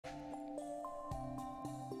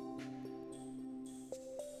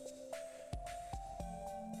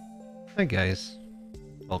Hi guys,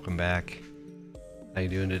 welcome back. How you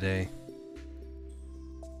doing today?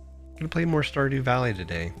 Gonna play more Stardew Valley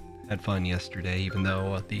today. Had fun yesterday, even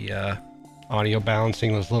though the audio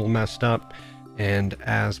balancing was a little messed up, and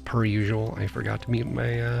as per usual, I forgot to mute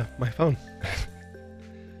my my phone.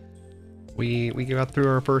 we got through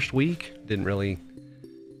our first week. Didn't really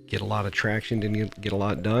get a lot of traction. Didn't get a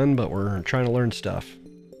lot done, but we're trying to learn stuff.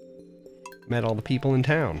 Met all the people in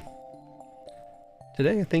town.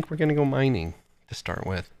 Today, I think we're gonna go mining to start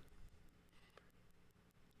with.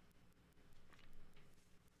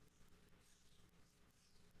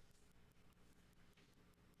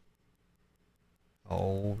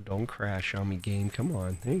 Oh, don't crash on me, game. Come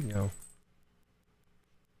on. There you go.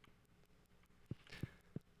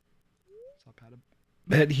 So I'll pat a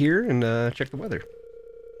bed here and check the weather.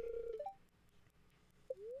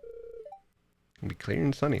 It'll be clear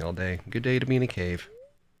and sunny all day. Good day to be in a cave.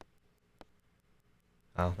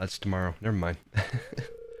 Oh, that's tomorrow. Never mind.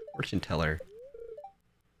 Fortune teller.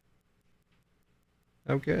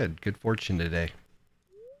 Oh, good. Good fortune today.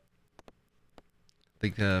 I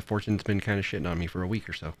think Fortune's been kind of shitting on me for a week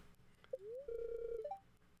or so.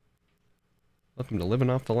 Welcome to Living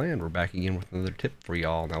Off the Land. We're back again with another tip for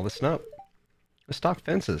y'all. Now listen up. Stock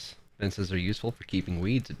fences. Fences are useful for keeping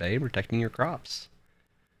weeds at bay and protecting your crops.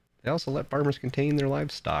 They also let farmers contain their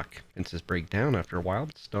livestock. Fences break down after a while,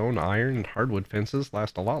 but stone, iron, and hardwood fences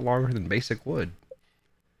last a lot longer than basic wood.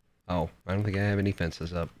 Oh, I don't think I have any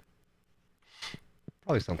fences up.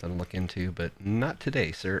 Probably something to look into, but not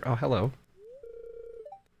today, sir. Oh, hello.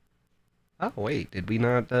 Oh, wait, did we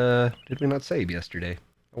not save yesterday?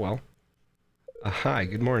 Oh, well. Hi,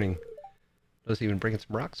 good morning. Just even bringing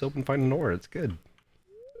some rocks open, finding ore. It's good.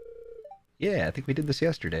 Yeah, I think we did this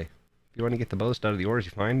yesterday. If you want to get the most out of the ores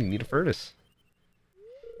you find, you need a furnace.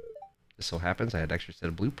 Just so happens I had an extra set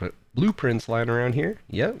of blueprints lying around here.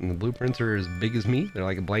 Yep, and the blueprints are as big as me. They're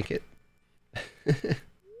like a blanket.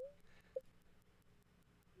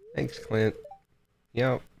 Thanks, Clint.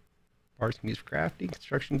 Yep. Parts can be used for crafting,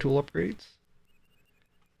 construction tool upgrades.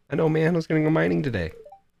 I know, man. I was going to go mining today.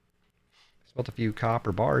 Smelt a few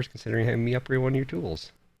copper bars considering having me upgrade one of your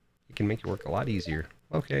tools. It can make your work a lot easier.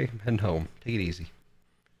 Okay, I'm heading home. Take it easy.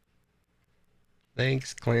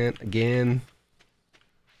 Thanks, Clint, again.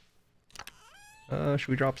 Should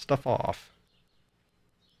we drop stuff off?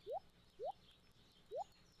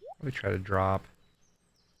 Probably try to drop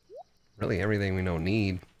really everything we don't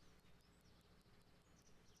need.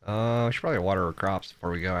 We should probably water our crops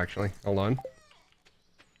before we go, actually. Hold on.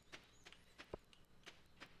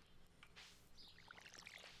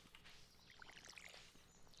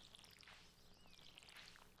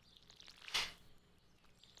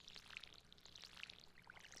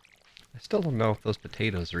 I still don't know if those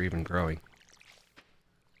potatoes are even growing.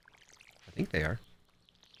 I think they are.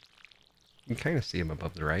 You can kind of see them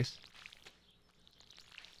above the rice.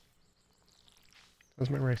 How's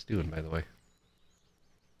my rice doing, by the way?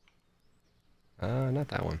 Not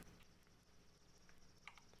that one.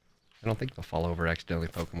 I don't think they'll fall over accidentally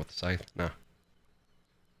poke them with the scythe. No.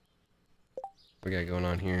 What we got going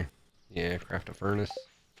on here? Yeah, craft a furnace.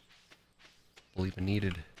 Believe I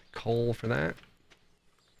needed coal for that.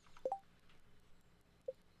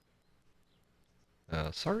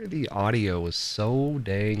 Sorry the audio was so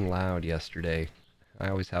dang loud yesterday. I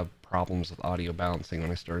always have problems with audio balancing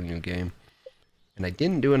when I start a new game. And I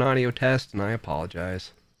didn't do an audio test, and I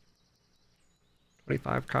apologize.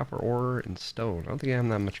 25 copper ore and stone. I don't think I have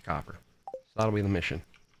that much copper. So that'll be the mission.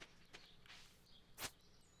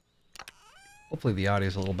 Hopefully the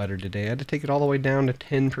audio's a little better today. I had to take it all the way down to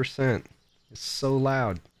 10%. It's so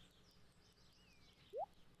loud.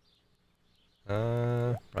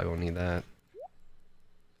 Probably won't need that.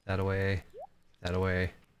 That away. That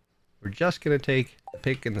away. We're just gonna take the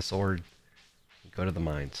pick and the sword and go to the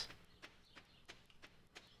mines.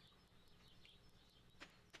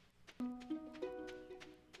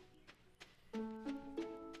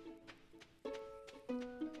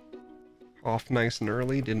 Off nice and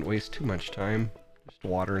early, didn't waste too much time. Just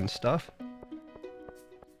water and stuff.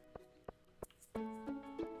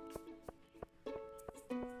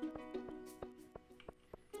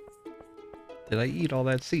 Did I eat all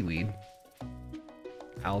that seaweed?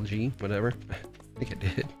 Algae, whatever. I think I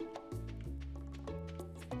did.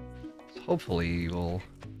 So hopefully we'll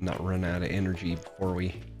not run out of energy before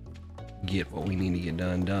we get what we need to get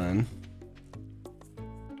done.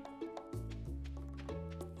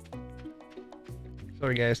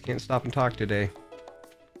 Sorry guys, can't stop and talk today.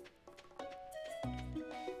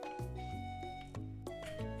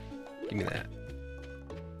 Give me that.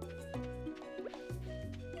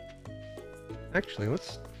 Actually,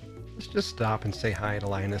 let's just stop and say hi to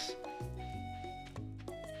Linus.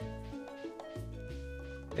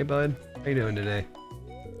 Hey bud, how you doing today?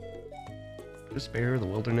 Despair of the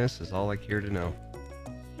wilderness is all I care to know.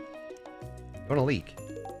 You want a leak?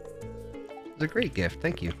 It's a great gift,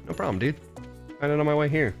 thank you. No problem, dude. Find it on my way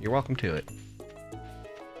here. You're welcome to it.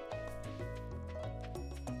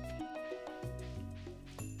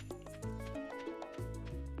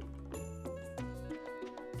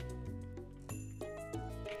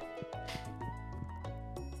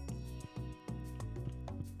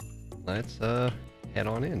 Let's head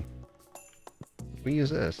on in. We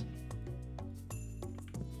use this.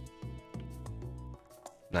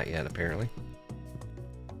 Not yet, apparently.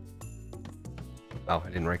 Oh, I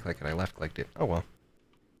didn't right click it, I left clicked it. Oh well.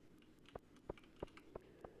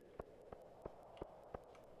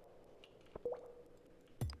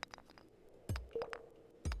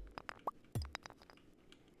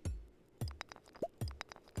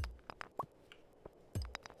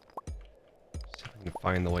 See if I can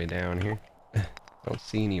find the way down here. I don't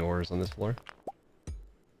see any ores on this floor.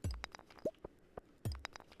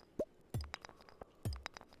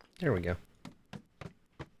 There we go.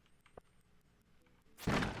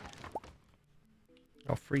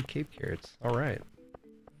 Oh, free cape carrots. Alright.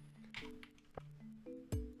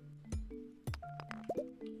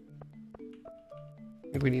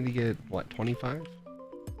 I think we need to get, what, 25?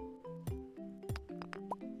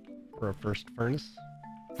 For our first furnace?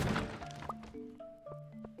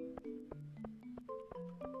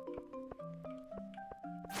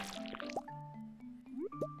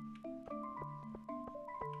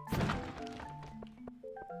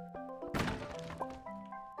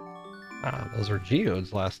 Ah, those were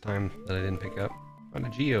geodes last time that I didn't pick up. Found a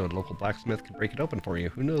geode. Local blacksmith can break it open for you.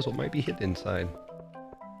 Who knows what might be hidden inside?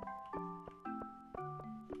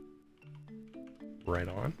 Right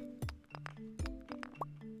on.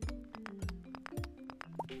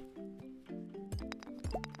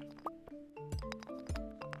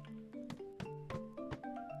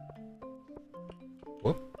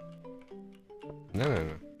 Whoop. No.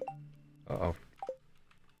 Uh-oh.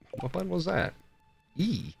 What button was that?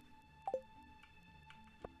 E.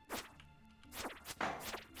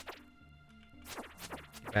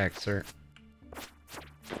 Back, sir.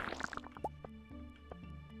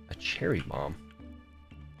 A cherry bomb.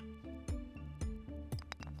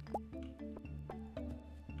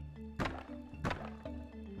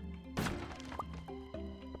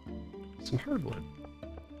 Some hardwood.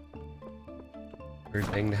 Weird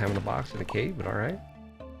thing to have in a box in a cave, but alright.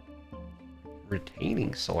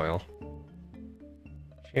 Retaining soil.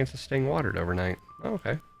 Chance of staying watered overnight. Oh,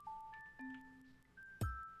 okay.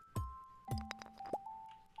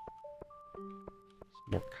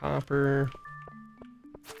 More copper.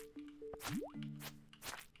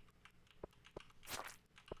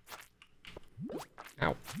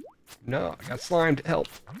 Ow. No, I got slimed. Help.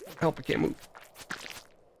 Help, I can't move.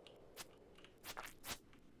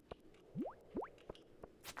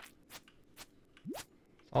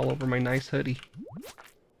 It's all over my nice hoodie.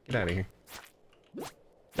 Get out of here.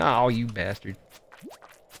 Oh, you bastard.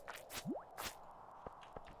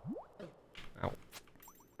 Ow.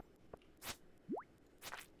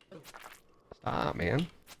 Stop, man.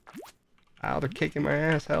 Ow, they're kicking my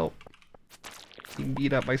ass. Help. Being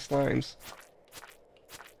beat up by slimes.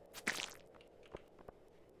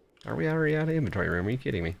 Are we already out of inventory room? Are you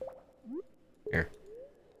kidding me? Here.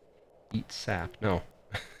 Eat sap. No.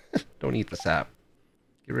 Don't eat the sap.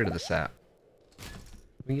 Get rid of the sap.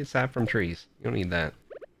 We get sap from trees. You don't need that.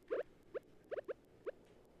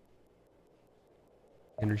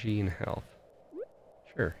 Energy and health.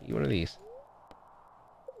 Sure, eat one of these.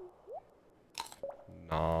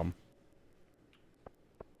 Nom.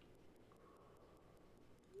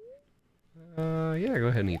 Yeah, go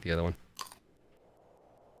ahead and eat the other one.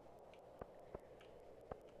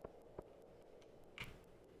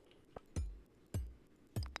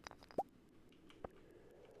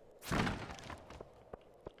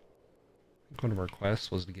 One of our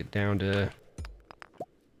quests was to get down to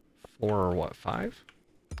floor, what, 5?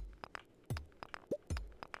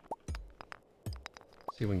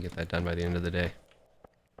 See if we can get that done by the end of the day.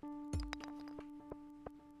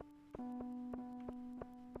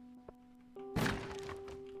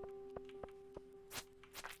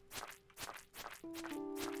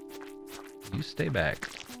 You stay back.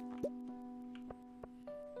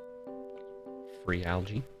 Free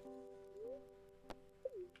algae.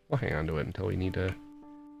 We'll hang on to it until we need to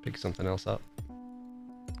pick something else up.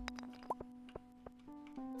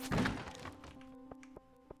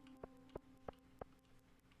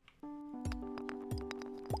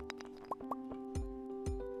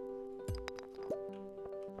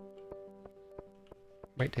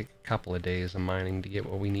 Might take a couple of days of mining to get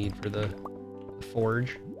what we need for the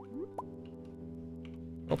forge.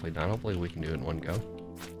 Hopefully not. Hopefully we can do it in one go.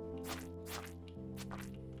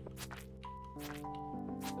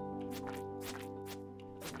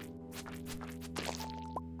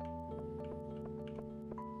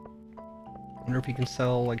 Wonder if you can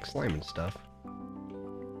sell, like, slime and stuff.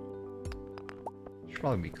 Should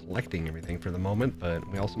probably be collecting everything for the moment, but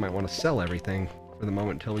we also might want to sell everything for the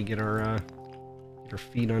moment until we get our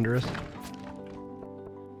feet under us.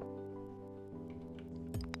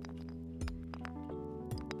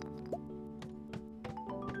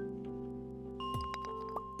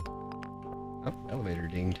 Oh, elevator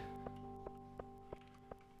dinged.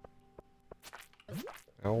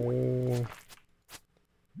 Oh.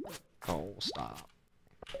 Oh, stop.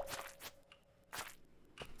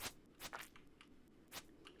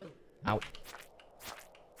 Ow.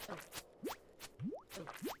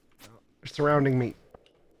 They're surrounding me.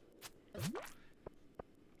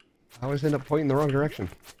 I always end up pointing the wrong direction.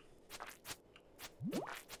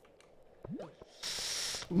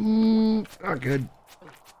 Ooh, not good.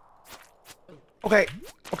 Okay.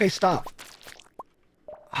 Okay, stop.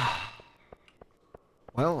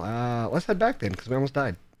 Well, let's head back then, because we almost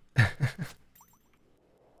died.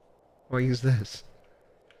 I'll use this.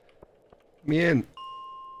 Let me in.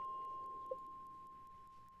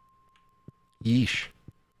 Yeesh.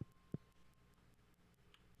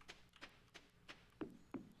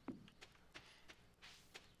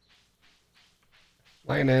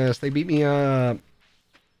 Lioness, they beat me up.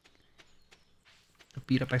 Got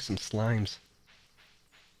beat up by some slimes.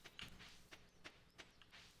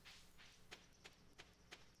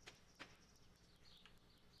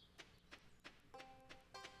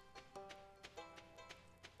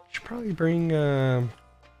 Should probably bring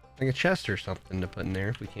like a chest or something to put in there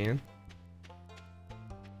if we can.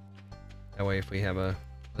 That way if we have a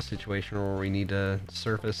situation where we need to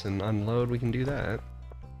surface and unload, we can do that.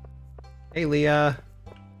 Hey Leah!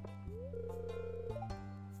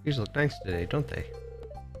 These look nice today, don't they?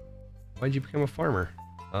 Why'd you become a farmer?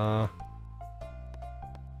 I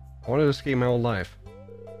wanted to escape my old life.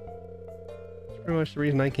 That's pretty much the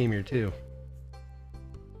reason I came here too.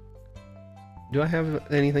 Do I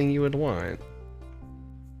have anything you would want?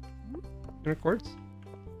 Inner quartz?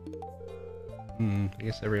 I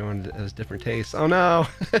guess everyone has different tastes. Oh no!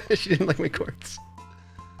 She didn't like my quartz.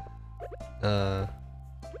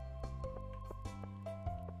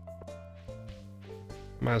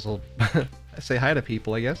 Might as well say hi to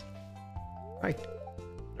people, I guess. Hi.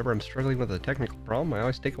 Whenever I'm struggling with a technical problem, I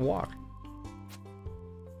always take a walk.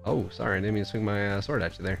 Oh, sorry, I didn't mean to swing my sword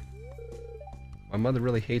at you there. My mother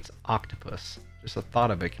really hates octopus. Just the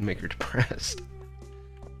thought of it can make her depressed.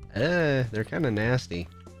 They're kind of nasty.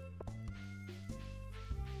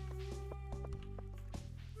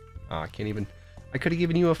 Oh, I can't even... I could have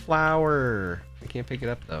given you a flower! I can't pick it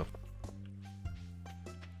up, though.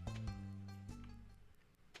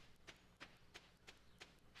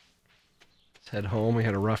 Let's head home. We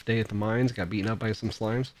had a rough day at the mines. Got beaten up by some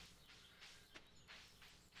slimes.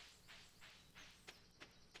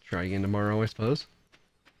 Try again tomorrow, I suppose.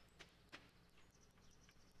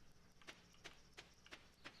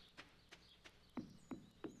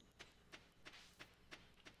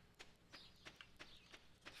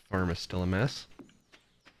 The farm is still a mess.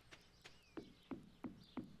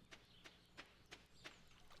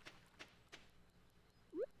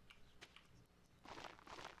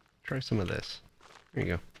 Try some of this. There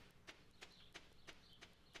you go.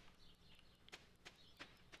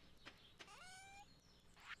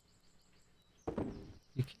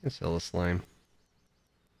 You can't sell a slime.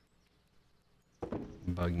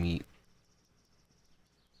 Bug meat.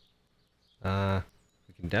 We can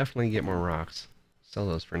definitely get more rocks. Sell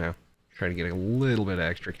those for now. Try to get a little bit of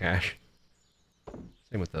extra cash.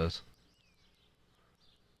 Same with those.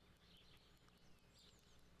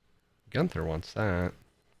 Gunther wants that.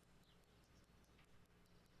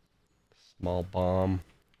 Small bomb.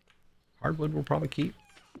 Hardwood we'll probably keep.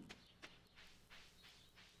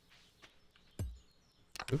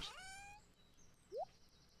 Oops.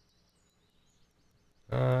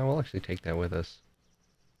 We'll actually take that with us.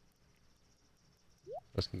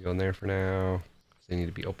 This can go in there for now. They need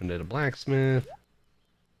to be opened at a blacksmith.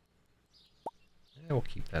 Yeah, we'll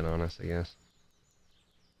keep that on us, I guess.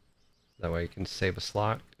 That way you can save a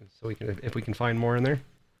slot, so we can, if we can find more in there.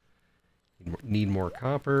 Need more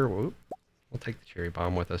copper. Whoop. We'll take the cherry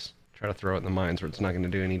bomb with us. Try to throw it in the mines where it's not going to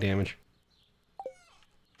do any damage.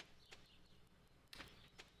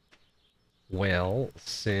 Well,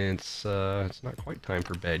 since it's not quite time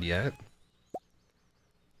for bed yet,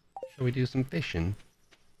 shall we do some fishing?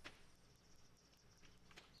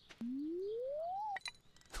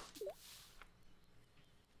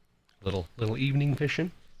 Little evening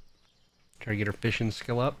fishing. Try to get her fishing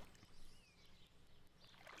skill up.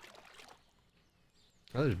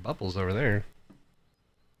 Oh, there's bubbles over there.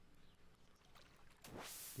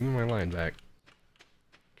 Give me my line back.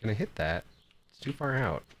 Can I hit that? It's too far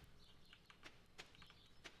out.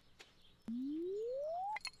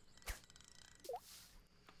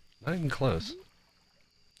 Not even close.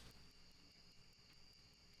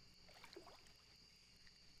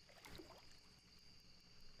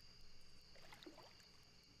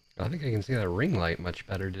 I think I can see that ring light much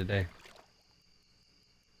better today.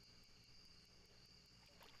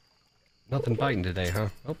 Nothing biting today, huh?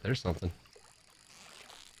 Oh, there's something.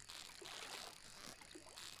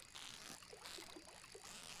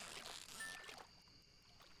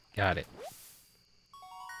 Got it.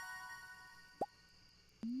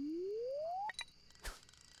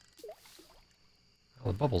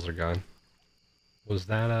 Oh, the bubbles are gone. Was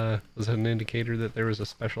that an indicator that there was a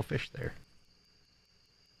special fish there?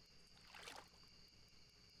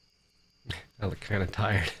 I look kind of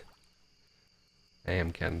tired. I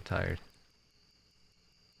am kind of tired.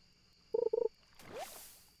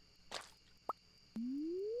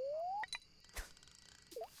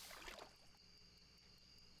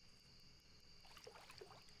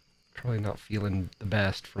 Probably not feeling the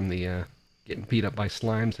best from the getting beat up by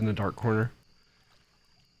slimes in a dark corner.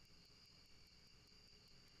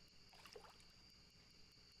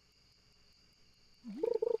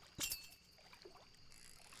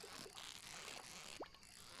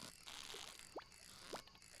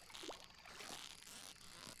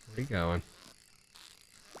 Where are you going?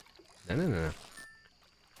 No, no, no.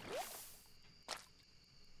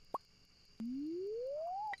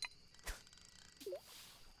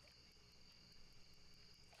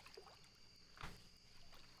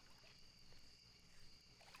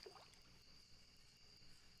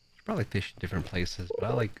 Should probably fish in different places, but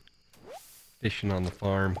I like fishing on the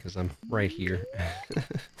farm because I'm right here.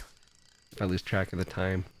 If I lose track of the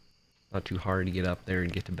time, not too hard to get up there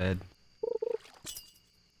and get to bed.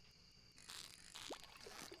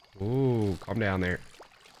 Ooh, calm down there.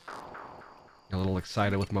 Got a little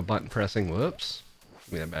excited with my button pressing. Whoops.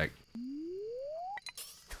 Give me that back.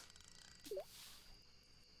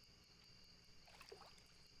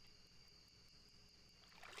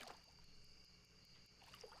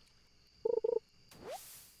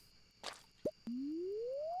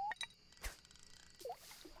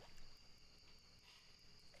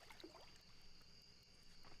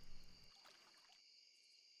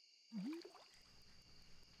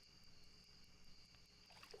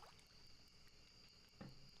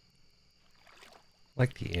 I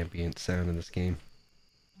like the ambient sound in this game.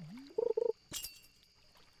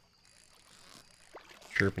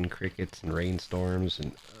 Chirping crickets and rainstorms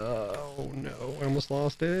and... Oh no, I almost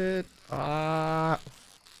lost it! Ah!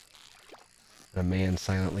 And a man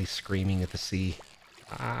silently screaming at the sea.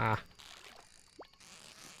 Ah!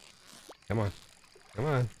 Come on. Come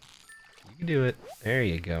on. You can do it. There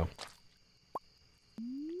you go.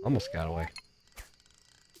 Almost got away.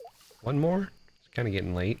 One more? It's kind of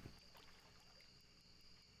getting late.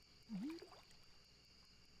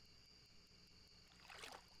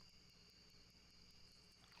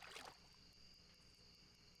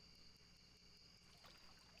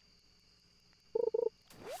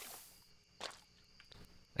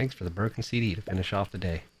 Thanks for the broken CD to finish off the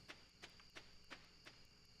day.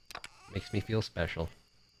 Makes me feel special.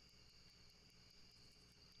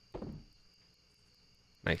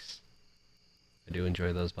 Nice. I do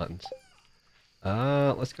enjoy those buttons.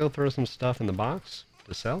 Let's go throw some stuff in the box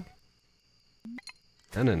to sell.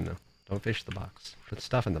 No, no, no. Don't fish the box. Put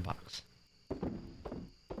stuff in the box.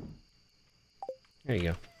 There you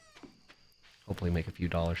go. Hopefully make a few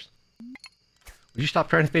dollars. Would you stop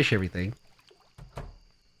trying to fish everything?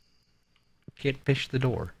 Can't fish the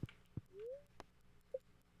door.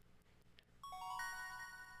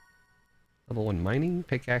 Level 1 mining,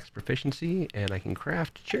 pickaxe proficiency, and I can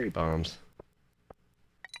craft cherry bombs.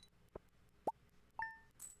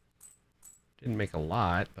 Didn't make a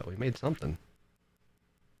lot, but we made something.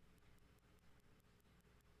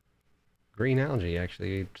 Green algae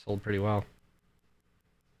actually sold pretty well.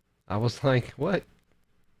 I was like, what?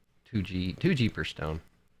 2G per stone.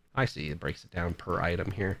 I see, it breaks it down per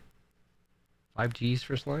item here. 5 Gs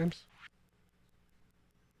for slimes?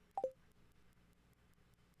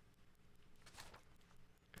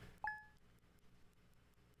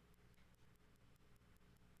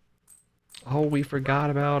 Oh, we forgot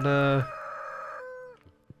about,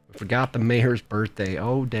 we forgot the mayor's birthday.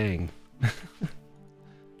 Oh, dang.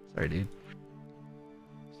 Sorry, dude.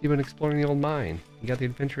 So you've been exploring the old mine. You got the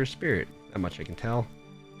adventurous spirit. That much I can tell.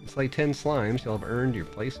 In slay 10 slimes, you'll have earned your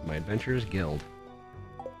place in my adventurers guild.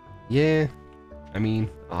 Yeah. I mean,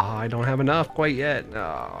 I don't have enough quite yet.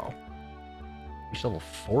 No. Reach level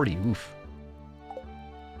 40. Oof.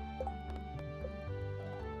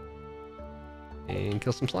 And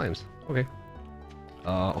kill some slimes. Okay.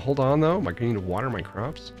 Hold on though. Am I going to need to water my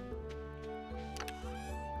crops?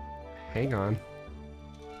 Hang on.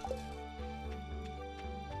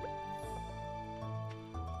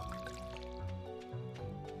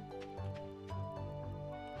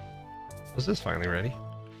 Was this finally ready?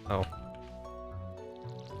 Oh.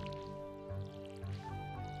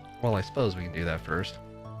 Well, I suppose we can do that first.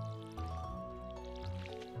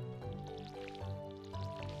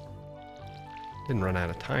 Didn't run out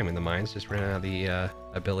of time in the mines, just ran out of the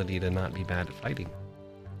ability to not be bad at fighting.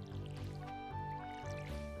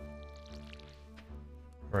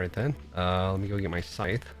 Alright then, let me go get my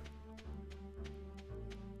scythe.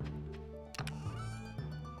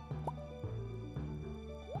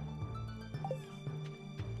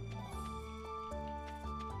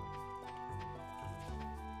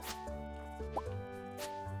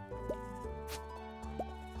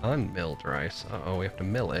 Unmilled rice. Uh-oh, we have to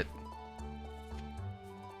mill it.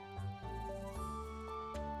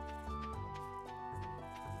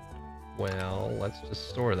 Well, let's just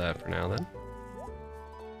store that for now then.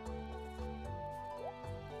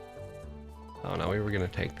 Oh no, we were gonna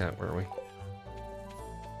take that, weren't we?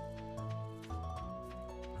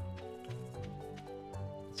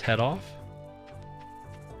 Let's head off.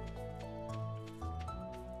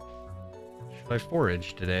 Should I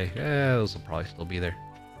forage today? Yeah, those will probably still be there.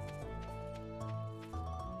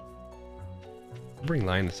 Bring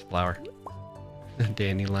Linus flower.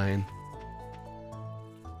 Dandelion.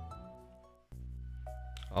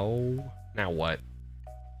 Oh, now what?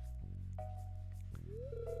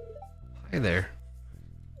 Hi there.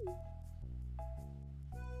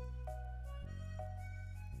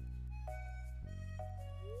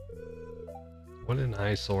 What an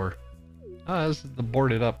eyesore. Ah, this is the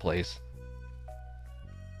boarded up place.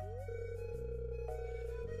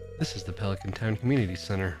 This is the Pelican Town Community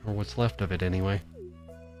Center, or what's left of it anyway.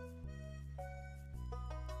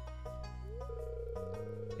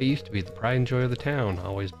 It used to be the pride and joy of the town,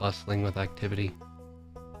 always bustling with activity.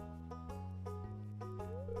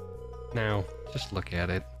 Now, just look at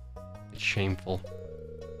it. It's shameful.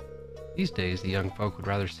 These days, the young folk would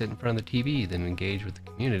rather sit in front of the TV than engage with the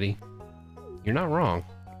community. You're not wrong.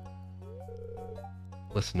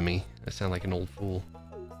 Listen to me, I sound like an old fool.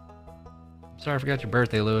 I'm sorry I forgot your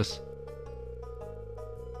birthday, Lewis.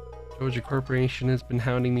 Georgia Corporation has been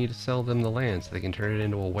hounding me to sell them the land so they can turn it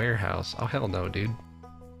into a warehouse. Oh hell no, dude.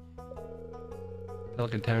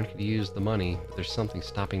 Pelican Town could use the money, but there's something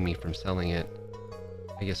stopping me from selling it.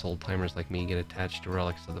 I guess old-timers like me get attached to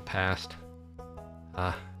relics of the past.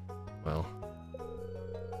 Ah, well.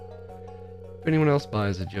 If anyone else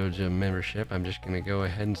buys a Joja membership, I'm just gonna go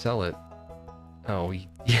ahead and sell it. Oh,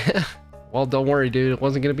 yeah. Well, don't worry, dude. It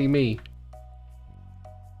wasn't gonna be me.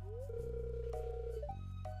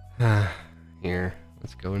 Here,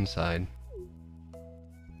 let's go inside.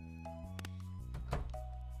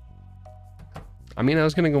 I mean, I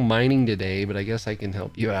was gonna go mining today, but I guess I can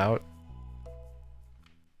help you out.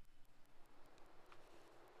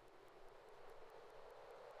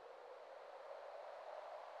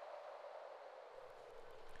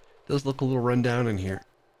 Does look a little run down in here.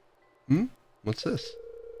 Hmm? What's this?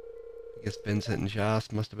 I guess Vincent and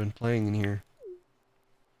Joss must have been playing in here.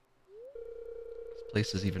 This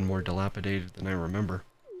place is even more dilapidated than I remember.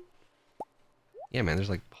 Yeah, man, there's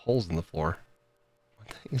like holes in the floor. What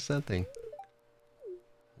the heck is that thing?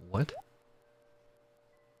 What?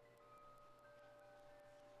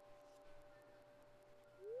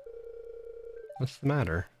 What's the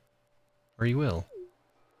matter? Are you ill?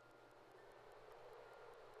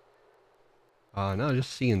 No,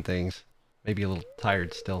 just seeing things. Maybe a little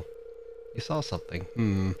tired still. You saw something.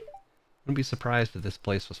 Wouldn't be surprised if this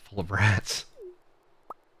place was full of rats.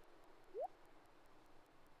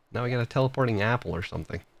 Now we got a teleporting apple or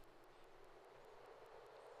something.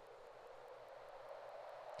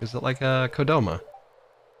 Is it like a Kodama?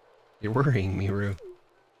 You're worrying me, Rue.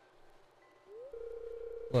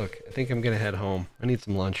 Look, I think I'm gonna head home. I need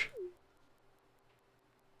some lunch.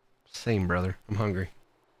 Same, brother. I'm hungry.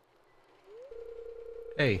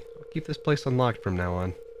 Hey, I'll keep this place unlocked from now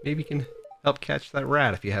on. Maybe you can help catch that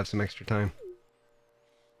rat if you have some extra time.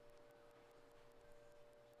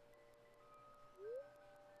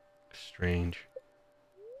 Strange.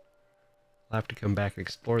 I'll have to come back and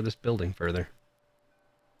explore this building further.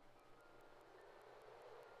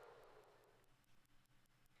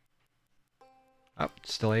 Oh,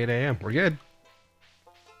 it's still 8 a.m. We're good.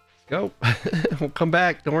 Let's go. We'll come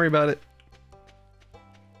back. Don't worry about it.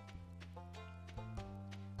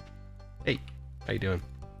 Hey, how you doing?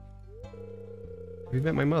 Have you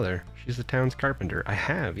met my mother? She's the town's carpenter. I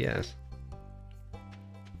have, yes.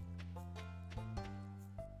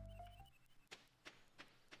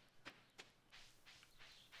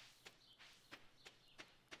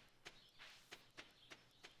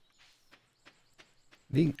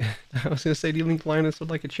 I was gonna say, do you think Linus would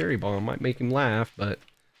like a cherry bomb? Might make him laugh, but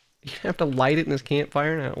you have to light it in his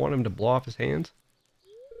campfire, and I don't want him to blow off his hands.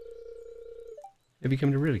 Have you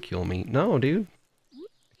come to ridicule me? No, dude.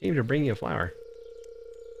 I came to bring you a flower.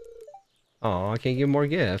 Oh, I can't give more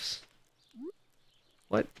gifts.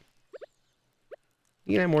 What?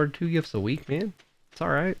 You can have more than 2 gifts a week, man. It's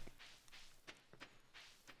alright.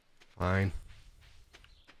 Fine.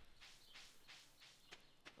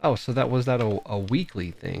 Oh, so that was that a weekly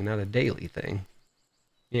thing, not a daily thing.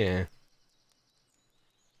 Yeah.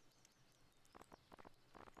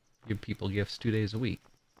 Give people gifts 2 days a week.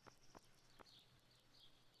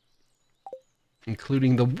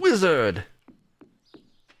 Including the wizard!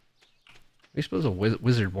 What do you suppose a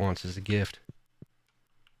wizard wants as a gift?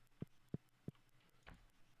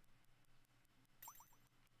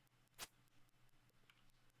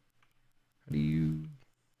 How do you...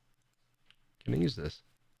 Can I use this?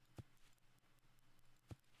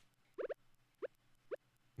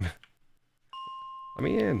 Let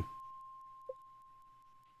me in.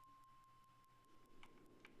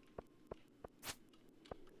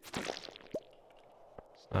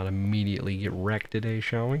 Let's not immediately get wrecked today,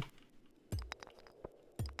 shall we?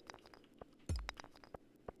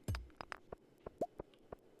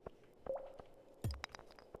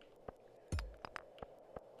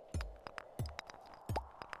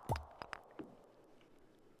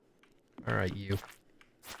 Alright, you.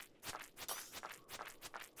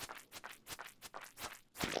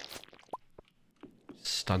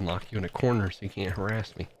 Stun lock you in a corner so you can't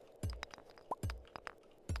harass me.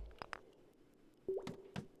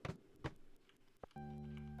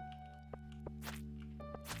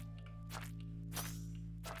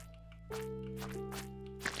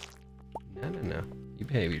 No. You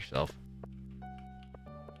behave yourself.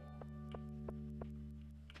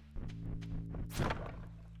 What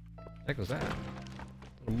the heck was that?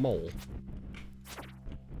 A mole.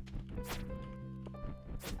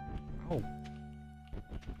 Oh.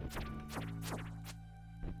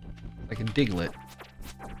 Like a diglet.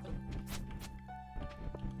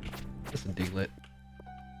 That's a diglet.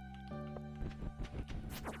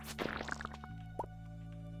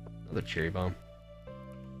 Another cherry bomb.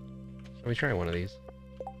 Shall we try one of these?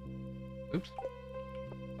 Oops.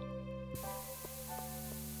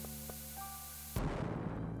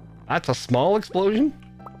 That's a small explosion?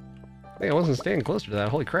 I think I wasn't standing closer to that.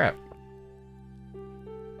 Holy crap.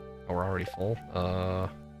 Oh, we're already full.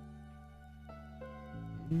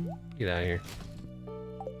 Get out of here.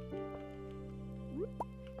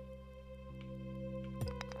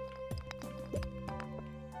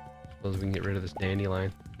 Suppose we can get rid of this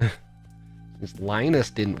dandelion. Since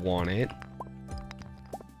Linus didn't want it.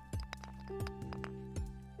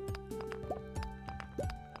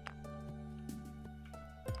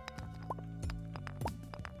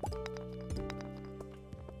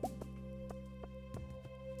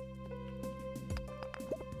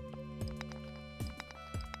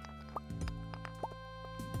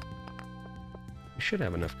 We should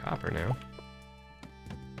have enough copper now.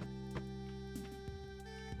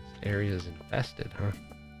 This area is infested, huh?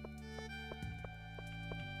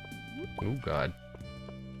 Oh god.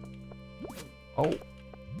 Oh!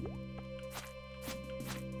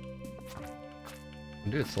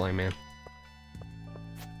 Do it, slime man.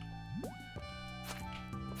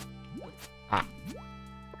 Ah!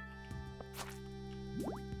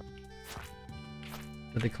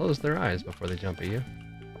 Did they close their eyes before they jump at you?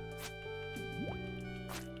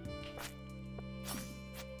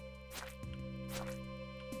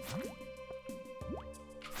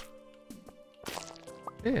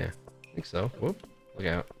 Yeah, I think so. Whoop, look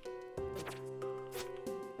out.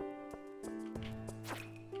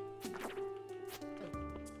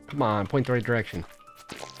 Come on, point the right direction.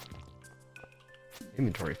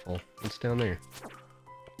 Inventory full. What's down there?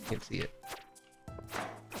 Can't see it.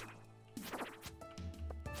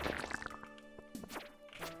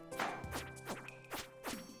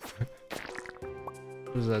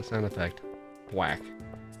 What is that sound effect? Whack.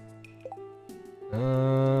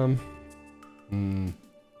 Oh,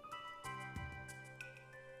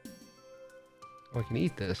 I can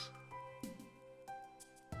eat this.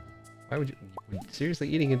 Why would you seriously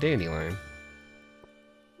eating a dandelion?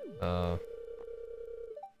 Oh,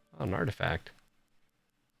 an artifact.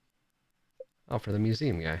 Oh, for the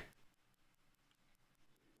museum guy.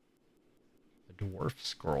 The dwarf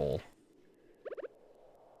scroll.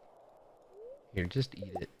 Here, just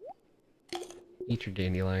eat it. Eat your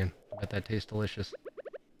dandelion. I bet that tastes delicious.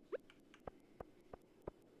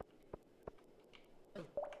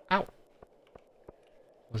 Ow! I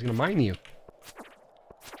was gonna mine you.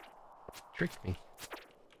 Tricked me.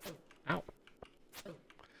 Ow.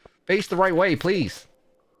 Face the right way, please!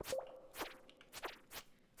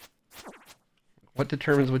 What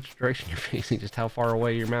determines which direction you're facing? Just how far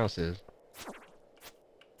away your mouse is.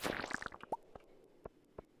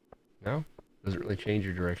 No? Doesn't really change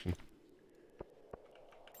your direction.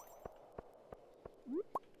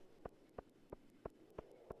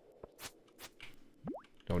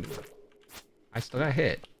 Don't do it. I still got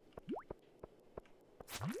hit.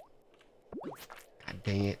 God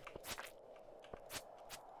dang it.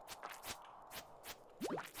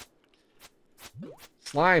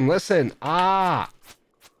 Slime, listen! Ah!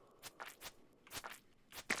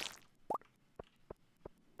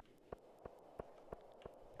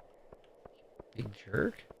 Big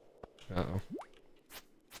jerk? Uh-oh.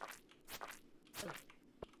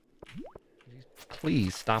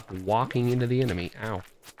 Please stop walking into the enemy. Ow.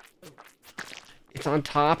 It's on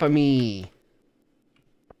top of me!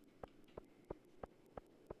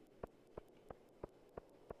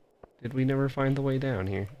 Did we never find the way down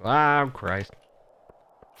here? Oh, Christ.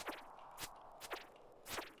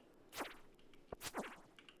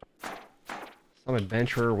 Some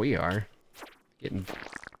adventurer we are. Getting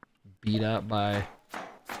beat up by...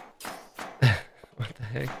 What the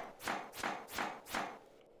heck?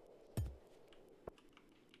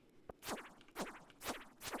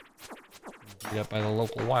 Beat up by the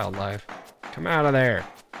local wildlife. Come out of there!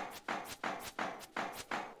 I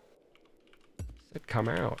said come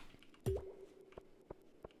out.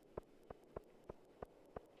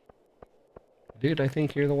 Dude, I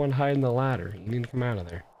think you're the one hiding the ladder. You need to come out of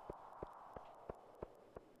there.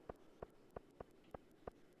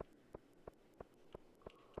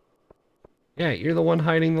 Yeah, you're the one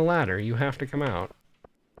hiding the ladder. You have to come out.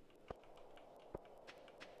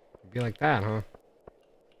 Be like that, huh?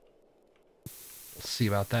 We'll see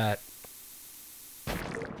about that. I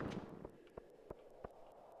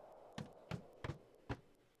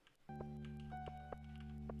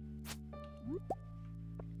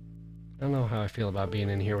don't know how I feel about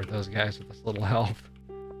being in here with those guys with this little health.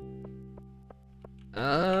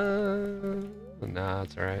 Nah,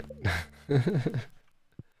 it's alright.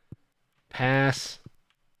 Pass.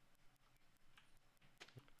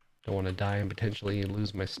 Don't want to die and potentially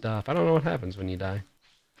lose my stuff. I don't know what happens when you die.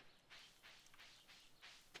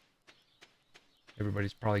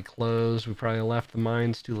 Everybody's probably closed. We probably left the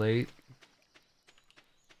mines too late.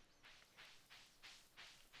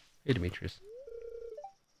 Hey, Demetrius.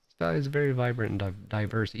 This valley is a very vibrant and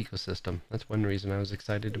diverse ecosystem. That's one reason I was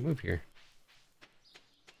excited to move here.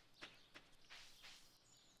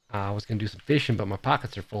 I was going to do some fishing, but my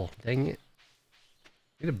pockets are full. Dang it.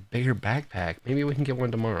 Need a bigger backpack. Maybe we can get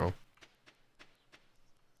one tomorrow.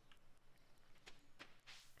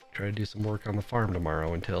 Try to do some work on the farm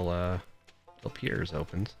tomorrow until Pierre's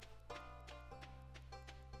opens.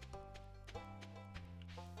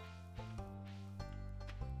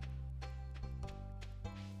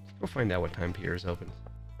 Let's go find out what time Pierre's opens.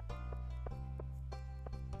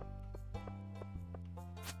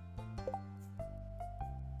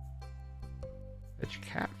 That's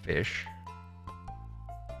catfish.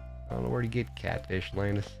 I don't know where to get catfish,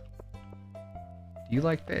 Linus. Do you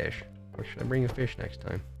like fish? Or should I bring a fish next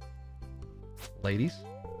time? Ladies?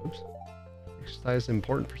 Oops. Exercise is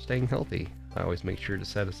important for staying healthy. I always make sure to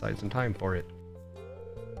set aside some time for it.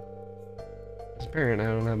 As a parent, I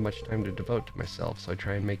don't have much time to devote to myself, so I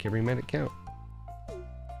try and make every minute count.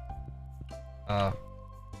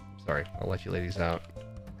 Sorry, I'll let you ladies out.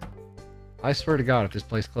 I swear to God if this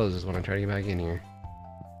place closes when I try to get back in here.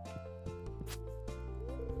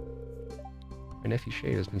 My nephew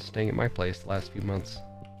Shane has been staying at my place the last few months.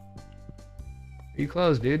 Are you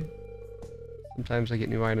closed, dude? Sometimes I get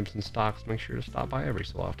new items in stock, so make sure to stop by every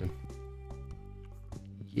so often.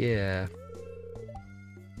 Yeah.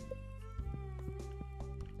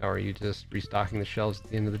 Or are you just restocking the shelves at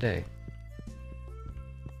the end of the day?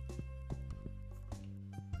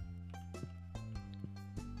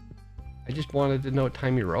 I just wanted to know what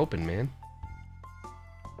time you were open, man.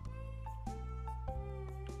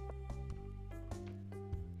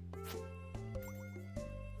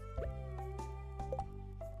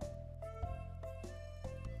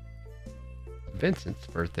 Vincent's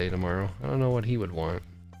birthday tomorrow. I don't know what he would want.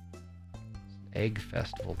 Egg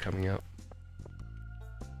festival coming up.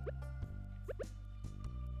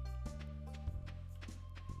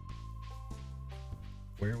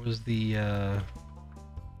 Where's the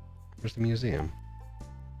museum?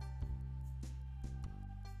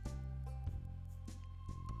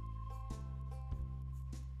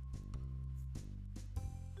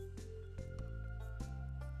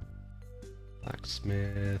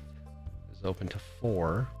 open to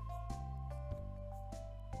 4.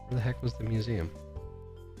 Where the heck was the museum?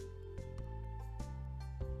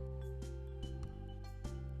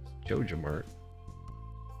 Joja Mart.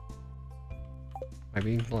 Am I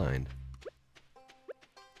being blind?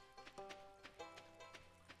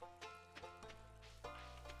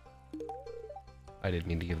 I didn't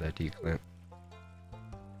mean to give that to you, Clint.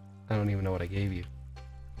 I don't even know what I gave you.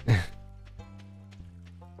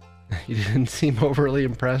 You didn't seem overly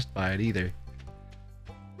impressed by it either.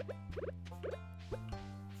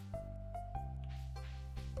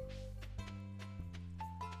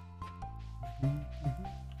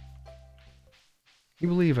 You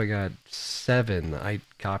believe I got 7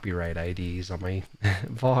 copyright IDs on my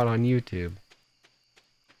VOD on YouTube?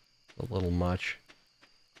 A little much.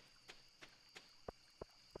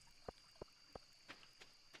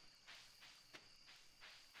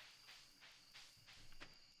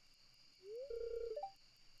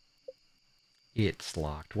 It's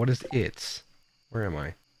locked. What is it's? Where am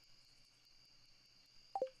I?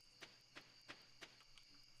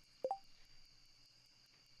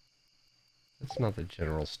 That's not the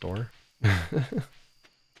general store. What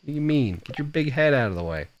do you mean? Get your big head out of the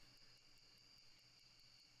way.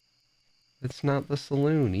 It's not the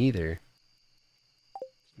saloon either.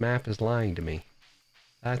 This map is lying to me.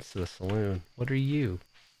 That's the saloon. What are you?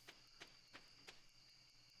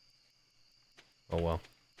 Oh well.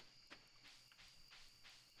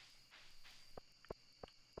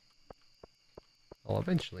 I'll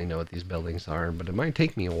eventually know what these buildings are, but it might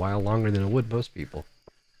take me a while longer than it would most people.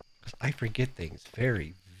 Because I forget things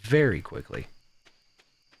very, very quickly.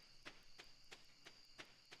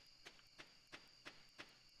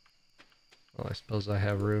 Well, I suppose I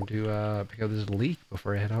have room to pick up this leek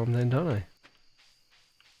before I head home then, don't I?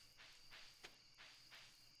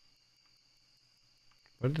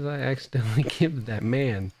 What did I accidentally give that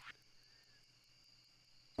man?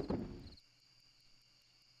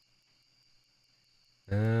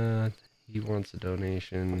 He wants a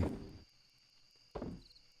donation.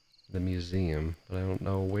 The museum, but I don't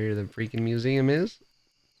know where the freaking museum is.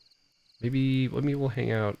 Maybe we'll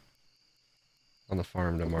hang out on the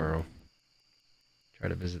farm tomorrow. Try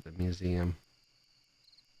to visit the museum.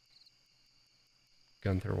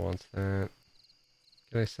 Gunther wants that.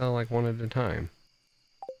 Can I sell like one at a time?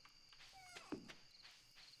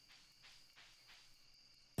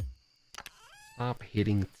 Stop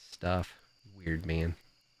hitting stuff, weird man.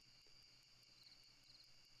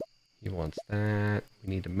 He wants that. We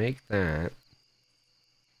need to make that,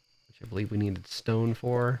 which I believe we needed stone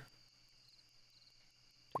for.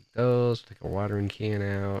 Take those, take a watering can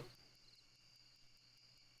out.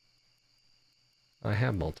 I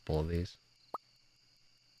have multiple of these.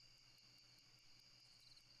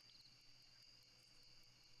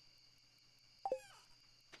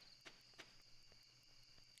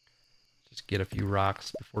 Just get a few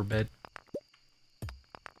rocks before bed.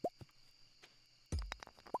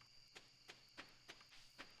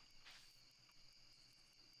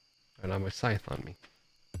 And I have my scythe on me.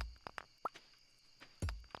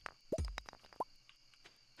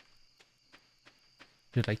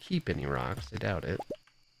 Did I keep any rocks? I doubt it.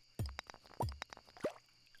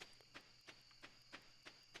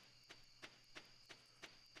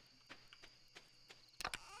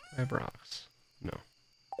 I have rocks. No.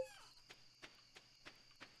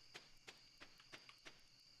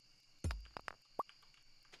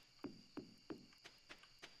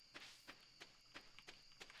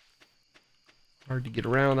 Hard to get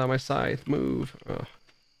around on my scythe. Move. Ugh.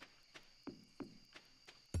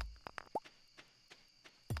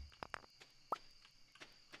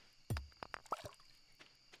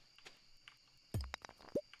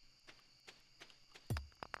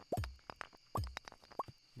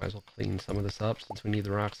 Might as well clean some of this up since we need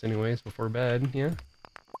the rocks anyways before bed, yeah?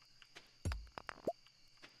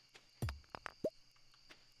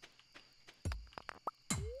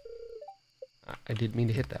 I didn't mean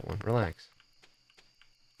to hit that one. Relax.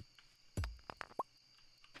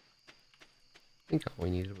 I think all we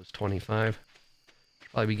needed was 25.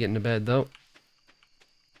 Should probably be getting to bed though.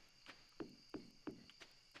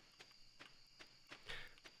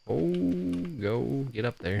 Oh, go get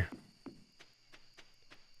up there.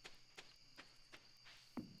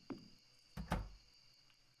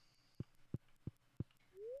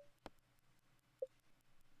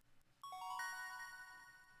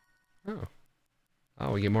 Oh.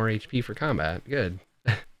 Oh, we get more HP for combat. Good.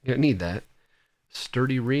 You don't need that.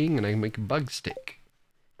 Sturdy ring, and I can make a bug stick.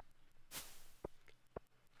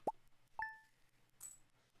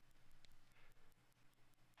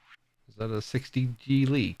 Is that a 60G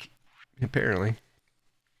leak? Apparently.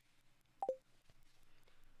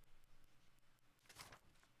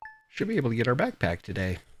 Should be able to get our backpack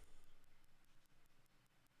today.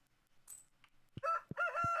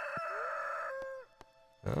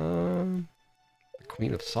 The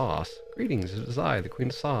Queen of Sauce. Greetings, it is I, the Queen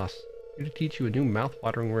of Sauce. Here to teach you a new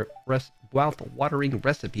mouth-watering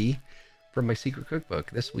recipe from my secret cookbook.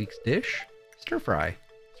 This week's dish, stir fry.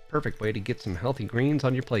 It's a perfect way to get some healthy greens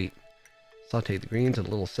on your plate. Saute the greens in a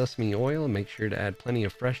little sesame oil and make sure to add plenty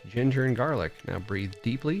of fresh ginger and garlic. Now breathe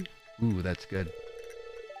deeply. Ooh, that's good.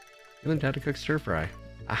 You learned how to cook stir fry.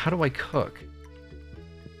 How do I cook?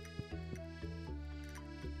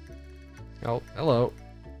 Oh, hello.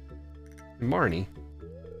 Marnie.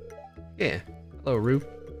 Yeah. Hello, Roo.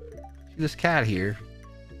 See this cat here?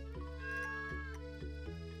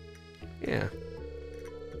 Yeah.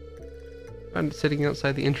 Found it sitting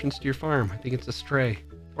outside the entrance to your farm. I think it's a stray.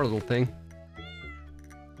 Poor little thing.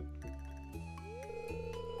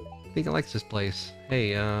 I think it likes this place.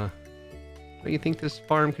 Hey, don't you think this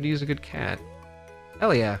farm could use a good cat?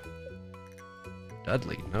 Hell yeah.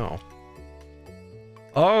 Dudley, no.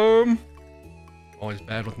 Always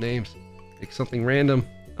bad with names. Pick something random.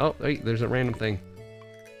 Oh, wait, there's a random thing.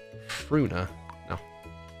 Fruna. No.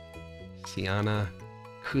 Siana.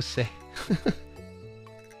 Kuse. I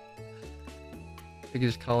could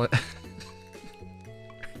just call it.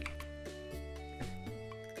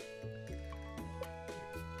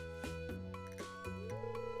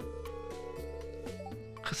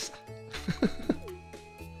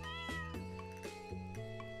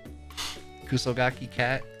 Kusogaki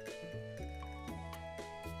cat.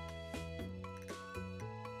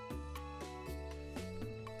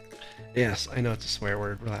 Yes, I know it's a swear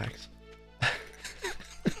word. Relax.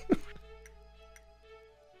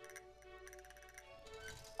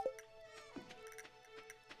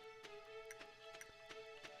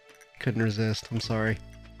 Couldn't resist. I'm sorry.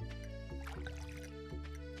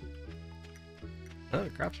 Oh, the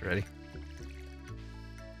crop's ready.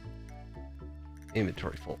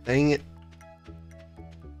 Inventory full. Dang it.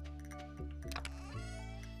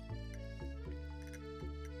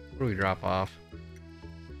 What do we drop off?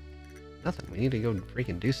 Nothing. We need to go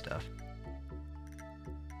freaking do stuff.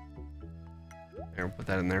 There, we'll put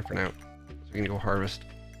that in there for now. So we can go harvest.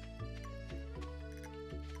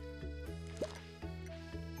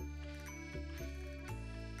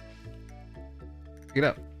 Pick it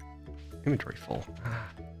up. Inventory full.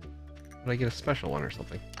 Did I get a special one or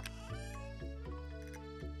something?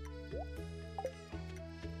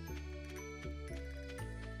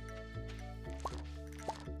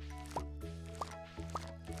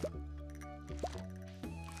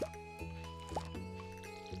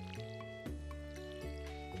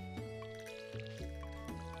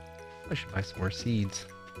 I should buy some more seeds.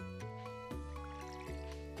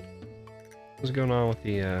 What's going on with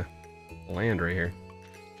the land right here?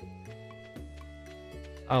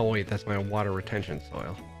 Oh wait, that's my water retention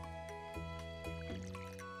soil.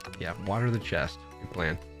 Yeah, water the chest. Good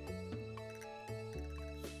plan.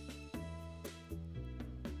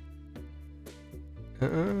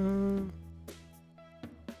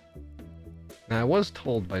 Now I was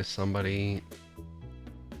told by somebody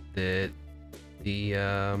that the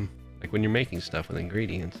like when you're making stuff with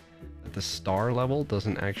ingredients, that the star level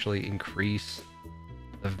doesn't actually increase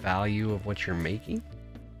the value of what you're making.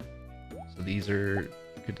 So these are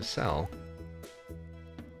good to sell.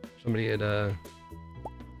 Somebody had one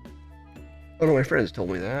of my friends told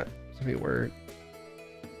me that. Somebody at work.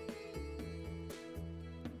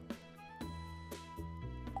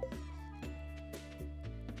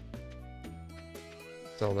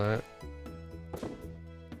 Sell that.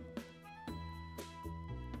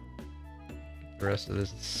 The rest of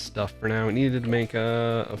this stuff for now. We needed to make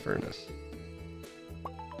a furnace.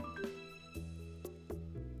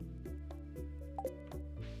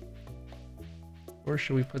 Where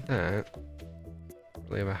should we put that?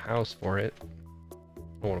 Really have a house for it.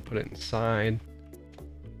 I want to put it inside.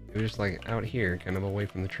 Maybe just like out here, kind of away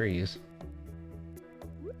from the trees.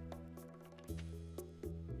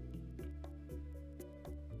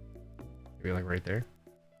 Maybe like right there.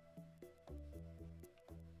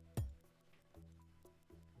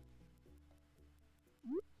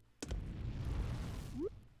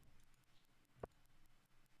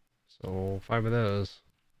 So 5 of those.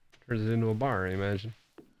 Turns it into a bar, I imagine.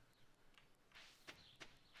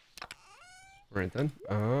 Right then.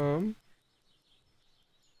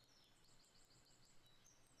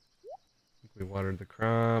 We watered the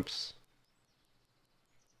crops.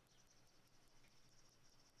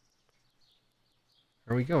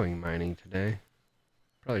 Are we going mining today?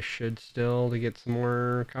 Probably should still to get some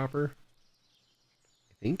more copper.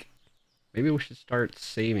 I think. Maybe we should start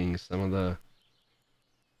saving some of the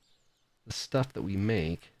stuff that we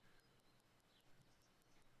make.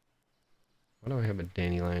 Why do I have a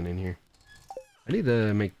dandelion in here? I need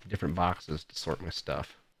to make different boxes to sort my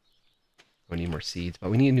stuff. I need more seeds, but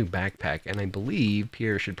we need a new backpack, and I believe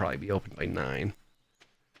Pierre should probably be open by 9.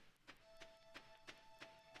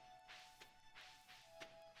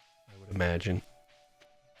 I would imagine.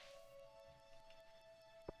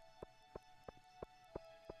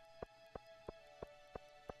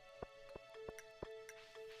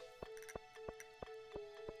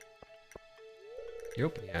 You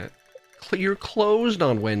open yet? You're closed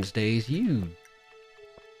on Wednesdays, you.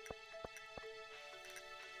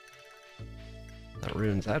 That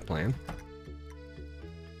ruins that plan.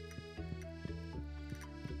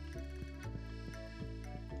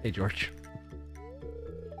 Hey, George.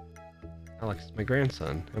 Alex is my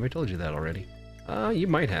grandson. Have I told you that already? You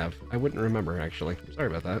might have. I wouldn't remember, actually. Sorry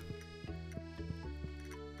about that.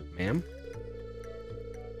 Ma'am?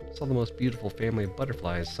 Saw the most beautiful family of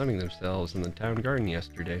butterflies sunning themselves in the town garden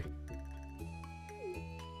yesterday.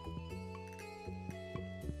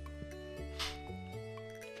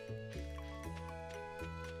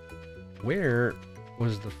 Where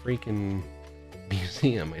was the freaking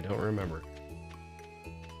museum? I don't remember.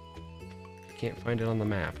 I can't find it on the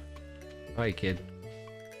map. Hi, kid.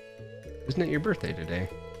 Isn't it your birthday today?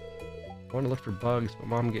 I want to look for bugs, but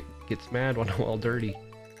Mom gets mad when I'm all dirty.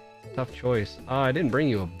 Tough choice. I didn't bring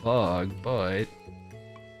you a bug, but...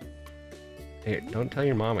 Hey, don't tell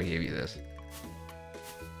your mom I gave you this.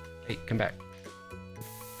 Hey, come back.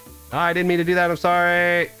 I didn't mean to do that, I'm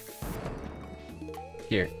sorry!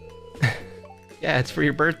 Here. Yeah, it's for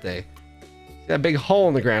your birthday. See that big hole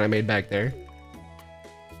in the ground I made back there?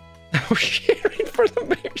 Oh shit, right in front of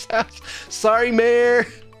the mayor's house. Sorry, mayor!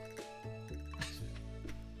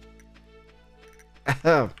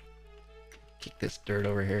 Kick this dirt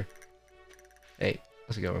over here. Hey,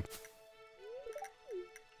 how's it going?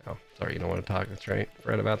 Oh, sorry, you don't want to talk. That's right.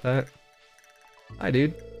 Forgot about that. Hi,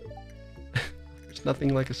 dude. There's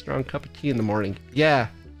nothing like a strong cup of tea in the morning. Yeah,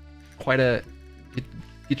 quite a...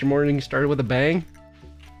 Get your morning started with a bang?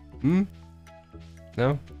 Hmm?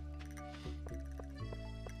 No?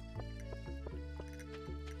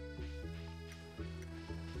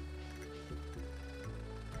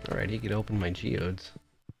 Alright, you can open my geodes.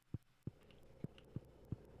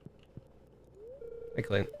 Hi,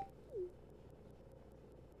 Clint.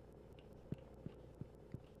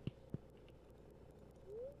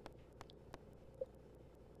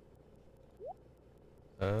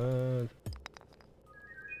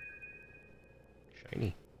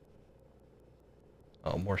 Shiny.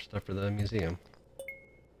 Oh, more stuff for the museum.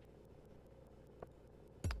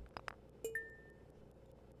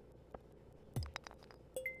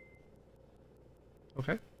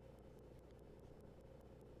 Okay.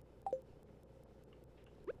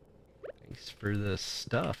 Thanks for the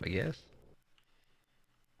stuff, I guess.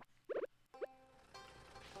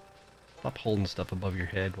 Stop holding stuff above your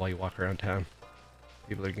head while you walk around town.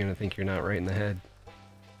 People are gonna think you're not right in the head.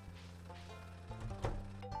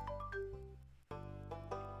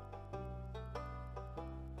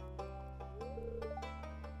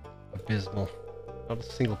 Abysmal. Not a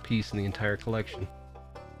single piece in the entire collection.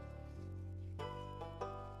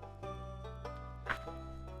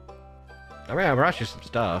 I mean, I brought you some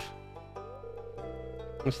stuff.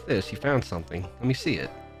 What's this? You found something. Let me see it.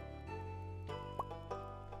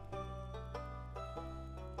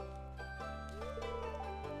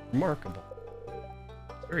 Remarkable.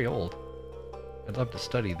 It's very old. I'd love to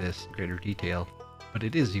study this in greater detail, but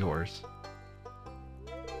it is yours.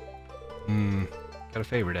 Got a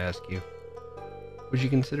favor to ask you. Would you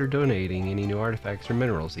consider donating any new artifacts or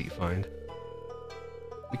minerals that you find?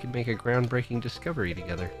 We could make a groundbreaking discovery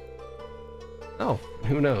together. Oh,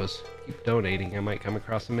 who knows? Keep donating, I might come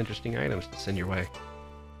across some interesting items to send your way.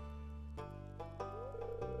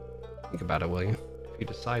 Think about it, William. If you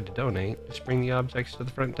decide to donate, just bring the objects to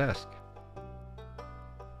the front desk.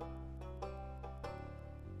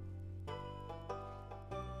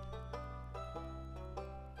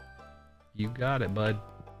 You got it, bud.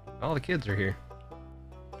 All the kids are here.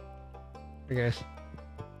 Hey, guys.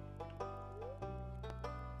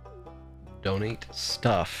 Donate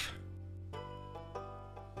stuff.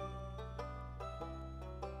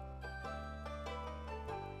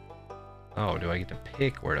 Oh, do I get to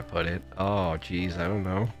pick where to put it? Oh, geez, I don't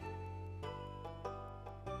know.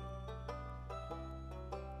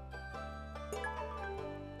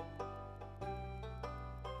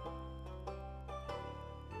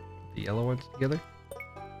 The yellow ones together?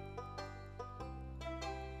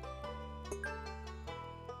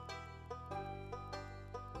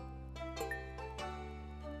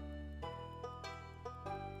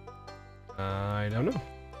 I don't know.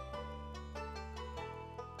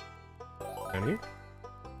 Down here?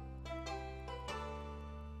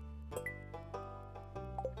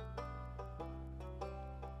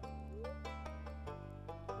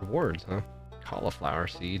 Rewards, huh? Cauliflower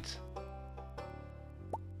seeds.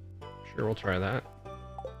 Sure, we'll try that.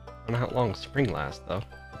 I don't know how long spring lasts, though.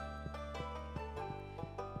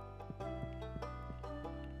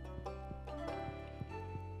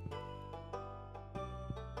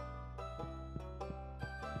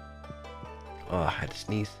 Oh, I had to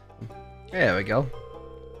sneeze. There we go.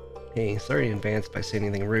 Hey, sorry in advance if I say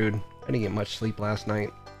anything rude. I didn't get much sleep last night.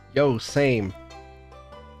 Yo, same.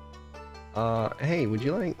 Hey, would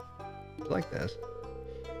you like this?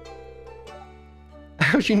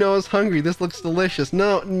 How'd you know I was hungry? This looks delicious.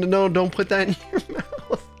 No, no, don't put that in your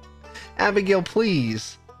mouth. Abigail,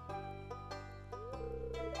 please.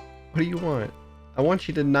 What do you want? I want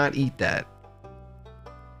you to not eat that.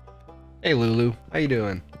 Hey, Lulu. How you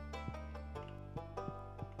doing?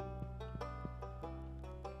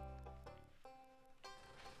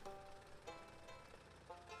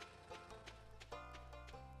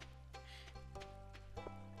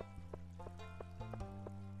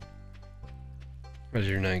 How's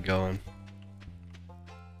your night going?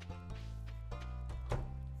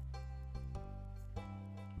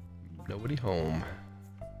 Nobody home.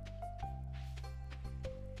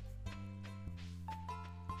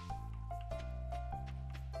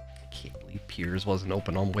 I can't believe Piers wasn't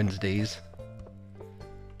open on Wednesdays.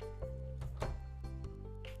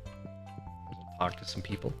 Talk to some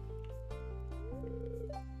people.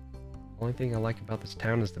 Only thing I like about this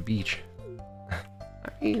town is the beach.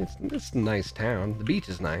 I mean, it's a nice town. The beach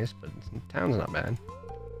is nice, but the town's not bad.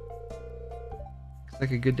 It's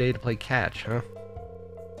like a good day to play catch, huh?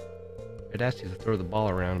 I'd ask you to throw the ball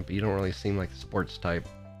around, but you don't really seem like the sports type.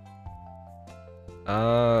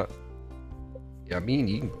 Yeah, I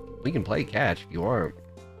mean, we can play catch if you want.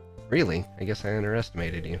 Really? I guess I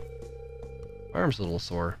underestimated you. My arm's a little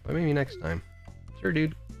sore, but maybe next time. Sure,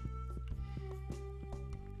 dude.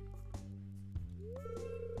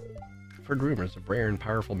 I've heard rumors of rare and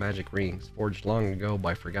powerful magic rings forged long ago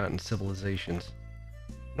by forgotten civilizations.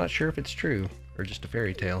 I'm not sure if it's true, or just a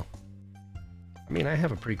fairy tale. I mean, I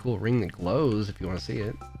have a pretty cool ring that glows if you want to see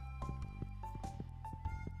it.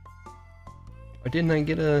 Why didn't I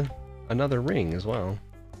get another ring as well?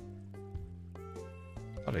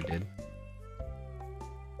 Thought I did.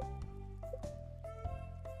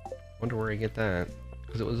 Wonder where I get that.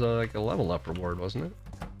 Because it was like a level up reward, wasn't it?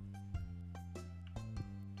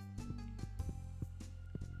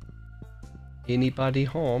 Anybody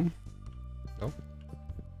home? No?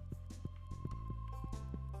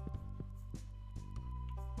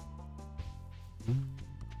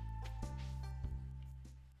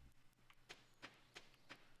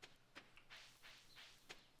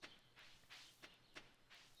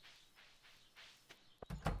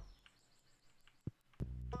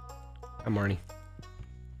 Hi, Marnie.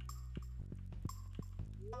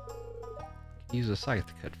 Use a scythe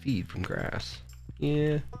to cut feed from grass.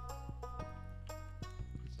 Yeah.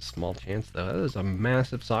 It's a small chance, though. That is a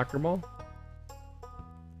massive soccer ball.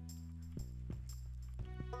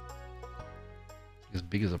 As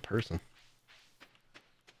big as a person.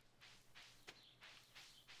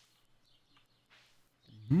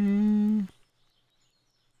 Should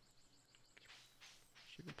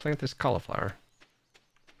we plant this cauliflower?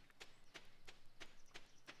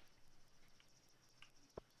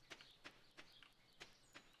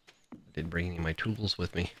 I didn't bring any of my tools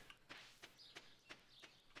with me.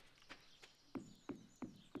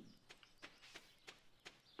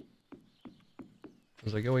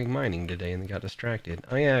 Was I going mining today and got distracted?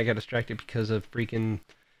 Oh yeah, I got distracted because of freaking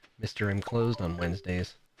Mr. M closed on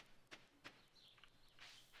Wednesdays.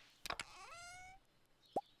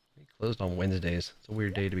 He closed on Wednesdays. It's a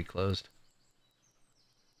weird day to be closed.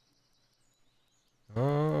 I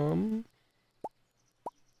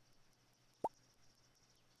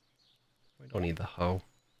don't need the hoe.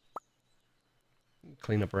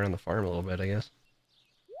 Clean up around the farm a little bit, I guess.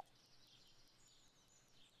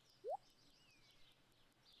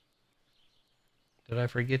 Did I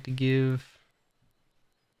forget to give...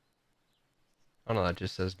 Oh no, that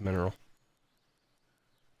just says mineral.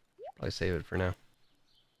 Probably save it for now. In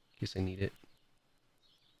case I need it.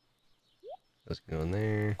 Let's go in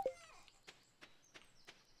there.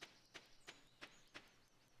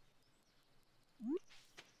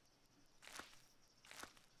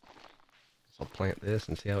 I'll plant this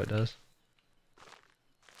and see how it does.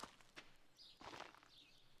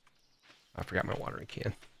 I forgot my watering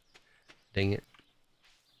can. Dang it.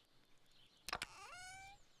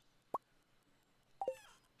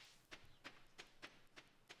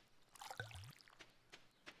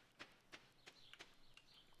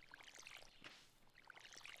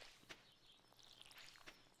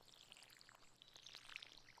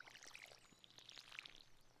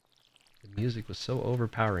 Music was so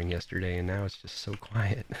overpowering yesterday, and now it's just so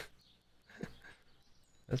quiet.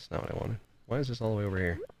 That's not what I wanted. Why is this all the way over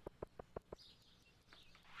here?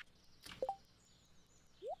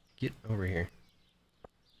 Get over here.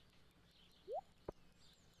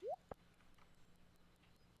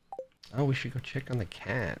 Oh, we should go check on the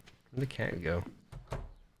cat. Where'd the cat go? Hey,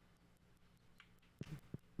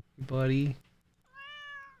 buddy.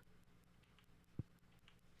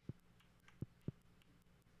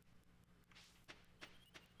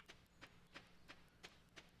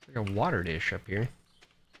 It's like a water dish up here.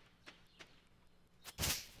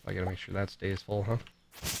 I gotta make sure that stays full, huh?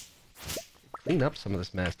 Clean up some of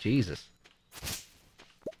this mess, Jesus.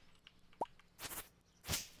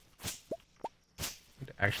 Need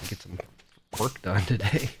to actually get some work done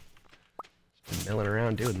today. Just been milling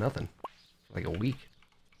around doing nothing for like a week.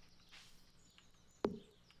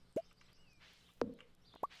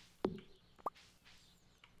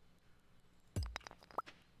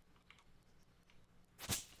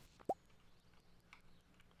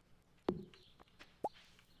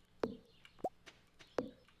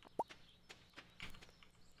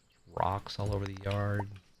 Rocks all over the yard.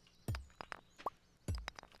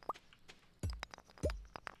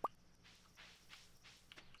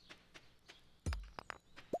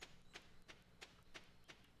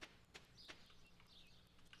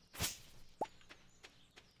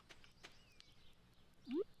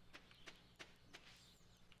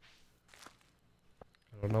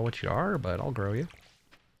 I don't know what you are, but I'll grow you.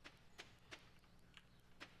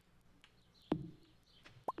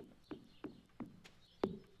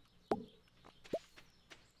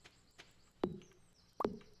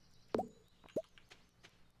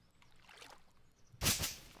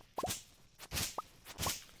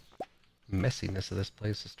 Messiness of this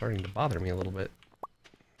place is starting to bother me a little bit.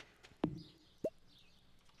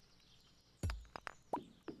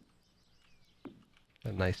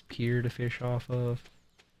 A nice pier to fish off of.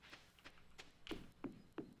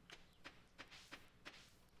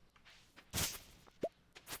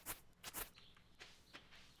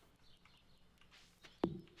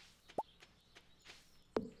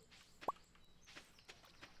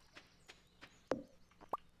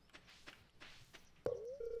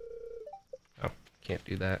 Oh, can't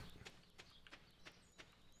do that.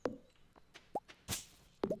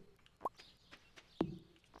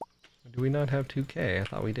 Do we not have 2K? I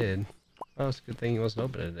thought we did. Oh, it's a good thing it wasn't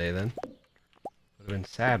open today then. Would have been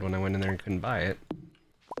sad when I went in there and couldn't buy it.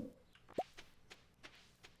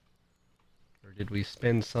 Or did we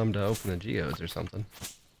spend some to open the geodes or something?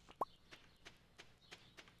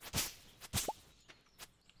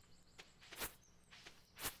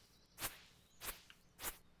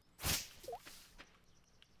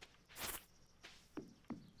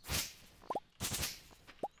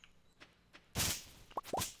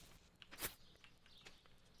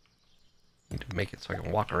 Need to make it so I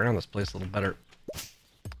can walk around this place a little better.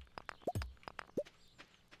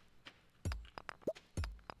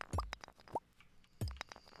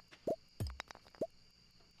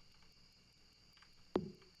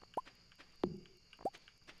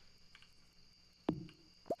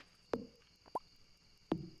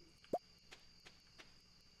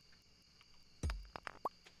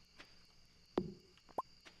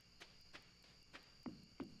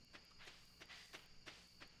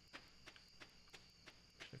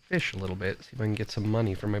 Fish a little bit, see if I can get some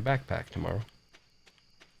money for my backpack tomorrow.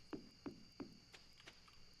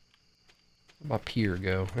 Where'd my pier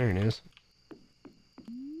go? There it is.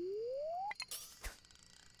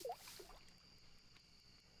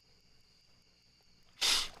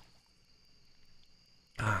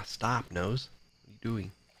 Ah, stop, nose. What are you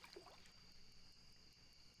doing?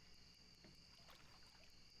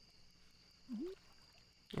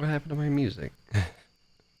 What happened to my music?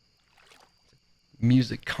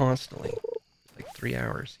 Music constantly. Like 3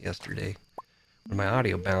 hours yesterday. When my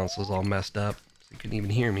audio balance was all messed up, so you couldn't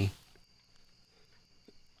even hear me.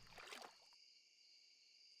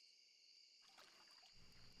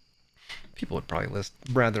 People would probably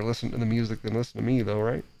rather listen to the music than listen to me, though,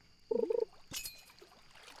 right?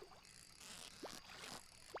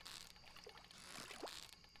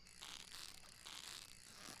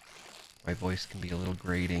 My voice can be a little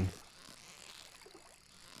grating.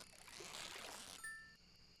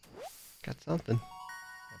 Got something.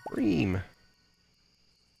 A bream.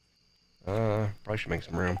 Probably should make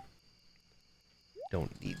some room.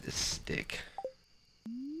 Don't need this stick.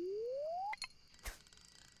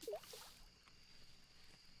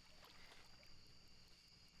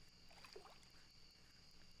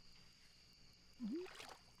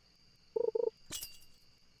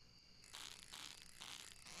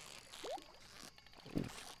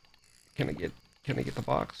 Can I get the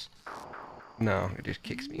box? No, it just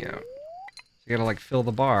kicks me out. So you gotta like fill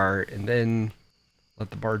the bar and then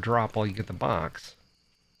let the bar drop while you get the box.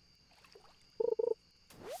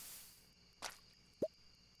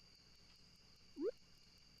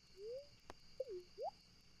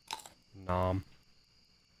 Nom.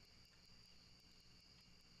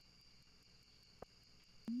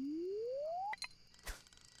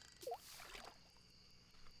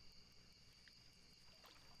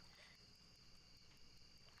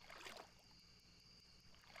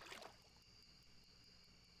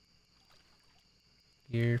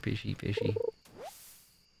 Here, fishy, fishy.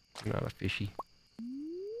 You're not a fishy.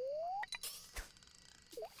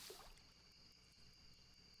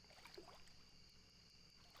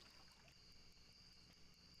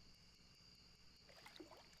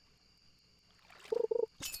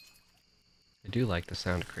 I do like the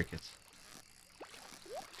sound of crickets.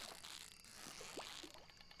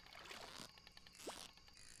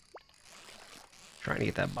 Trying to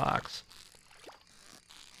get that box.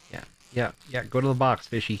 Yeah, go to the box,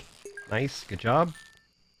 fishy. Nice, good job.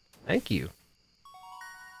 Thank you.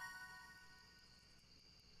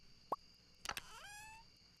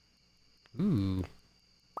 Ooh.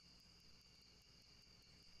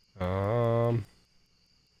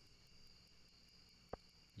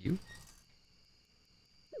 You?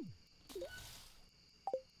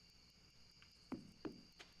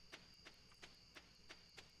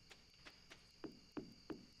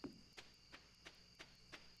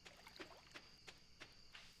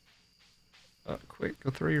 Quick,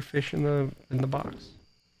 go throw your fish in the box.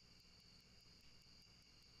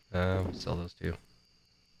 Sell those too.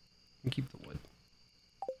 And keep the wood.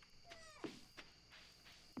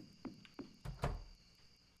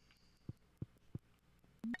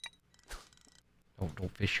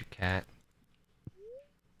 Don't fish your cat.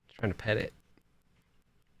 Just trying to pet it.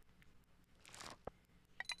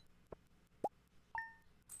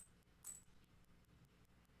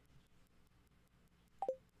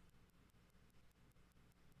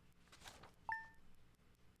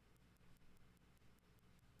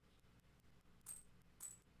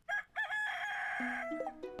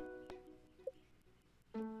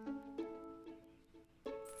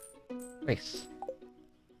 Nice.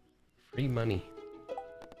 Free money.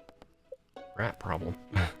 Rat problem.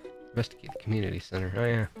 Investigate the community center. Oh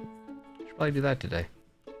yeah. Should probably do that today.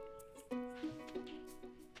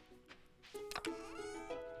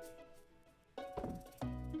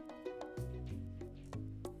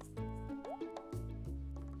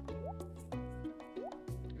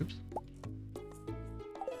 Oops.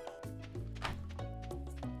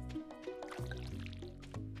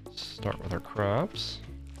 Start with our crops.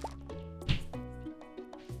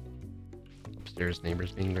 Upstairs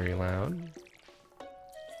neighbors being very loud.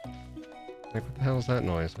 Like, what the hell is that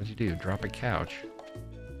noise? What'd you do? Drop a couch?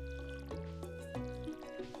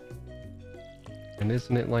 And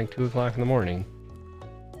isn't it like 2 o'clock in the morning?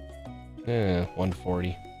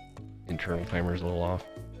 1:40. Internal timer's a little off.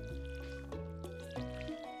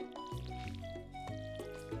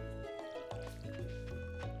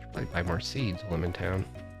 Should probably buy more seeds while I'm in town.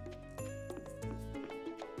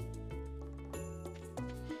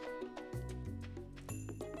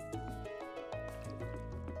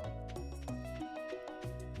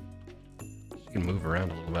 You can move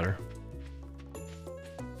around a little better.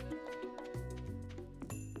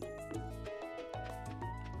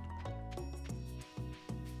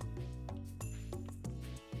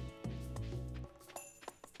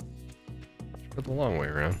 Should go the long way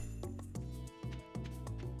around.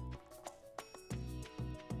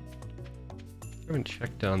 I haven't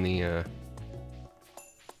checked on the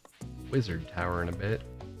wizard tower in a bit.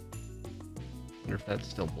 Wonder if that's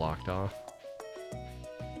still blocked off.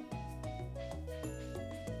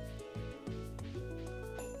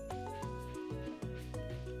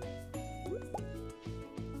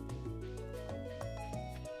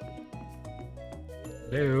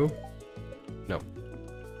 Hello? No.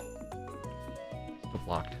 Still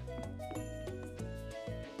blocked.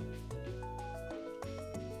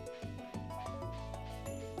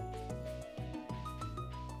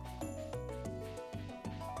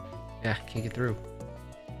 Yeah, can't get through.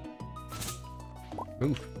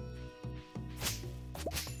 Move.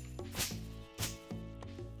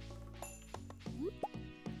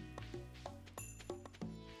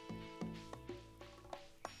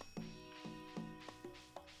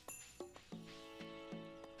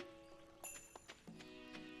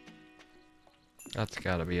 That's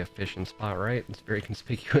gotta be a fishing spot, right? It's very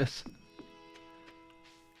conspicuous.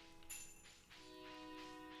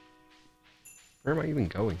 Where am I even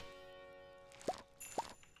going?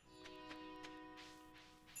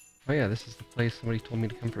 Oh yeah, this is the place somebody told me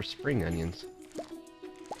to come for spring onions.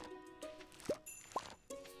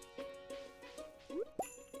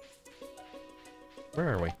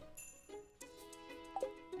 Where are we?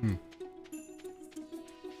 Hmm.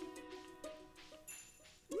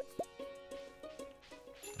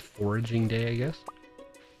 Foraging day, I guess.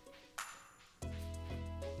 Oh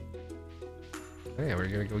yeah, we're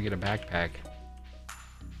gonna go get a backpack.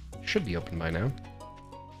 Should be open by now.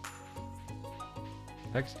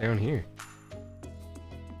 Heck's down here.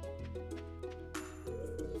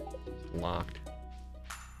 It's locked.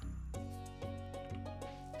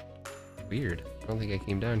 Weird. I don't think I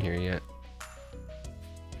came down here yet.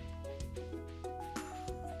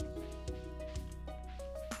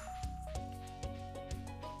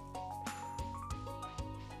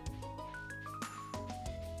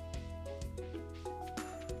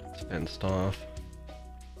 It's fenced off.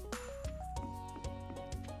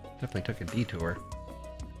 Definitely took a detour.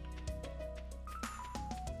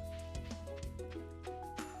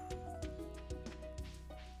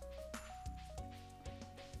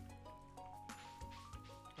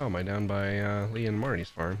 Oh, am I down by Lee and Marty's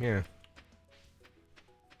farm? Yeah.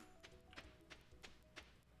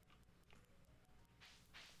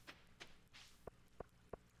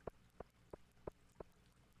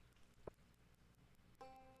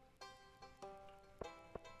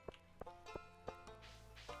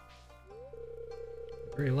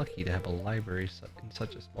 Very lucky to have a library in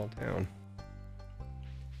such a small town.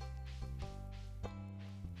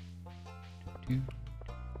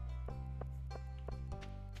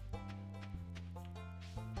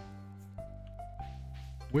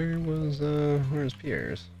 Where's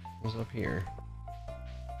Pierre's? It was up here.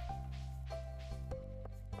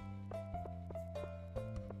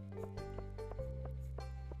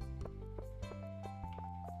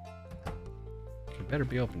 You better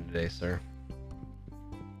be open today, sir.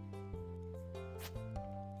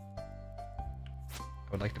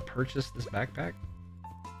 I would like to purchase this backpack.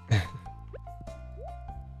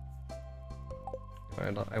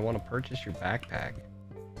 I want to purchase your backpack.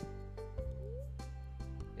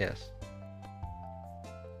 Yes.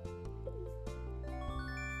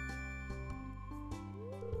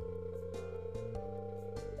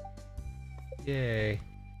 Yay.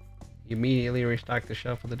 You immediately restock the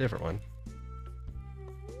shelf with a different one.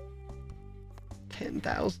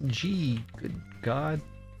 10,000 G. Good God.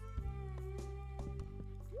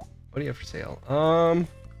 What do you have for sale? How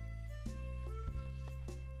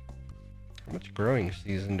much growing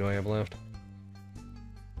season do I have left?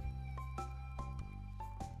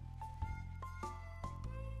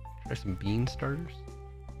 Try some bean starters.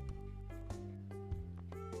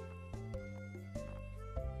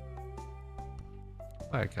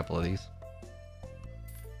 Buy a couple of these.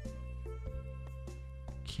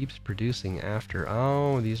 Keeps producing after.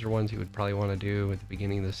 Oh, these are ones you would probably want to do at the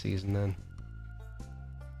beginning of the season then.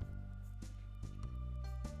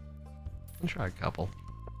 I'll try a couple.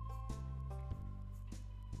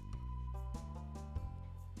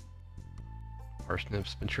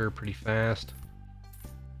 Parsnips mature pretty fast.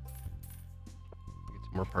 Get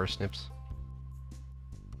some more parsnips.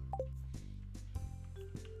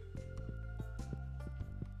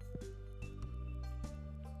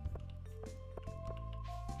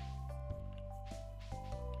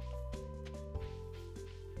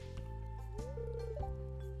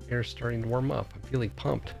 Air's starting to warm up. I'm feeling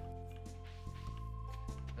pumped.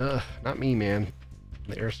 Ugh, not me, man.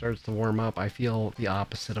 When the air starts to warm up, I feel the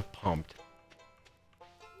opposite of pumped.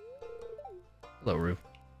 Hello, Rue.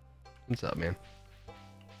 What's up, man?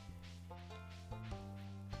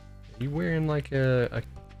 Are you wearing like a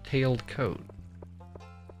tailed coat?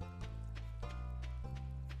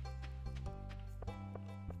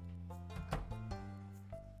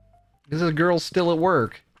 Is this girl still at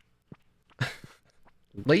work?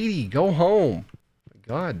 Lady, go home. My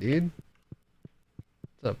God, dude.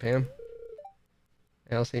 What's up, Pam?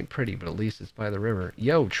 House ain't pretty, but at least it's by the river.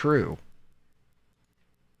 Yo, true.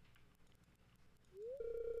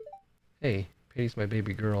 Hey, Patty's my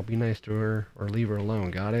baby girl. Be nice to her or leave her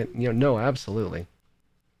alone. Got it? You know, no, absolutely.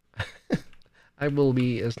 I will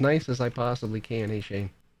be as nice as I possibly can, hey,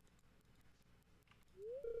 Shane.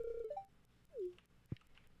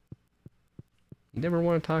 You never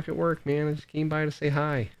want to talk at work, man. I just came by to say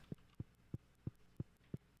hi.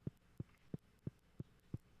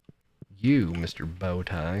 You, Mr.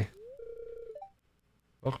 Bowtie.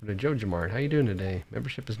 Welcome to Joja Mart. How you doing today?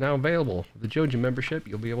 Membership is now available. With the Joja membership,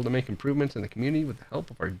 you'll be able to make improvements in the community with the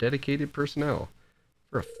help of our dedicated personnel.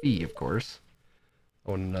 For a fee, of course.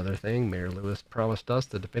 Oh, and another thing, Mayor Lewis promised us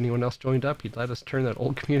that if anyone else joined up, he'd let us turn that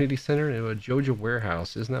old community center into a Joja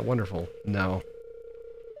warehouse. Isn't that wonderful? No.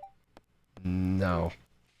 No.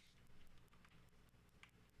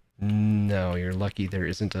 No, you're lucky there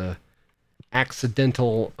isn't a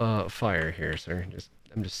accidental fire here, sir.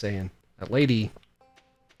 I'm just saying. That lady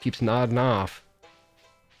keeps nodding off.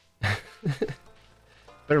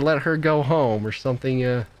 Better let her go home or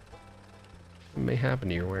something may happen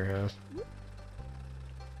to your warehouse.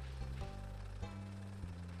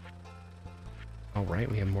 Oh, right,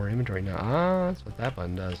 we have more inventory now. Ah, that's what that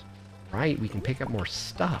button does. Right, we can pick up more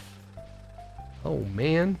stuff. Oh,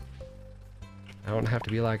 man. I don't have to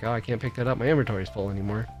be like, oh, I can't pick that up. My inventory's full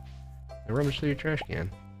anymore. I rummage through your trash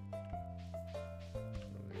can.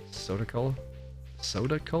 Soda cola?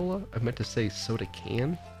 Soda cola? I meant to say soda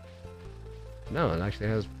can. No, it actually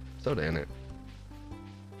has soda in it.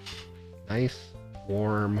 Nice,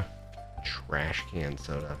 warm, trash can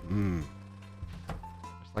soda. Mmm.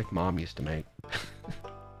 Just like Mom used to make.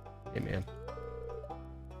 Hey, man.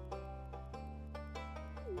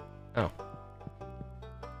 Oh.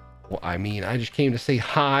 Well, I mean, I just came to say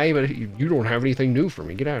hi, but you don't have anything new for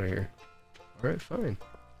me. Get out of here. Alright, fine.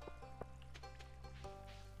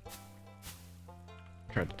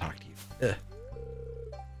 Tried to talk to you. Ugh.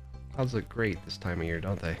 Clouds look great this time of year,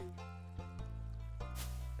 don't they?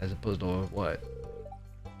 As opposed to what?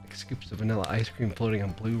 Like scoops of vanilla ice cream floating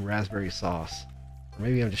on blue raspberry sauce. Or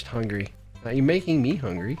maybe I'm just hungry. Now you're making me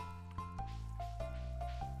hungry.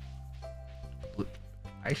 Blue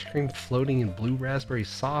ice cream floating in blue raspberry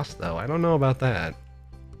sauce, though. I don't know about that.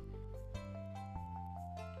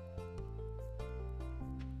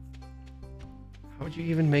 How would you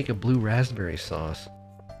even make a blue raspberry sauce?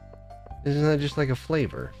 Isn't that just like a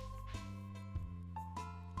flavor?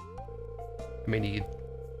 I mean, you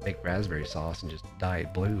could make raspberry sauce and just dye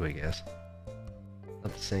it blue, I guess.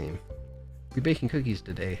 Not the same. We're baking cookies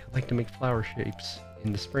today. I like to make flower shapes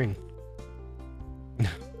in the spring.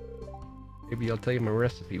 Maybe I'll tell you my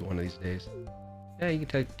recipe one of these days. Yeah, you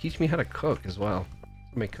can teach me how to cook as well.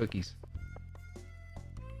 Make cookies.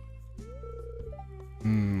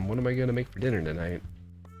 What am I gonna make for dinner tonight?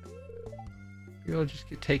 Maybe I'll just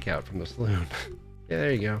get takeout from the saloon. Yeah,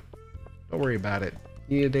 there you go. Don't worry about it.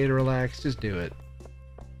 You need a day to relax, just do it.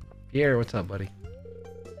 Pierre, what's up, buddy?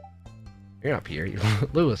 You're not Pierre, you're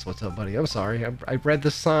Lewis, what's up, buddy? I'm sorry, I read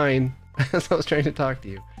the sign as I was trying to talk to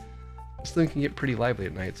you. This thing can get pretty lively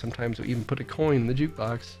at night. Sometimes we even put a coin in the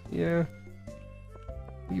jukebox. Yeah.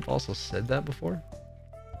 You've also said that before.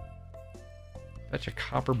 Fetch a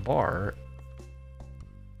copper bar.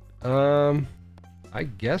 I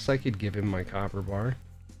guess I could give him my copper bar.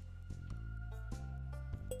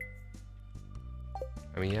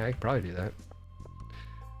 I mean, yeah, I could probably do that.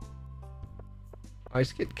 I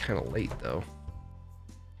just get kind of late, though.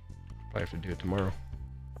 Probably have to do it tomorrow.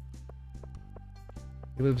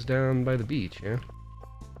 He lives down by the beach, yeah?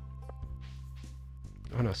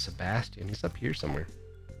 Oh no, Sebastian. He's up here somewhere.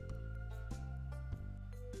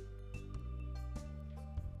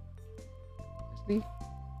 Isn't he?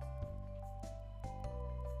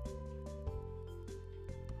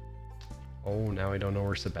 Oh, now I don't know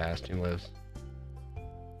where Sebastian lives.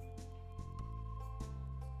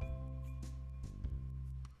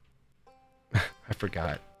 I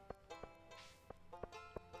forgot.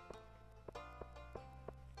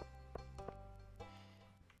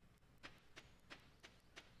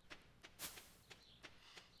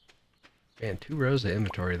 Man, 2 rows of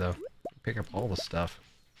inventory though. Pick up all the stuff.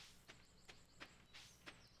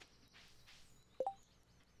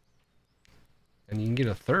 And you can get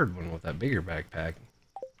a 3rd one with that bigger backpack.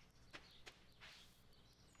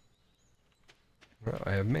 Well,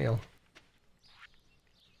 I have mail.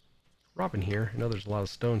 Robin here. I know there's a lot of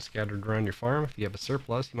stone scattered around your farm. If you have a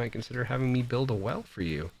surplus, you might consider having me build a well for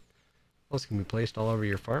you. Wells can be placed all over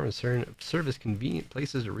your farm and serve as convenient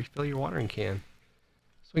places to refill your watering can.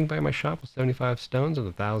 Swing by my shop with 75 stones and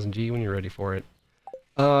 1,000 G when you're ready for it.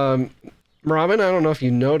 Robin, I don't know if you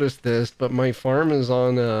noticed this, but my farm is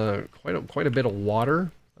on quite a bit of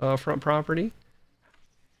water front property.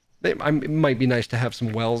 It might be nice to have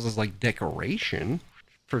some wells as like decoration,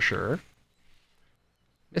 for sure.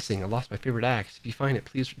 Missing, I lost my favorite axe. If you find it,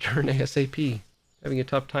 please return ASAP. Having a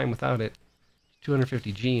tough time without it.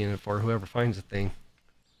 250 G in it for whoever finds the thing.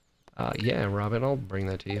 Yeah, Robin, I'll bring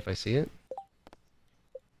that to you if I see it.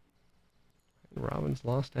 Robin's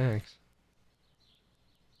lost axe.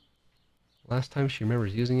 Last time she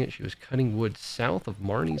remembers using it, she was cutting wood south of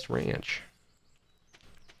Marnie's ranch.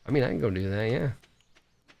 I mean, I can go do that, yeah.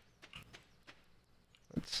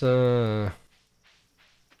 Let's, clean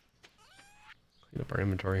up our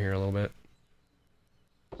inventory here a little bit.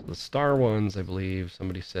 So the star ones, I believe,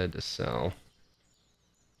 somebody said to sell.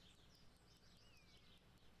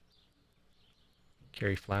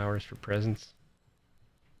 carry flowers for presents.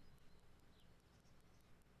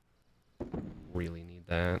 Really need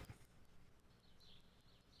that.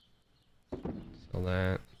 Sell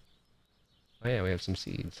that. Oh yeah, we have some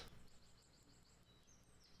seeds.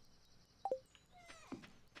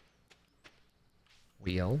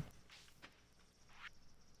 Wheel.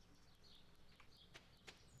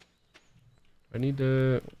 I need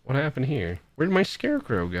to... What happened here? Where did my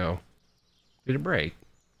scarecrow go? Did it break?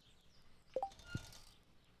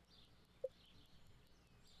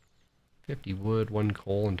 $50 wood, 1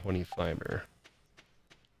 coal, and 20 fiber.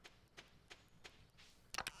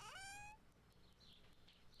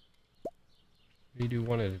 You do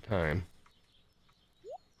one at a time.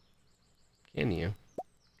 Can you?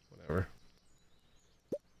 Whatever.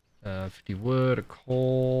 50 wood, a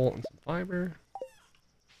coal, and some fiber.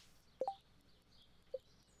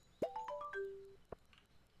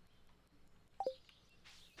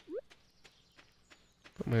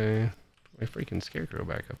 Put my freaking scarecrow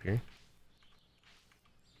back up here.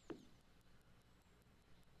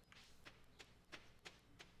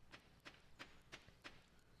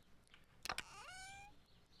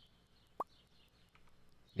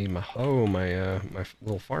 Need my hoe. My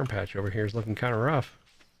little farm patch over here is looking kind of rough.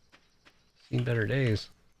 Seen better days.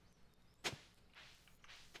 I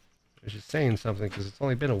was just saying something because it's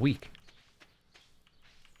only been a week.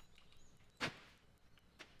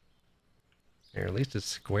 Here, at least it's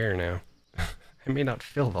square now. I may not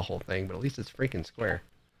fill the whole thing, but at least it's freaking square.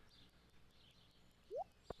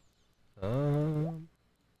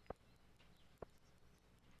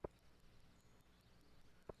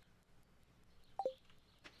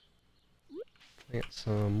 Plant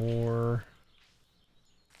some more.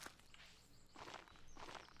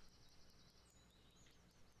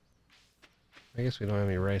 I guess we don't have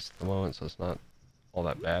any rice at the moment, so it's not all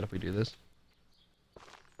that bad if we do this.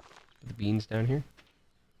 Put the beans down here.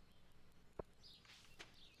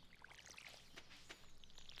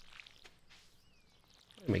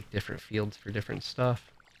 Make different fields for different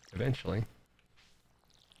stuff eventually.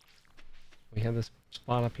 We have this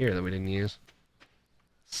spot up here that we didn't use.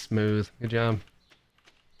 Smooth. Good job.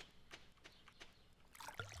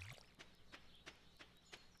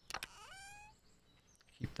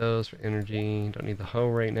 Keep those for energy. Don't need the hoe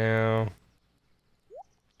right now.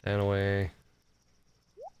 Put that away.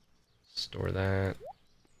 Store that.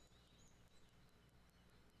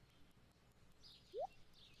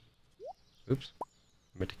 Oops.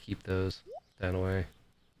 I meant to keep those. Put that away.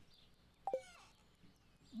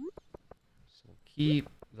 So we'll keep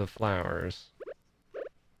the flowers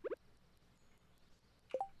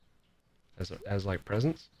as like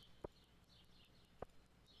presents.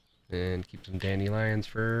 And keep some dandelions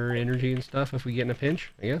for energy and stuff if we get in a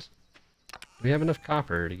pinch, I guess. Do we have enough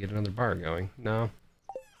copper to get another bar going? No.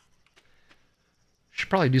 Should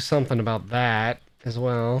probably do something about that as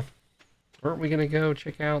well. Weren't we gonna go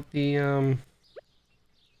check out the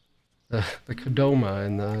Kodama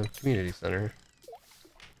in the community center?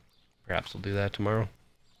 Perhaps we'll do that tomorrow.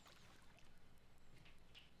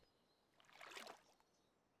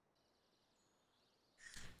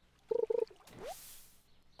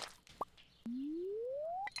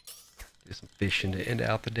 Do some fishing to end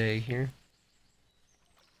out the day here.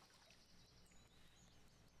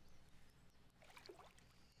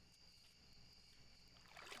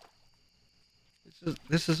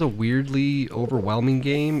 This is a weirdly overwhelming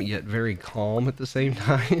game, yet very calm at the same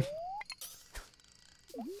time.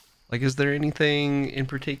 Like, is there anything in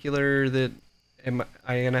particular that am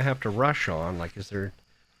I gonna have to rush on? Like, is there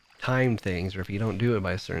time things, or if you don't do it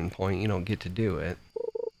by a certain point, you don't get to do it?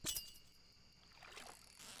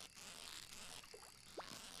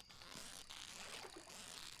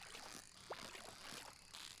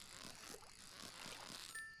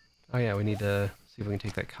 Oh yeah, we need to see if we can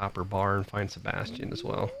take that copper bar and find Sebastian as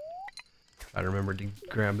well. Try to remember to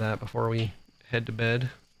grab that before we head to bed.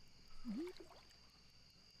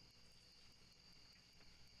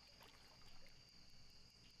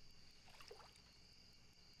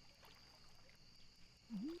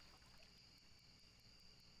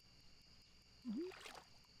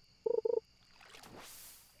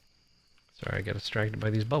 Sorry, I got distracted by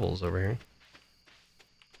these bubbles over here.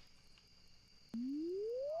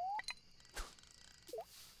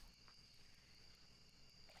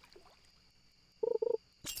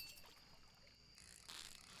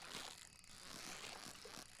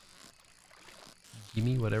 Give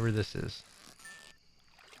me whatever this is.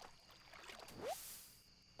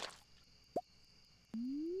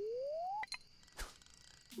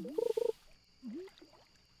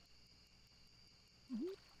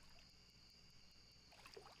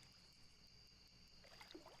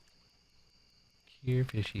 Here,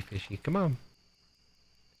 fishy, fishy, come on.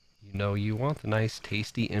 You know you want the nice,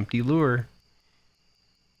 tasty, empty lure.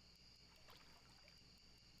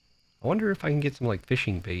 I wonder if I can get some, like,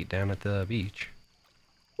 fishing bait down at the beach.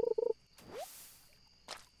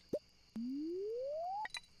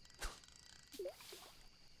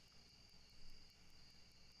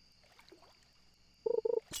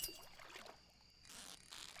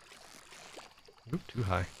 Oop, too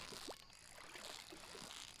high.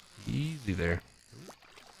 Easy there.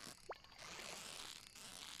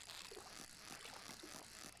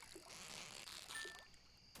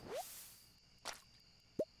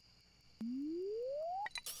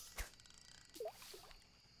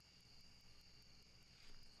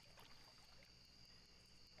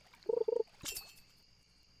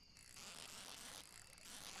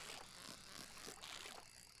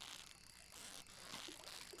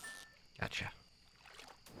 Gotcha.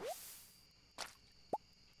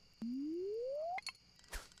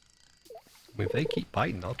 If they keep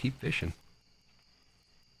biting, I'll keep fishing.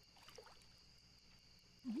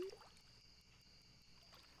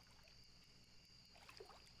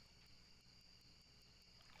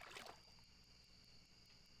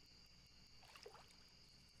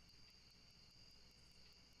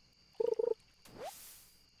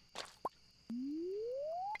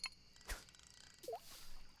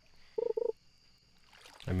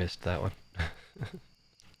 I missed that one.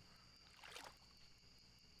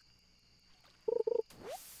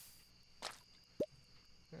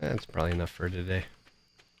 That's probably enough for today.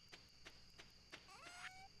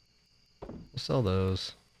 We'll sell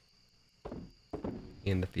those.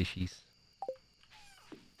 And the fishies.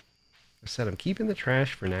 I said I'm keeping the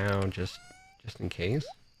trash for now, just in case.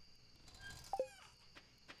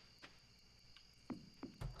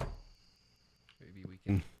 Maybe we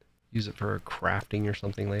can use it for crafting or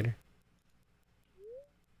something later.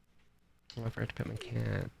 Oh, I forgot to pet my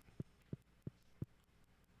cat.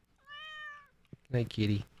 Good night,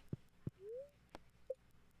 kitty.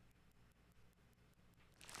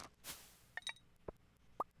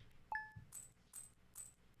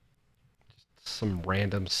 Just some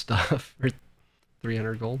random stuff for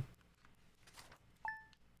 300 gold.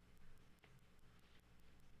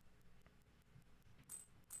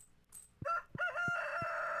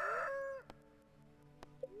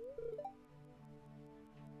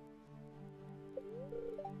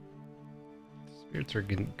 Spirits are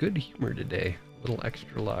in good humor today. A little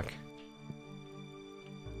extra luck.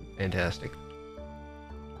 Fantastic.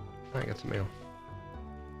 I got some mail.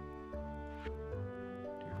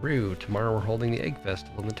 Rue, tomorrow we're holding the Egg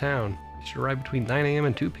Festival in the town. You should arrive between 9 AM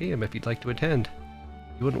and 2 PM if you'd like to attend.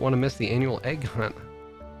 You wouldn't want to miss the annual egg hunt.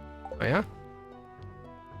 Oh yeah?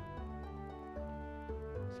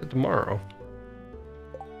 I said tomorrow.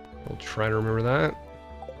 We'll try to remember that.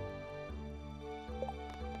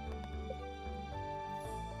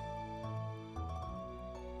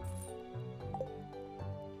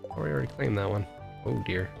 Oh, I already claimed that one. Oh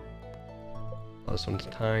dear. Oh, this one's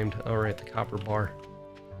timed. Alright, the copper bar.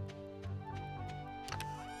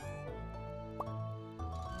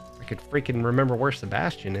 I could freaking remember where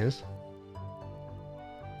Sebastian is.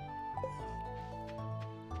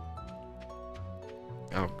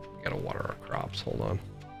 Oh, we gotta water our crops. Hold on.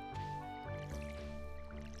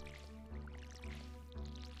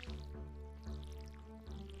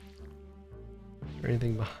 Is there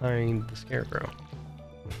anything behind the scarecrow?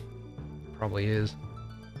 Probably is.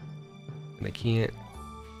 And I can't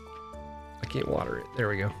water it. There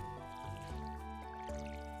we go.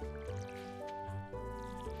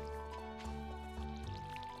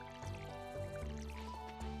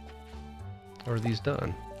 How are these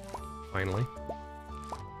done? Finally.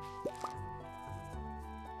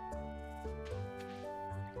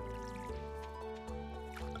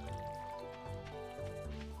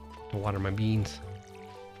 To water my beans.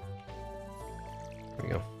 There we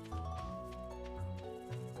go.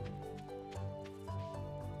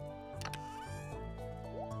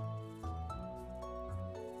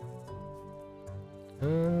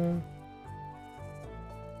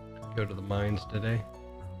 Go to the mines today.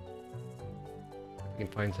 We can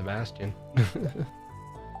find Sebastian.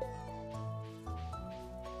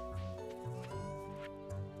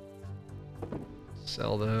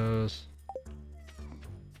 Sell those.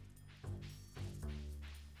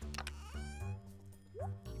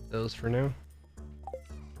 Keep those for now.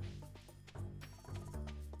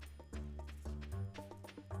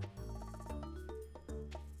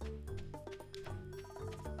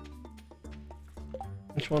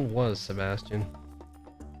 Which one was Sebastian?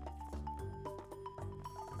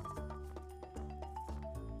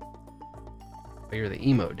 Oh, you're the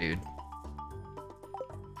emo dude.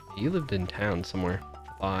 You lived in town somewhere,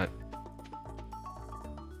 I thought.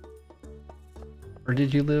 Or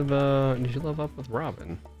did you live up with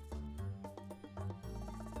Robin?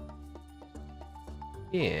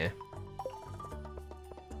 Yeah.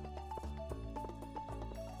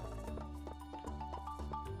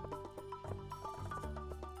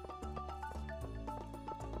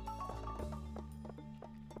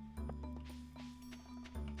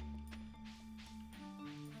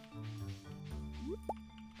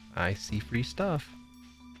 I see free stuff.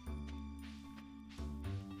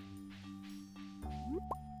 Am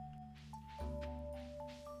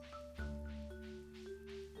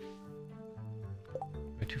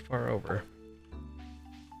I too far over?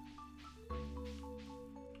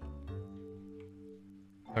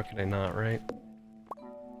 How could I not, right?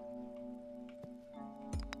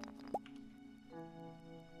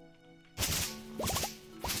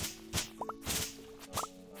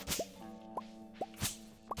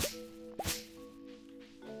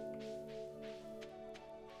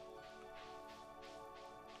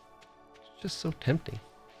 It's just so tempting.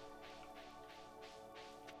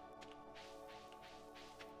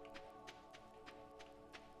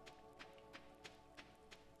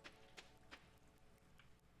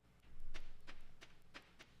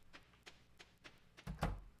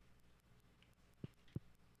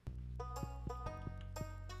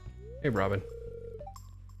 Hey, Robin.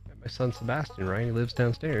 My son Sebastian, right? He lives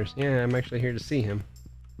downstairs. Yeah, I'm actually here to see him.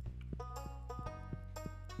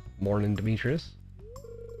 Morning, Demetrius.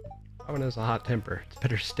 Robin has a hot temper. It's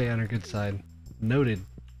better stay on her good side. Noted.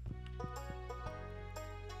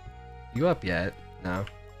 You up yet? No.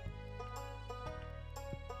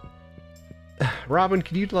 Robin,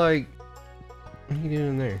 could you, like... What are you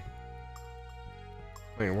doing there?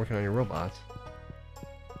 Wait, you're working on your robots.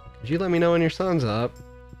 Could you let me know when your son's up?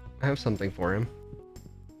 I have something for him.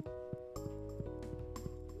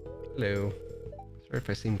 Hello. Sorry if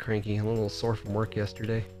I seem cranky. I'm a little sore from work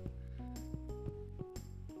yesterday.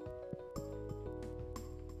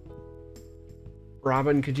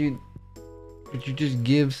 Robin, could you just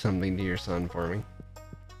give something to your son for me?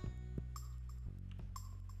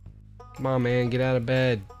 Come on, man, get out of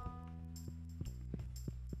bed.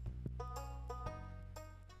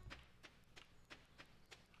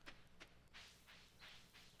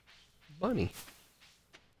 Bunny.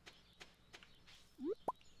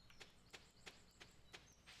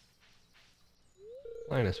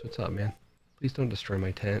 Linus, what's up, man? Please don't destroy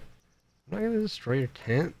my tent. I'm not gonna destroy your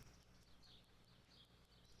tent.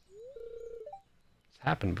 It's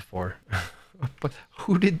happened before. But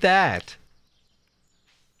who did that?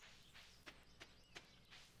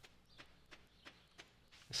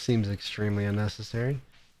 Seems extremely unnecessary.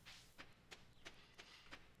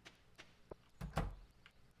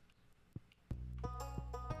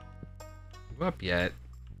 You up yet?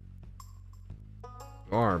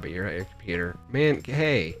 You are, but you're at your computer. Man,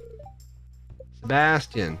 hey!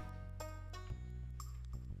 Sebastian!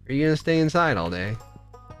 Are you gonna stay inside all day?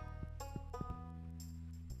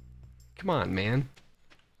 Come on, man.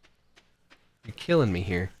 You're killing me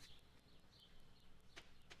here.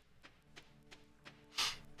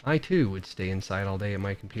 I too would stay inside all day at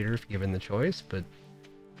my computer if given the choice, but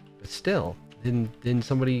still, then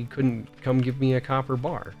somebody couldn't come give me a copper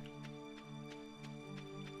bar.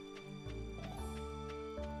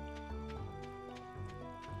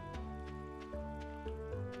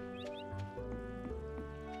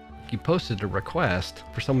 You posted a request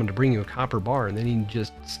for someone to bring you a copper bar and then you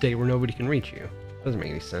just stay where nobody can reach you. Doesn't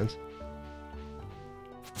make any sense.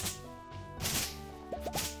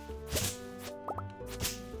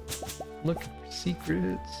 Look for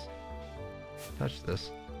secrets. Touch this.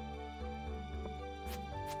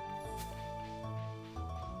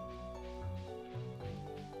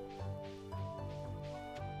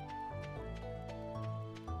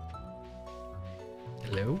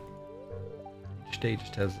 Hello?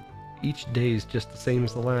 Each day is just the same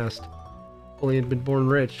as the last. Only had been born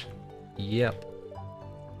rich. Yep.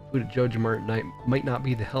 Food at Joja Mart might not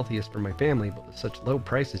be the healthiest for my family, but with such low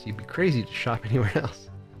prices, you'd be crazy to shop anywhere else.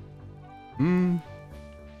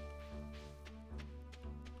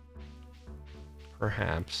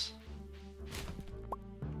 Perhaps.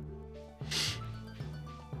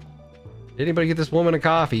 Did anybody get this woman a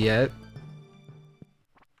coffee yet?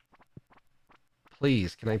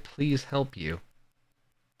 Please, can I please help you?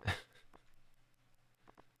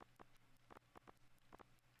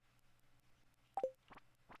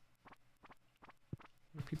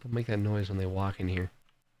 People make that noise when they walk in here.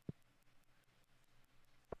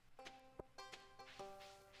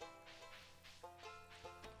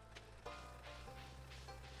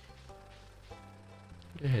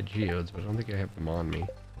 I had geodes, but I don't think I have them on me.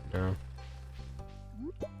 No.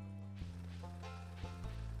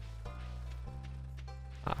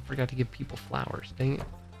 Ah, I forgot to give people flowers. Dang it.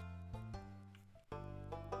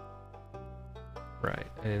 Right.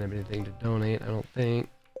 I didn't have anything to donate, I don't think.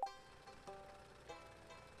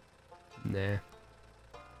 Nah.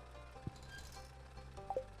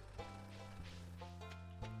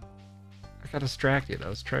 I got distracted. I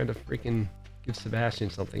was trying to freaking give Sebastian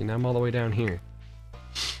something. Now I'm all the way down here.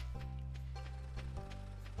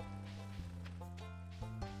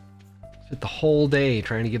 Spent the whole day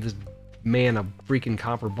trying to give this man a freaking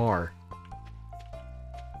copper bar.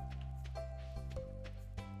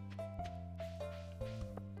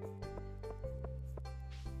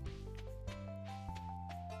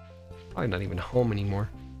 Probably not even home anymore.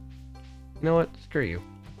 You know what? Screw you.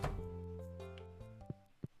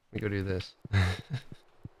 Let me go do this.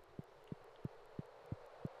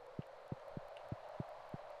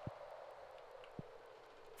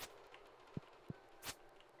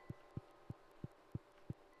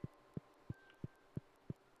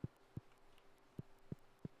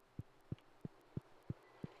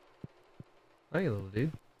 Hi, little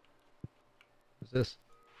dude. What's this?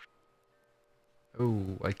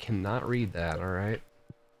 Oh, I cannot read that, alright.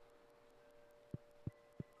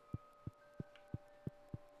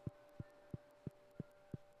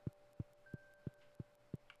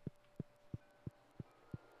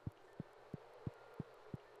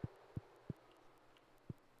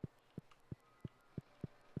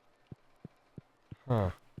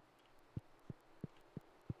 Huh.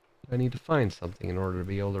 I need to find something in order to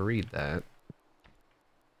be able to read that.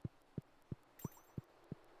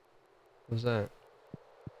 What was that?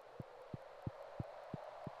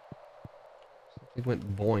 Something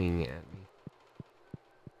went boing at me.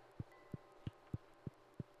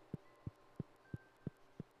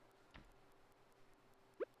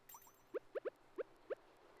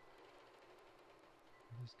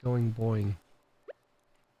 It's going boing.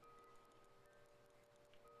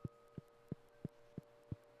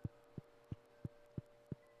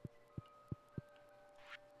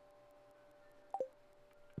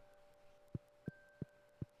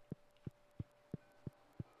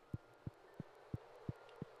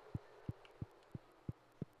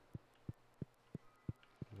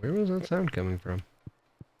 Where was that sound coming from?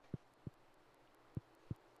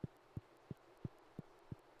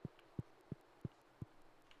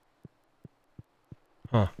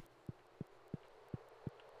 Huh.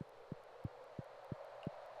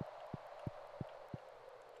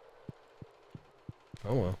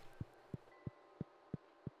 Oh well.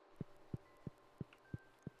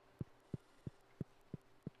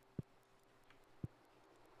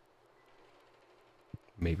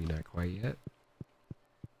 Maybe not quite yet.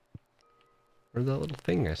 Where'd that little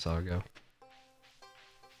thing I saw go?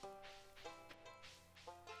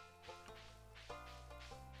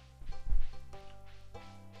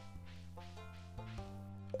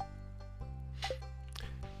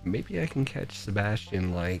 Maybe I can catch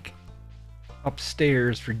Sebastian, like,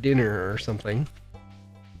 upstairs for dinner or something.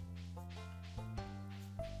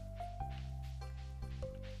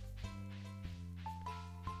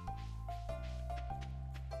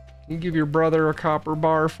 Can you give your brother a copper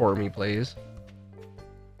bar for me, please?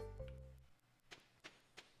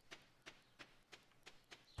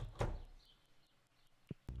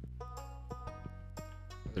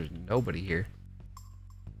 There's nobody here.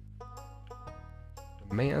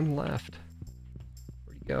 The man left.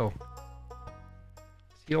 Where'd he go?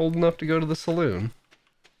 Is he old enough to go to the saloon?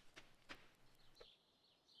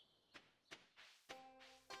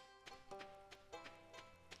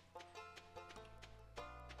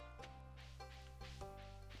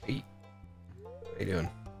 Hey. How you doing?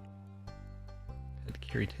 Had to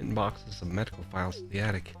carry 10 boxes of medical files to the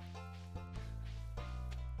attic.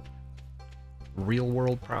 Real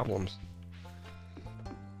world problems.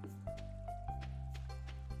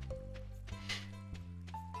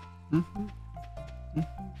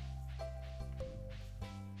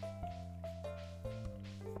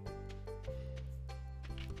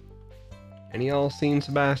 Any y'all seen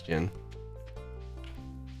Sebastian?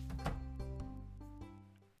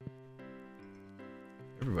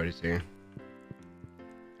 Everybody's here.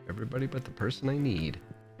 Everybody but the person I need.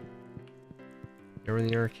 You're in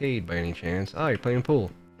the arcade by any chance? Oh, you're playing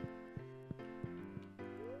pool.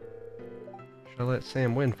 Should I let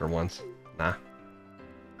Sam win for once? Nah.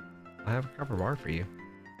 I have a copper bar for you.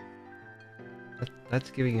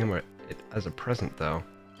 That's giving him it as a present, though.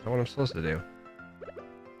 Is that what I'm supposed to do?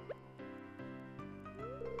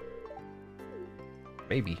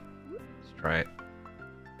 Maybe. Let's try it.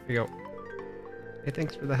 Here you go. Hey,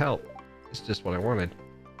 thanks for the help. It's just what I wanted.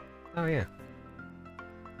 Oh, yeah.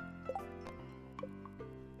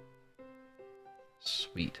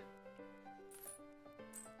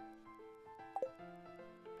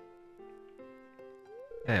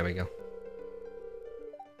 There we go.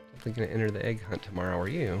 Definitely gonna enter the egg hunt tomorrow, are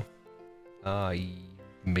you?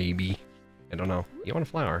 Maybe. I don't know. You want a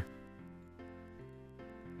flower?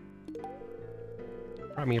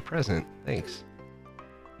 Brought me a present. Thanks.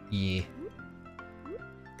 Yeah.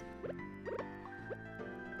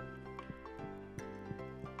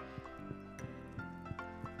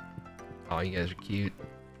 Oh, you guys are cute.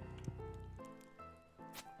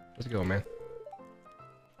 Let's go, man.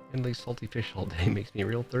 Endless salty fish all day makes me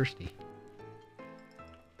real thirsty.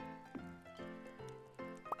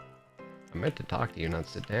 I meant to talk to you, not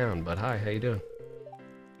sit down, but hi, how you doing?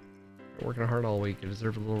 You're working hard all week. You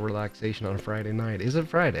deserve a little relaxation on a Friday night. Is it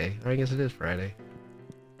Friday? I guess it is Friday.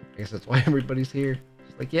 I guess that's why everybody's here.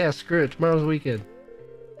 It's like, yeah, screw it, tomorrow's the weekend.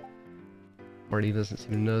 Marty doesn't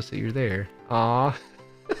seem to notice that you're there. Aw.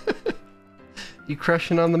 You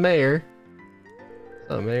crushing on the mayor?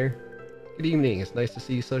 What's up, Mayor? Good evening. It's nice to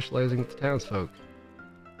see you socializing with the townsfolk.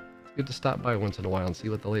 It's good to stop by once in a while and see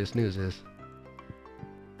what the latest news is.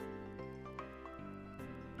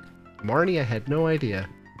 Marnie, I had no idea.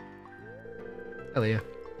 Hell yeah.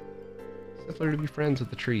 Simpler to be friends with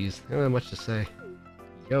the trees. I don't have much to say.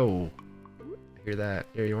 Yo. I hear that.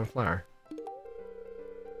 Here, you want a flower? It's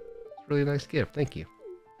a really nice gift. Thank you.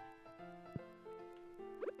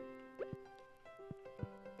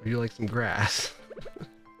 Would you like some grass?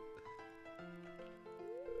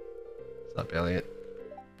 What's up, Elliot?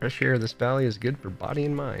 Fresh air of this valley is good for body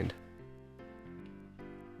and mind.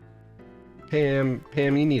 Pam,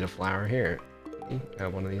 you need a flower. Here. You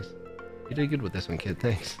have one of these. You did good with this one, kid.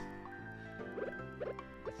 Thanks.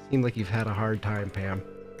 Seemed like you've had a hard time, Pam.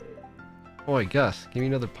 Boy, Gus, give me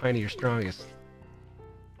another pint of your strongest.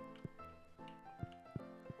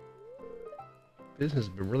 Business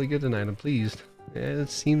has been really good tonight. I'm pleased. Yeah, it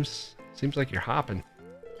seems like you're hopping.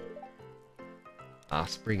 Ah,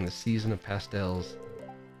 spring, the season of pastels.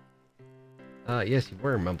 Yes, you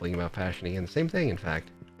were mumbling about fashion again. The same thing, in fact.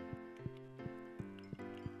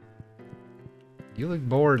 You look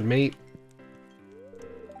bored, mate.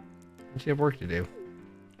 Don't you have work to do?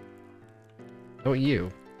 Don't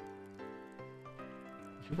you?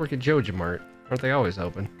 You should work at Joja Mart. Aren't they always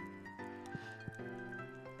open?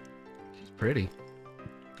 She's pretty.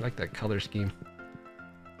 I like that color scheme.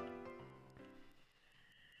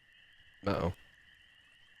 Uh-oh.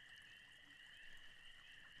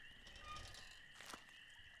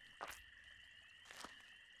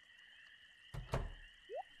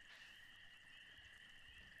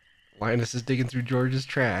 Linus is digging through George's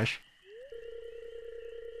trash.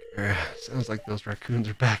 Sounds like those raccoons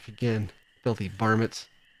are back again. Filthy varmints.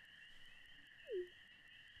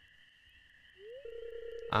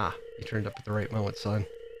 Ah, you turned up at the right moment, son.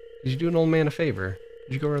 Did you do an old man a favor?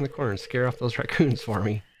 Did you go around the corner and scare off those raccoons for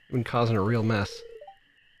me? You've been causing a real mess.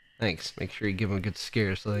 Thanks. Make sure you give them a good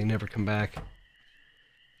scare so they never come back.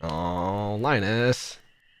 Oh, Linus.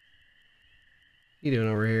 What you doing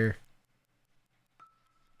over here?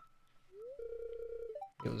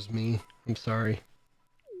 It was me. I'm sorry.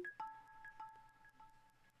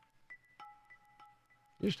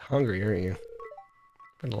 You're just hungry, aren't you?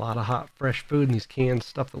 Got a lot of hot, fresh food in these cans,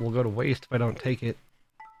 stuff that will go to waste if I don't take it.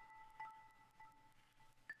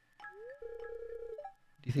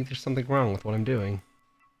 Do you think there's something wrong with what I'm doing?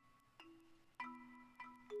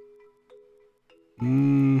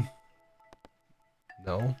 No.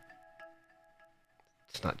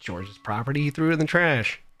 It's not George's property. He threw it in the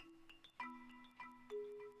trash.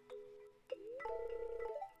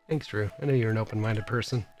 Thanks, Drew. I know you're an open-minded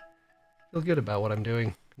person. I feel good about what I'm doing.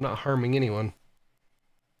 I'm not harming anyone.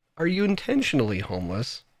 Are you intentionally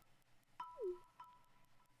homeless?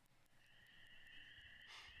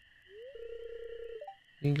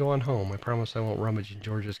 You can go on home. I promise I won't rummage in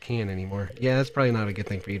George's can anymore. Yeah, that's probably not a good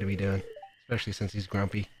thing for you to be doing. Especially since he's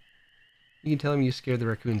grumpy. You can tell him you scared the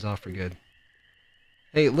raccoons off for good.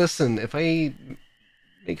 Hey, listen, if I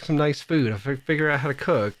make some nice food, if I figure out how to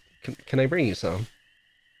cook, can I bring you some?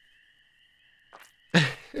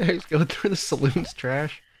 I just go through the saloon's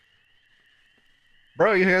trash.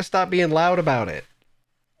 Bro, you gotta stop being loud about it.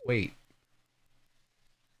 Wait.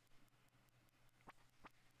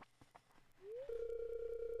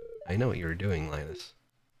 I know what you were doing, Linus.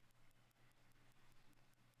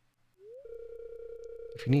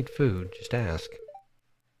 If you need food, just ask.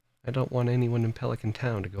 I don't want anyone in Pelican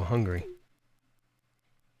Town to go hungry.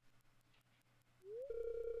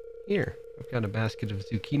 Here, I've got a basket of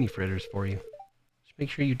zucchini fritters for you. Just make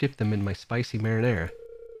sure you dip them in my spicy marinara.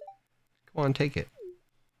 Go on, take it.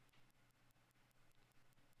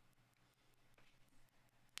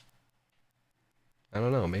 I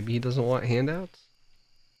don't know, maybe he doesn't want handouts?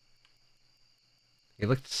 He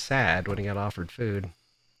looked sad when he got offered food.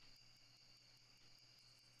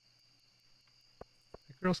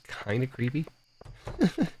 Girl's kind of creepy.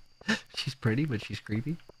 She's pretty, but she's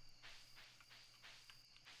creepy.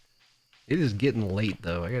 It is getting late,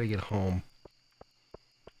 though. I gotta get home.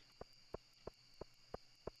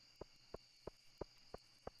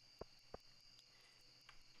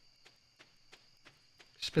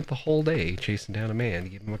 Spent the whole day chasing down a man to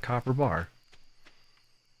give him a copper bar.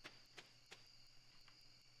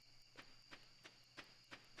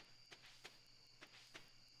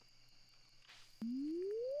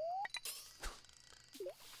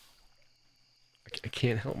 I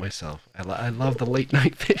can't help myself. I love the late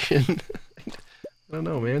night fishing. I don't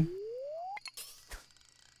know, man.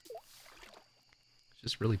 It's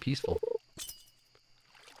just really peaceful.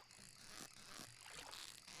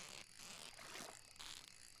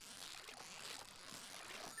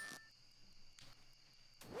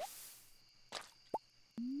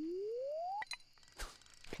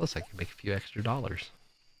 Plus, I can make a few extra dollars.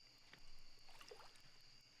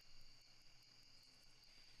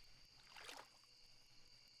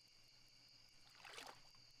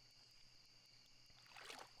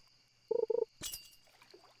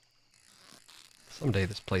 Someday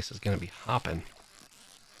this place is going to be hopping.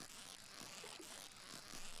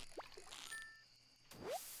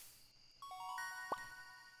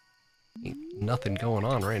 Ain't nothing going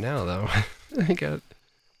on right now, though. I got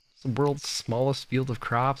the world's smallest field of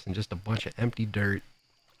crops and just a bunch of empty dirt.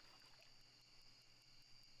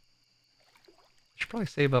 I should probably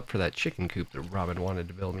save up for that chicken coop that Robin wanted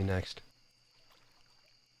to build me next.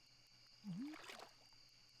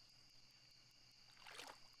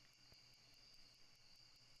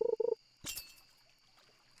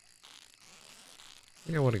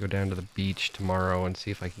 I think I want to go down to the beach tomorrow and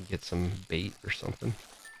see if I can get some bait or something.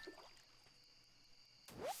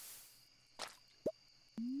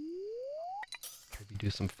 Maybe do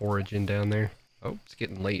some foraging down there. Oh, it's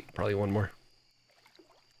getting late. Probably one more.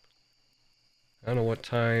 I don't know what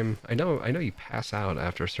time. I know you pass out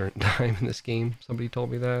after a certain time in this game. Somebody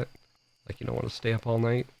told me that. Like you don't want to stay up all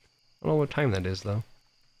night. I don't know what time that is though.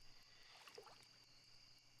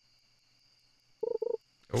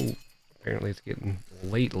 Oh, apparently it's getting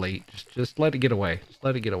late. Just let it get away. Just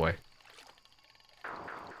let it get away.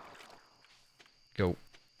 Go.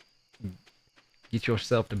 Get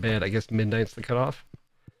yourself to bed. I guess midnight's the cutoff.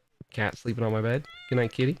 Cat sleeping on my bed. Good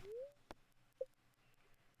night, kitty.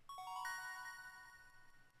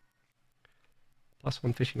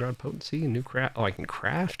 +1 fishing rod potency and new craft. Oh, I can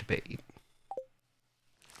craft bait.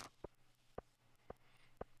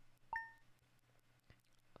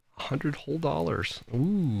 $100 whole dollars.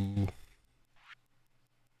 Ooh.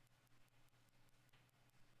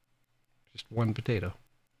 Just one potato.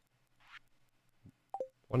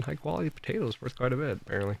 One high quality potato is worth quite a bit,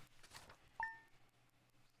 apparently.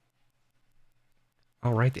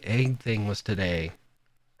 Alright, the egg thing was today.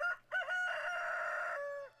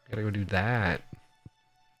 Gotta go do that.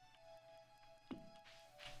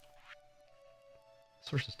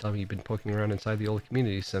 Sources tell me you've been poking around inside the old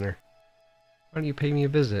community center. Why don't you pay me a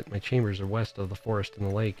visit? My chambers are west of the forest and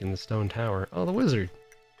the lake and the stone tower. Oh, the wizard!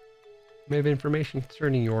 You may have information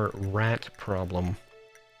concerning your rat problem.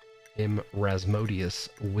 M. Rasmodius,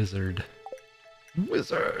 wizard.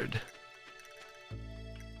 Wizard!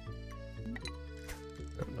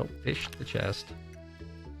 Oh, no, fish the chest.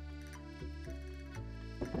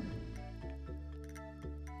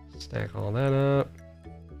 Stack all that up.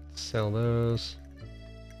 Sell those.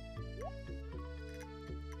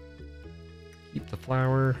 Keep the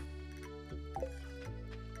flour.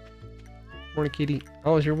 Morning, kitty.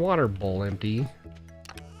 Oh, is your water bowl empty?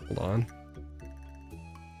 Hold on.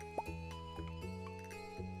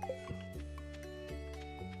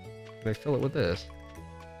 Can I fill it with this?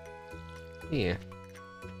 Yeah.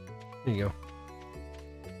 There you go.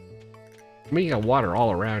 I mean, you got water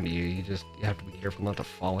all around you. You have to be careful not to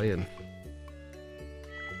fall in.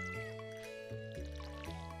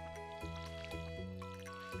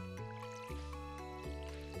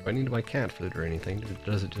 Do I need to buy cat food or anything?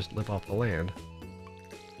 Or does it just live off the land?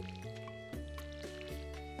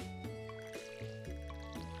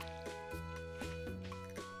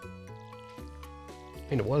 I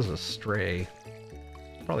mean, it was a stray.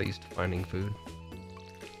 Probably used to finding food.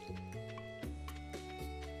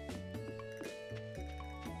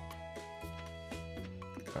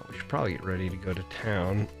 Oh, we should probably get ready to go to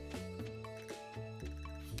town.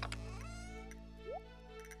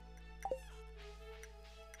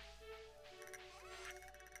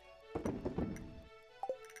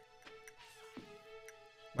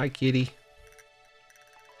 Bye, kitty.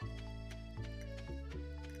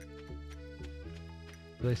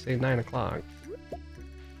 They say 9 o'clock.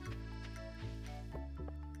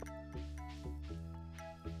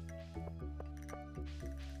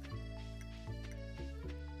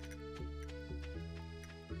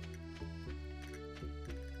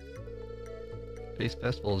 Space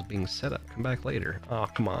Festival is being set up. Come back later. Oh,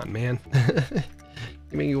 come on, man. You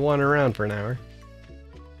make me wander around for an hour.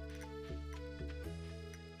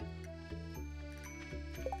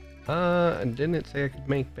 Didn't it say I could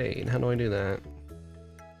make bait? How do I do that?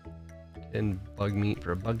 And bug meat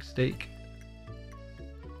for a bug steak.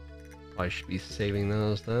 Probably should be saving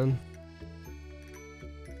those then.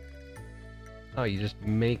 Oh, you just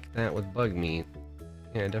make that with bug meat.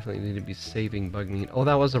 Yeah, I definitely need to be saving bug meat. Oh,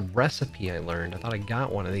 that was a recipe I learned. I thought I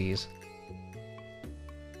got one of these.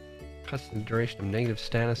 Cuts the duration of negative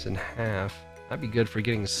status in half. That'd be good for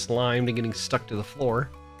getting slimed and getting stuck to the floor.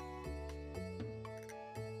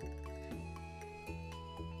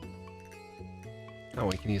 Oh,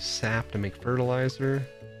 we can use sap to make fertilizer.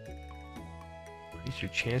 Increase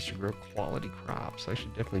your chance to grow quality crops. I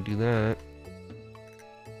should definitely do that.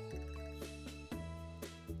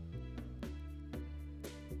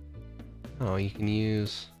 Oh, you can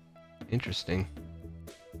use... Interesting.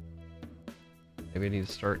 Maybe I need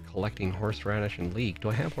to start collecting horseradish and leek. Do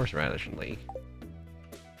I have horseradish and leek?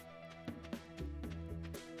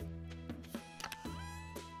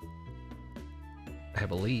 I have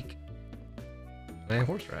a leek. I have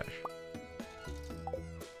horseradish.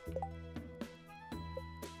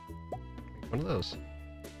 Make one of those.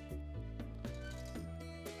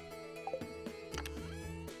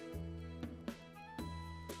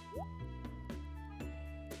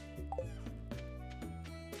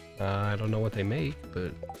 I don't know what they make,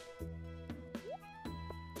 but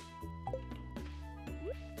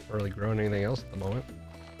not really growing anything else at the moment.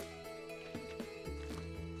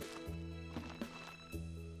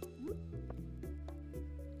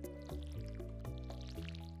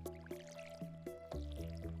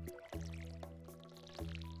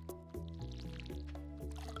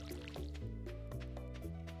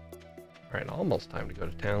 Alright, almost time to go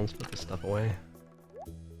to town. Let's put this stuff away.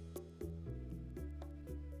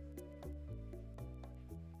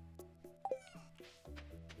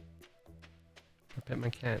 I pet my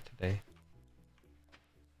cat today.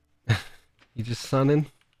 You just sunning?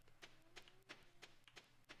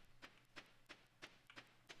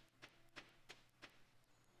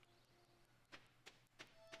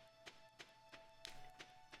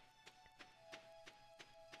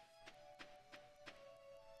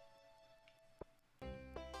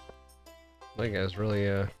 That guy's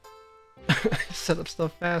really set up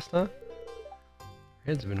stuff fast, huh?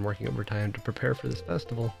 Kids have been working overtime to prepare for this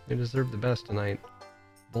festival. They deserve the best tonight.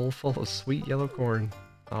 Bowl full of sweet yellow corn.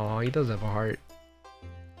 Oh, he does have a heart.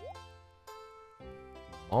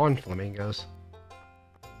 On flamingos.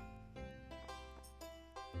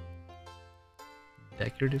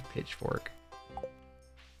 Decorative pitchfork.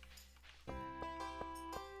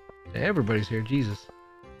 Everybody's here, Jesus.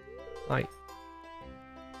 Hi.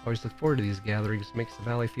 Always look forward to these gatherings. Makes the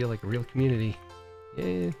valley feel like a real community. Yeah,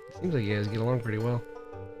 it seems like you guys get along pretty well.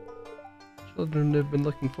 Children have been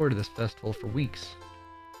looking forward to this festival for weeks.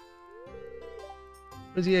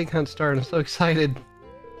 When does the egg hunt start? I'm so excited.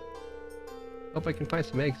 Hope I can find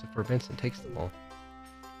some eggs before Vincent takes them all.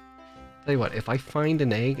 Tell you what, if I find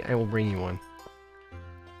an egg, I will bring you one.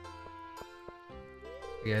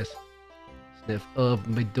 You guys, sniff of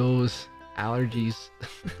my does, allergies.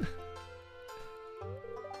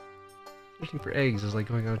 Searching for eggs is like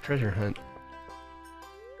going on a treasure hunt.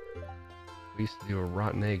 We used to do a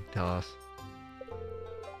rotten egg toss.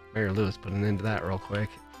 Mary Lewis put an end to that real quick.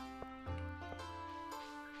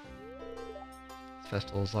 This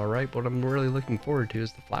festival's alright, but what I'm really looking forward to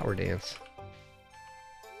is the flower dance.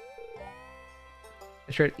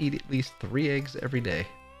 I try to eat at least 3 eggs every day.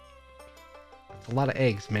 That's a lot of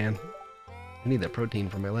eggs, man. I need that protein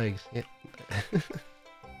for my legs. Yeah.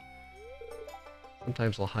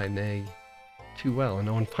 Sometimes I'll hide an egg too well and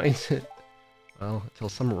no one finds it. Well, until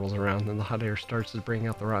summer rolls around, then the hot air starts to bring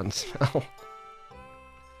out the rotten smell.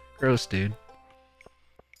 Gross, dude.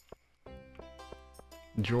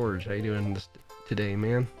 George, how you doing today,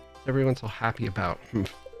 man? What's everyone so happy about?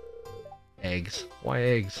 Eggs. Why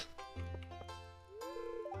eggs?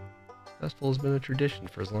 This festival has been a tradition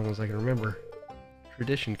for as long as I can remember.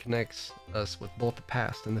 Tradition connects us with both the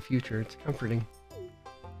past and the future. It's comforting.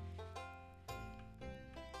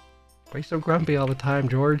 Why are you so grumpy all the time,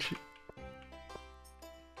 George?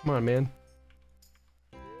 Come on, man.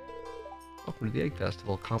 Welcome to the Egg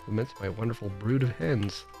Festival. Compliments my wonderful brood of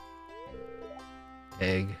hens.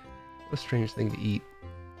 Egg. What a strange thing to eat.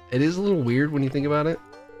 It is a little weird when you think about it.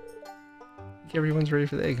 I think everyone's ready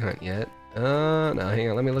for the egg hunt yet. No, hang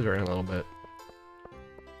on. Let me look around a little bit.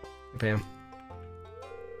 Hey, Pam.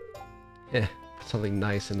 Yeah, put something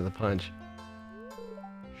nice into the punch.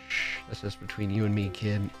 Shh, that's just between you and me,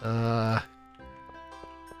 kid.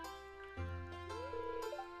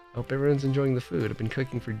 Hope everyone's enjoying the food. I've been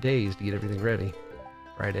cooking for days to get everything ready.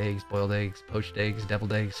 Fried eggs, boiled eggs, poached eggs,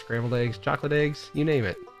 deviled eggs, scrambled eggs, chocolate eggs, you name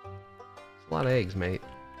it. It's a lot of eggs, mate.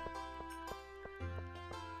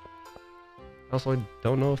 Also, I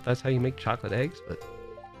don't know if that's how you make chocolate eggs, but...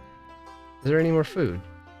 Is there any more food?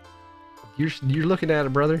 You're looking at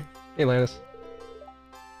it, brother. Hey, Lannis.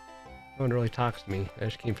 No one really talks to me. I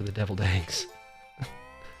just came for the deviled eggs.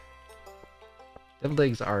 Deviled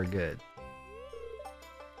eggs are good.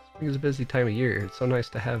 Spring is a busy time of year. It's so nice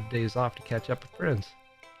to have days off to catch up with friends.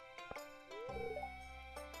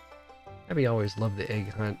 Abby always loved the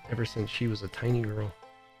egg hunt ever since she was a tiny girl.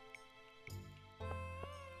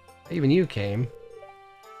 Even you came.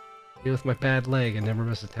 Me with my bad leg and never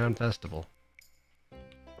miss a town festival.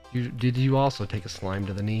 Did you also take a slime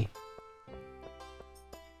to the knee?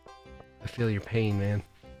 I feel your pain, man.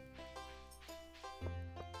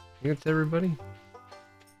 You it's everybody?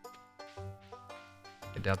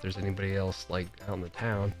 I doubt there's anybody else, like, out in the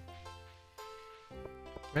town.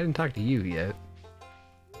 I didn't talk to you yet.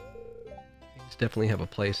 Eggs definitely have a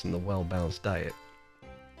place in the well-balanced diet.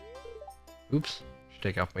 Oops. Should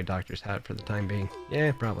take off my doctor's hat for the time being.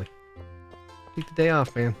 Yeah, probably. Take the day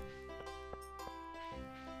off, man.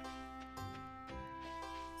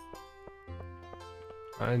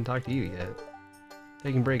 I didn't talk to you yet.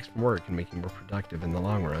 Taking breaks from work can make you more productive in the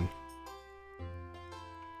long run.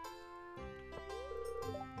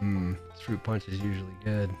 This fruit punch is usually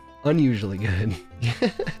good. Unusually good.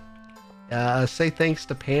 Say thanks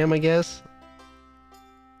to Pam, I guess.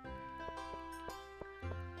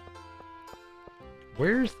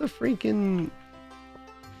 Where's the freaking...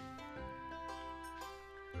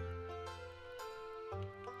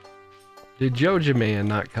 Did Joja Man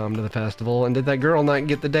not come to the festival, and did that girl not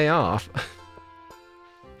get the day off?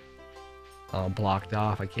 Oh, I'm blocked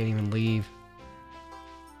off. I can't even leave.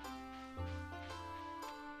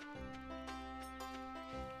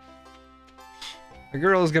 The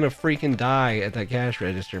girl is gonna freaking die at that cash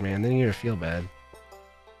register, man. Then you're gonna feel bad.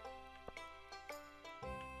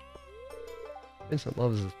 Vincent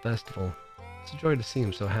loves the festival. It's a joy to see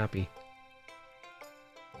him so happy.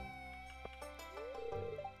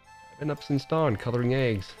 I've been up since dawn coloring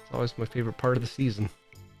eggs. It's always my favorite part of the season.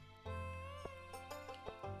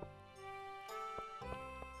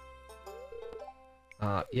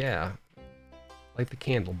 Yeah. Light the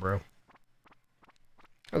candle, bro.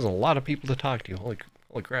 There's a lot of people to talk to. Holy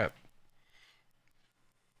crap.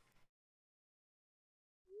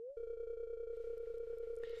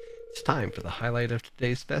 It's time for the highlight of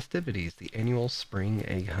today's festivities, the annual spring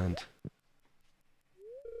egg hunt.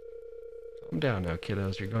 Calm down now,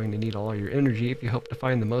 kiddos. You're going to need all your energy if you hope to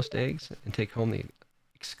find the most eggs and take home the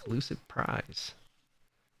exclusive prize.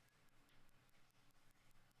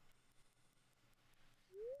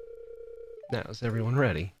 Now, is everyone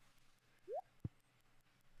ready?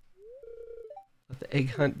 Let the egg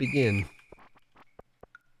hunt begin.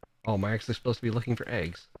 Oh, am I actually supposed to be looking for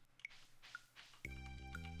eggs?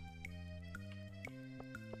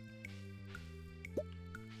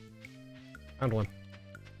 Found one.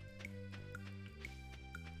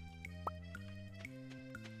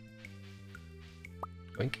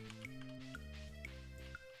 Wink.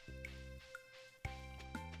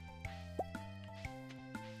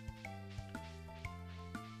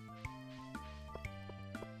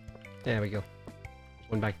 There we go. There's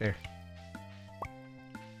one back there.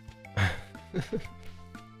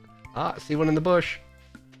 Ah, see one in the bush.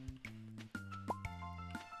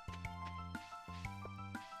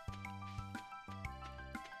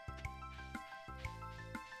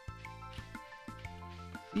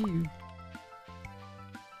 See you.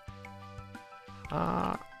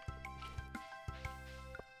 Ah.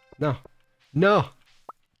 No. No!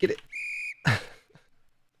 Get it!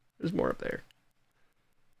 There's more up there.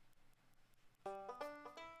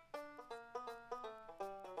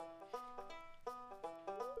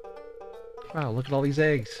 Wow, look at all these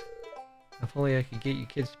eggs. If only I could get you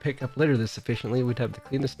kids to pick up litter this efficiently, we'd have the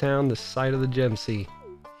cleanest town this side of the Gem Sea.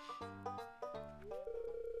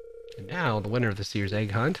 And now, the winner of this year's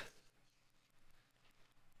egg hunt.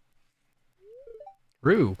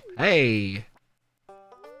 Rue, hey!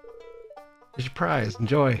 Here's your prize,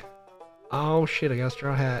 enjoy. Oh shit, I got a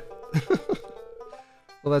straw hat.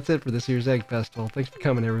 Well, that's it for this year's Egg Festival. Thanks for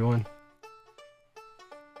coming, everyone.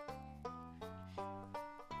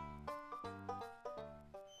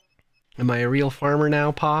 Am I a real farmer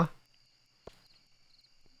now, Pa?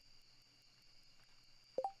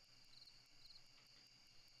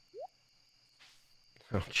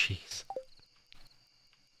 Oh, jeez.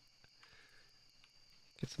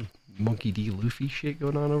 Get some Monkey D. Luffy shit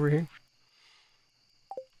going on over here.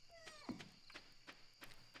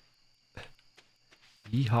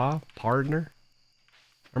 Yeehaw, partner.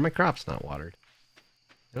 Are my crops not watered?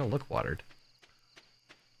 They don't look watered.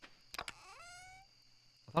 I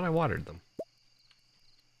thought I watered them.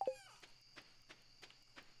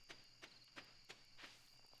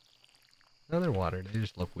 No, they're watered. They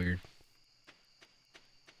just look weird.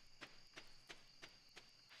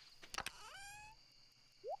 I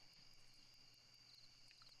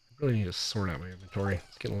really need to sort out my inventory.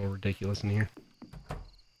 It's getting a little ridiculous in here.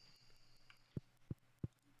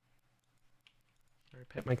 I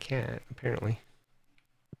pet my cat, apparently.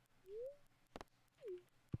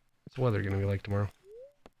 What's the weather going to be like tomorrow?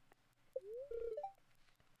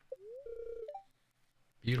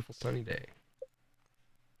 Beautiful sunny day.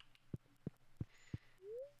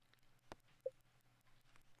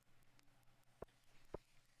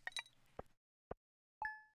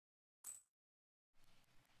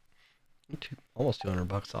 Almost 200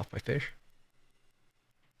 bucks off my fish.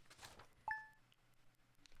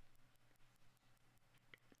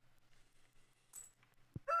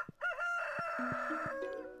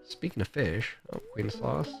 Speaking of fish, oh, queen of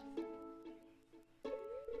sauce.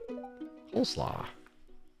 Coleslaw.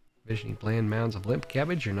 Visioning bland mounds of limp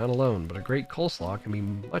cabbage, you're not alone, but a great coleslaw can be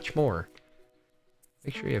much more.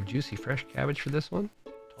 Make sure you have juicy fresh cabbage for this one.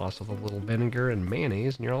 Toss with a little vinegar and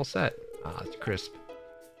mayonnaise and you're all set. Ah, it's crisp.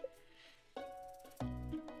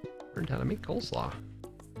 Learned how to make coleslaw.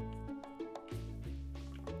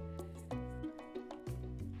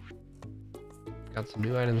 Got some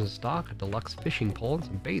new items in stock, a deluxe fishing pole and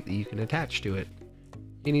some bait that you can attach to it.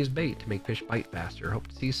 You can use bait to make fish bite faster. Hope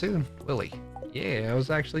to see you soon, Willie. Yeah, I was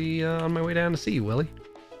actually on my way down to see you, Willie.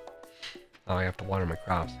 Oh, I have to water my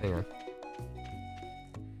crops. Hang on.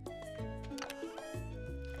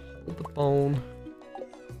 Hold the phone.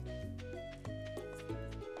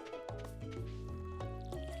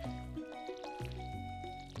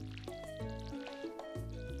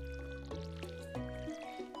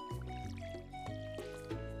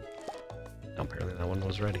 Apparently that one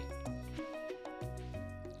was ready.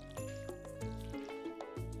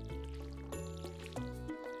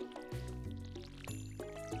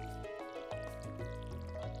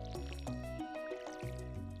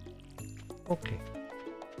 Okay.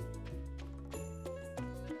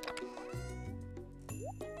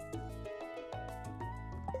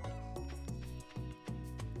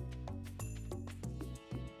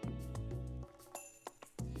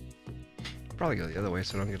 Probably go the other way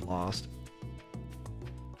so I don't get lost.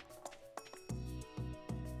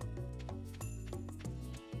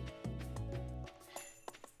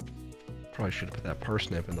 Probably should have put that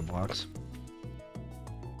parsnip in the box.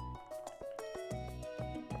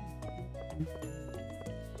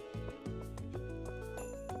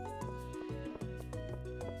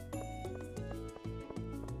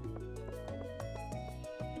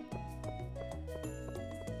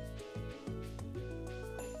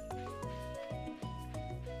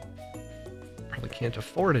 Probably can't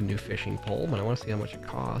afford a new fishing pole, but I want to see how much it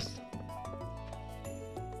costs.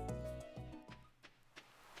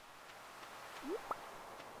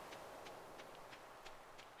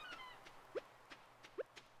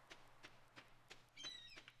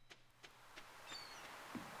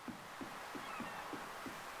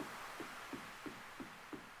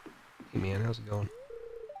 Hey man, how's it going?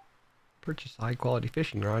 Purchase a high quality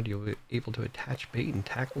fishing rod, you'll be able to attach bait and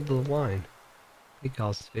tackle to the line. It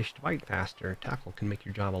causes fish to bite faster. Tackle can make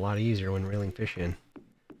your job a lot easier when reeling fish in.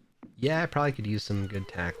 Yeah, I probably could use some good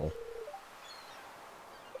tackle.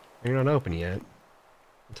 You're not open yet.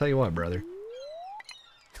 I'll tell you what, brother.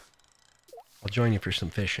 I'll join you for some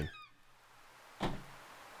fishing.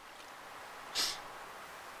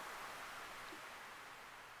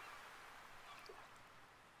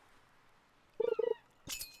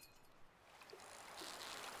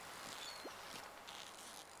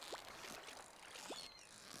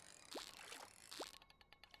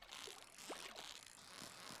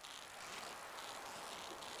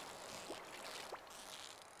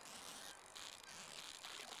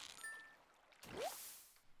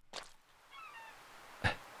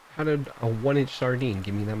 How did a 1-inch sardine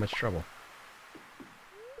give me that much trouble?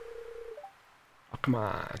 Oh, come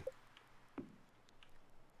on.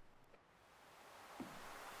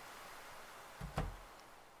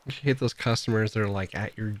 You should hate those customers that are like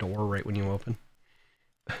at your door right when you open.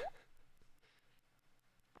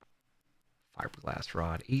 Fiberglass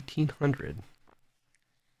rod, 1800.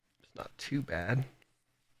 It's not too bad.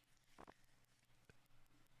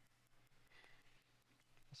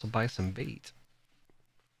 Also buy some bait.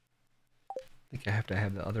 I think I have to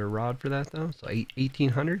have the other rod for that though. So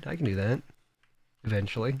 1800, I can do that.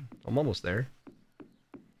 Eventually. I'm almost there.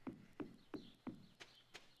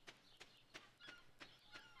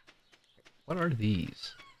 What are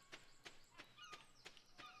these?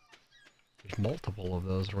 There's multiple of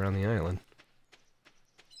those around the island.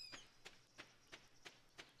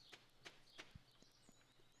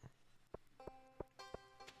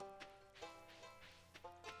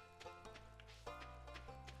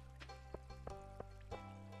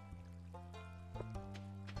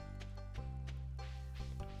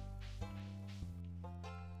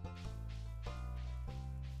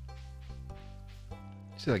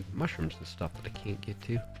 See, like mushrooms and stuff that I can't get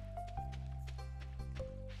to.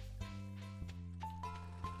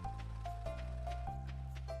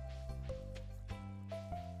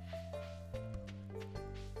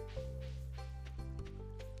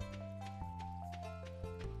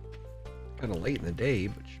 Kind of late in the day,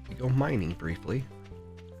 but should we go mining briefly?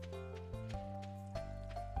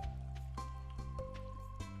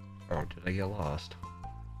 Oh, did I get lost?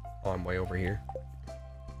 Oh, I'm way over here.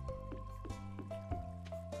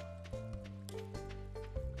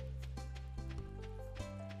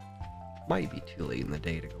 Might be too late in the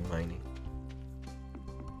day to go mining.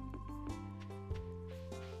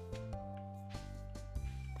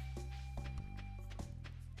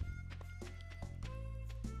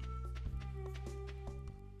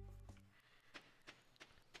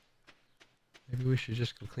 Maybe we should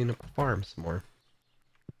just go clean up the farm some more.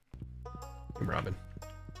 Hey, Robin.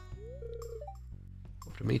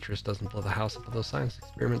 Hope Demetrius doesn't blow the house up with those science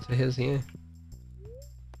experiments of his, yeah?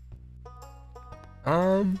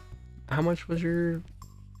 How much was your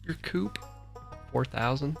coop?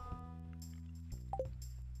 4,000?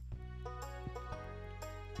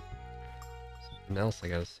 Something else I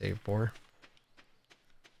gotta save for.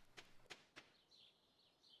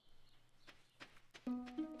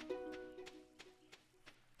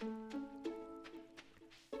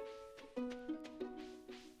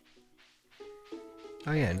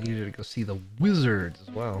 Oh yeah, I needed to go see the wizards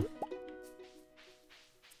as well.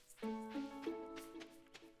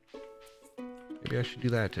 Maybe I should do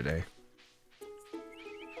that today.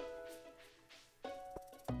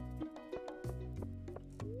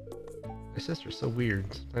 My sister's so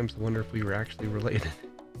weird. Sometimes I wonder if we were actually related.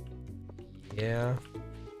 Yeah.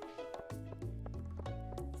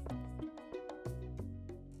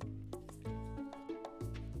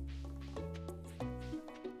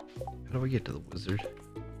 How do we get to the wizard?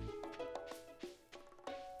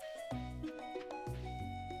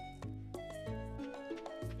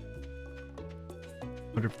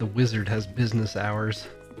 Wonder if the wizard has business hours.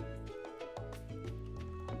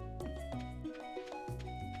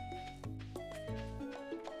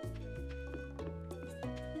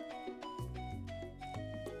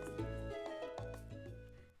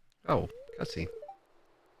 Oh, cutscene.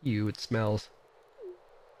 You, it smells.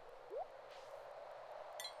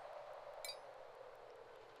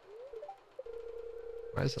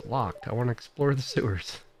 Why is it locked? I want to explore the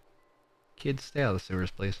sewers. Kids, stay out of the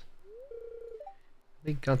sewers, please. I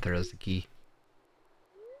think Gunther has the key.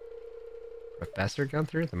 Professor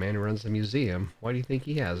Gunther? The man who runs the museum. Why do you think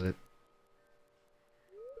he has it?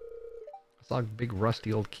 I saw a big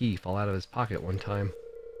rusty old key fall out of his pocket one time.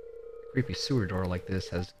 A creepy sewer door like this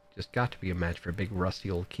has just got to be a match for a big rusty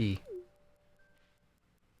old key.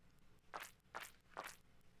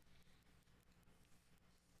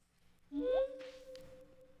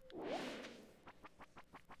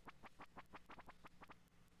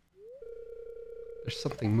 There's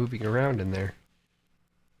something moving around in there.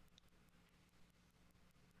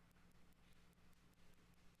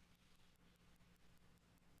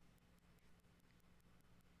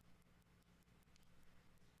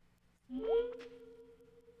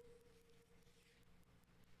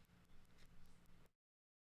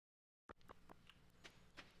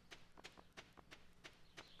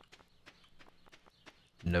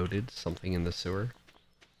 Noted, something in the sewer.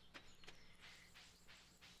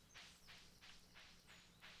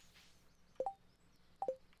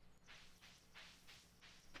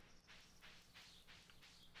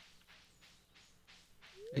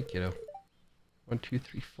 Hey kiddo. 1, 2,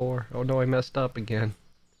 3, 4. Oh no, I messed up again.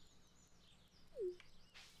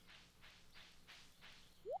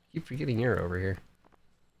 Keep forgetting you're over here.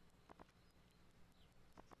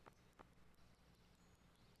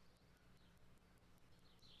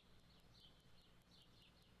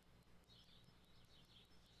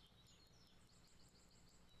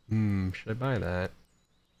 Should I buy that?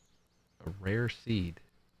 A rare seed.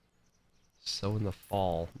 Sow in the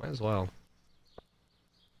fall. Might as well.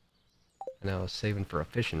 I know I was saving for a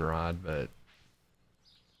fishing rod, but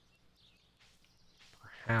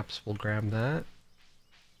perhaps we'll grab that.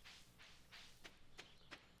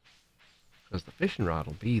 Because the fishing rod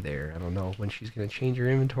will be there. I don't know when she's going to change her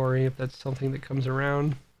inventory, if that's something that comes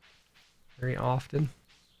around. very often.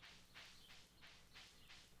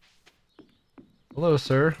 Hello,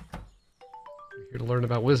 sir. You're here to learn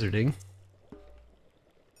about wizarding.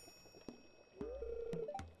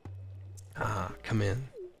 Ah, come in.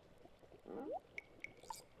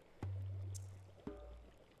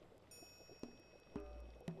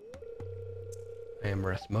 I am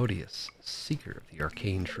Rasmodius, seeker of the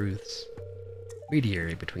arcane truths,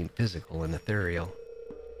 mediator between physical and ethereal,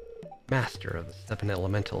 master of the seven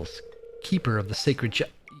elementals, keeper of the sacred You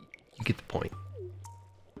get the point.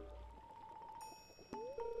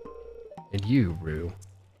 And you, Rue,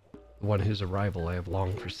 the one whose arrival I have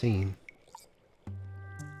long foreseen.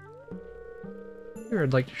 Here,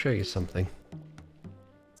 I'd like to show you something.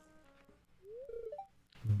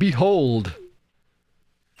 Behold!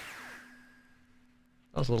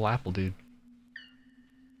 That was a little apple dude.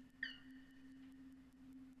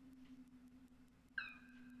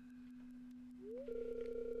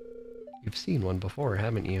 You've seen one before,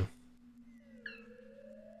 haven't you?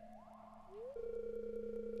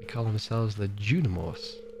 They call themselves the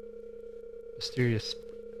Junimos. Mysterious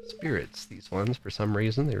spirits, these ones. For some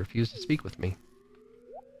reason, they refuse to speak with me.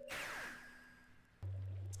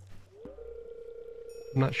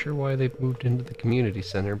 I'm not sure why they've moved into the community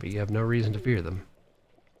center, but you have no reason to fear them.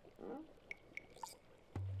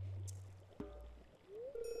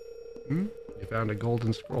 You found a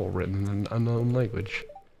golden scroll written in an unknown language.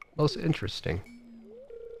 Most interesting.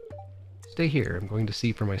 Stay here, I'm going to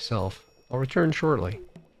see for myself. I'll return shortly.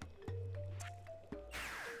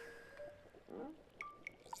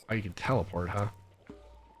 Oh, you can teleport, huh?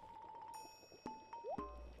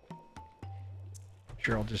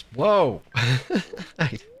 Sure, I'll just... Whoa!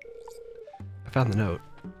 I found the note.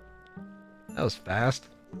 That was fast.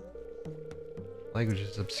 Language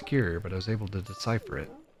is obscure, but I was able to decipher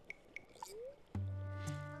it.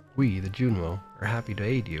 We, the Junimo, are happy to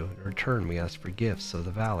aid you. In return, we ask for gifts of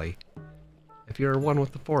the valley. If you are one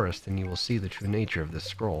with the forest, then you will see the true nature of this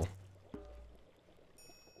scroll.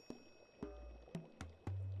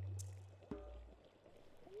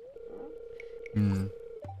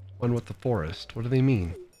 One with the forest. What do they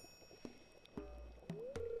mean?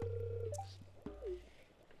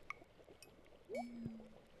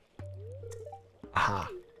 Aha.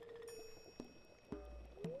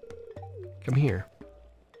 Come here.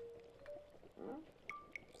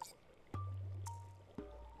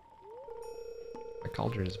 My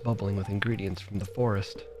cauldron is bubbling with ingredients from the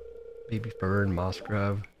forest. Baby fern, moss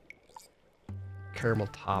grub, caramel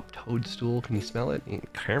top toadstool. Can you smell it?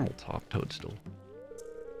 Caramel top toadstool.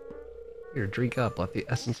 Here, drink up. Let the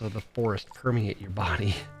essence of the forest permeate your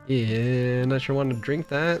body. Yeah, not sure I want to drink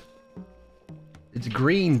that. It's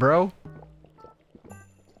green, bro.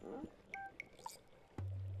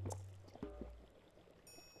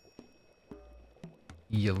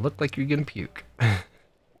 You look like you're gonna puke.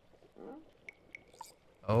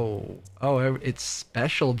 Oh, it's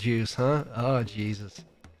special juice, huh? Oh, Jesus.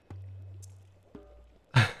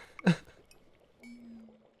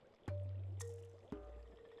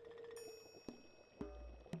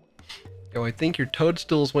 Yo, I think your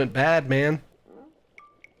toadstools went bad, man.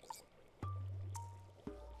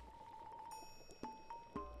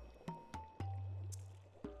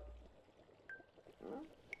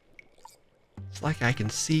 It's like I can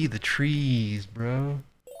see the trees, bro.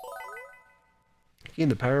 Gain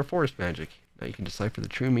the power of forest magic. Now you can decipher the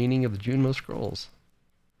true meaning of the Junimo scrolls.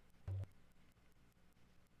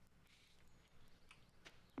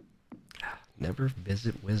 Never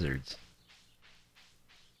visit wizards.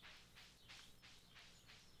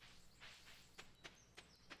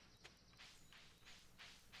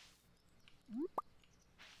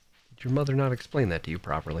 Did your mother not explain that to you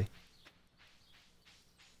properly?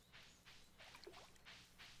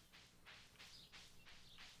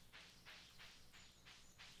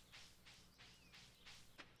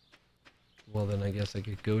 Well, then I guess I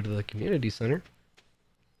could go to the community center.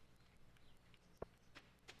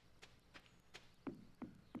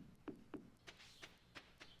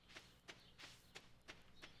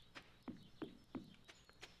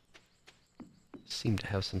 Seem to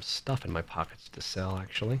have some stuff in my pockets to sell,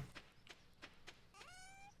 actually.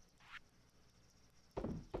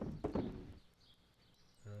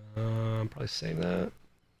 Probably save that.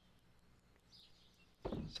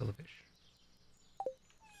 Sell the fish.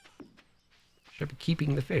 Should be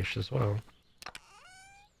keeping the fish as well.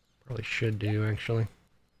 Probably should do, actually.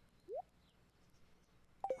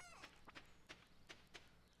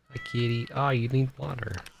 Hi, kitty. Ah, you need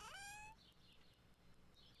water.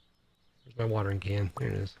 Where's my watering can? There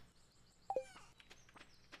it is.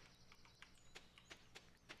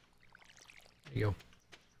 There you go.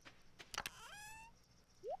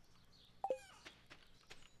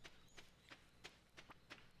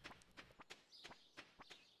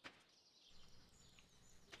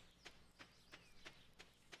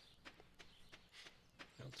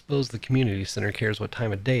 I suppose the community center cares what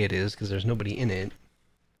time of day it is because there's nobody in it.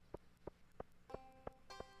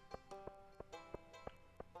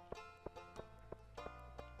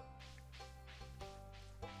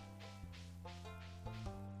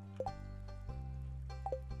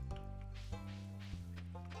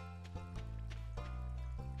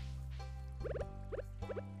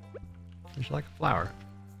 There's like a flower.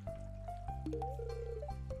 You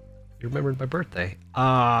remembered my birthday.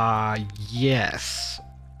 Yes.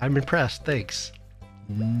 I'm impressed, thanks.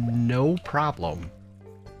 No problem.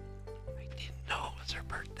 I didn't know it was her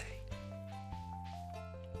birthday.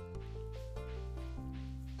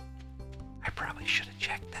 I probably should have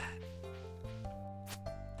checked that.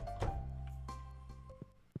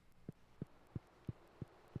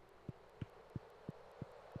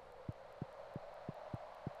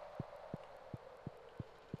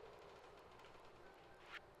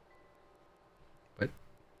 But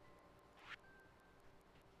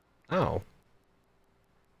oh.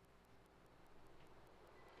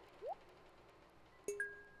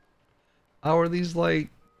 Oh, are these like...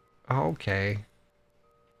 Oh, okay.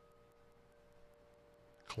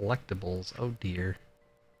 Collectibles. Oh dear.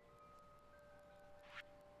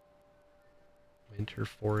 Winter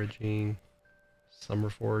foraging. Summer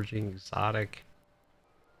foraging. Exotic.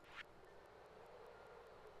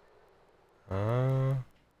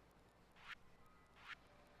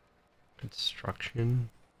 Construction.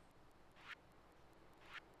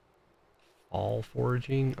 Fall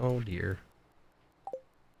foraging. Oh dear.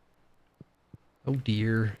 Oh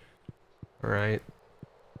dear. Alright.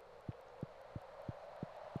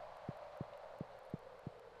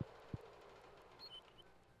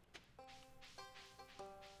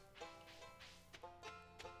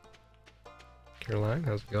 Caroline,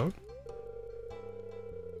 how's it going?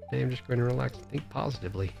 Today I'm just going to relax and think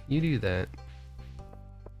positively. You do that.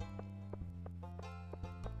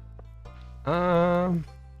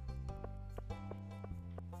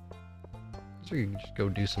 So you can just go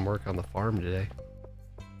do some work on the farm today.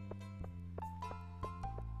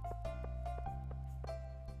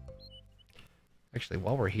 Actually,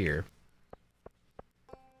 while we're here,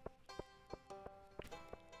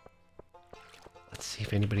 let's see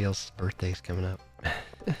if anybody else's birthday's coming up.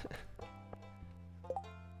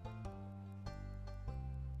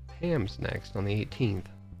 Pam's next on the 18th.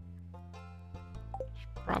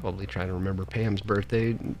 Should probably try to remember Pam's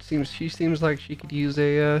birthday. She seems like she could use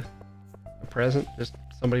a present. Just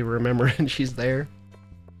somebody remembering she's there.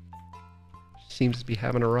 She seems to be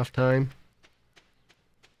having a rough time.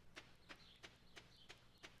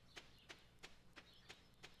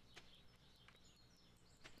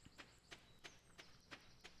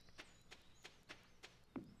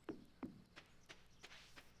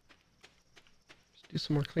 Do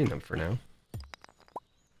some more cleanup for now.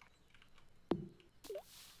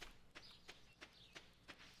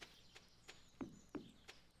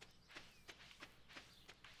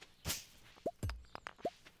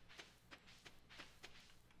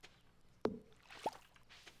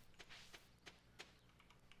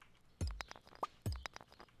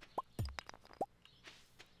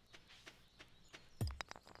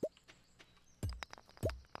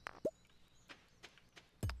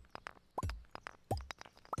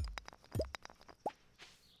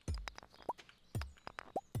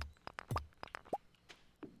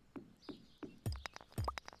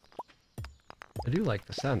 I do like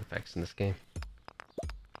the sound effects in this game. It's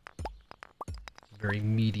a very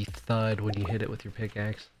meaty thud when you hit it with your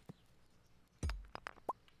pickaxe.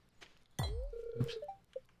 Oops.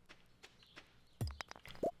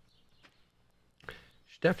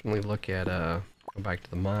 Should definitely look at, go back to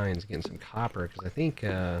the mines, getting some copper, because I think,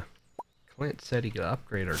 Clint said he could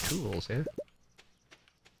upgrade our tools, yeah?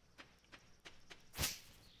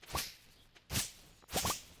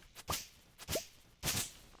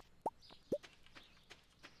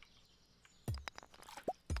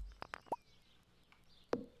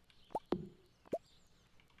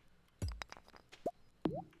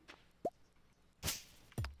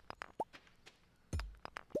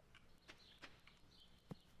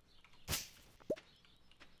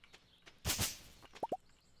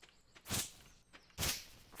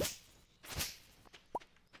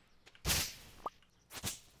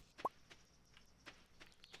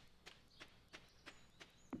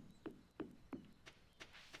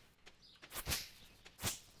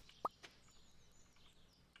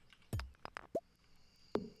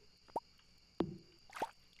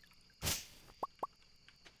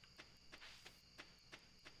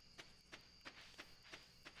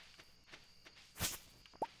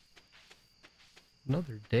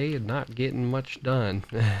 Another day of not getting much done.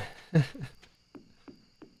 It's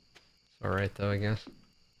alright though, I guess.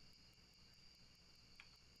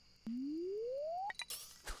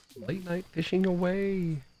 Late night fishing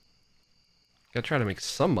away. Gotta try to make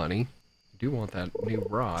some money. I do want that new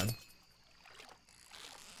rod.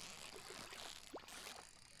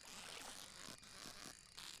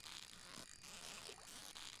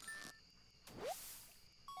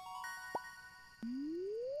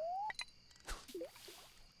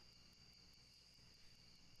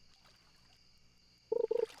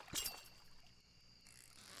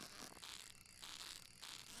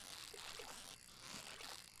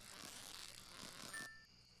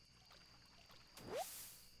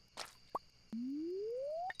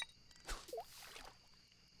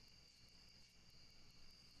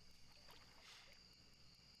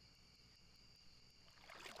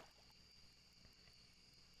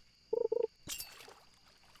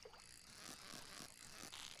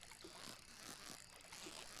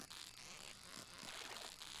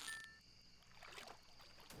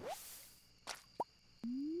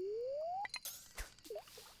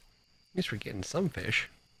 At least we're getting some fish.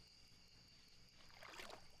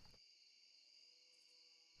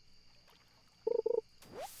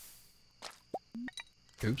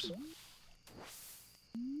 Oops.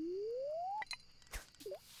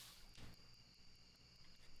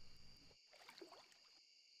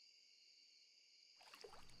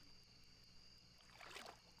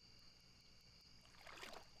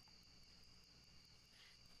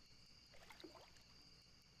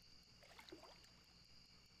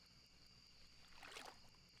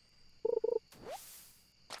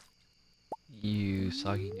 You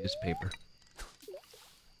soggy newspaper.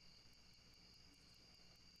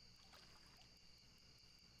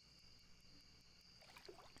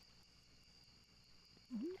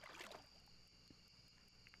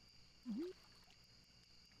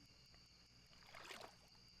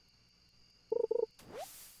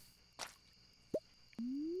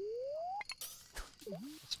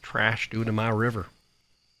 It's trash due to my river.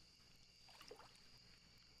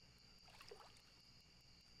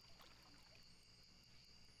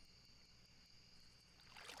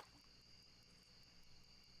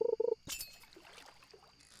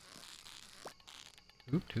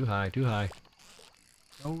 Oop, too high, too high.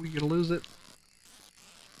 Oh, we gonna lose it.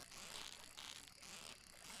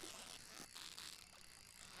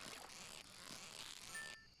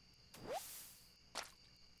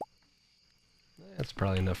 That's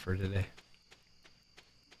probably enough for today.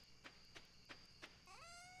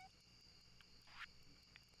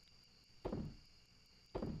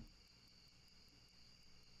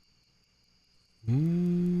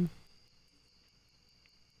 I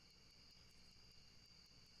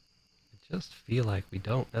just feel like we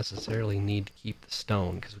don't necessarily need to keep the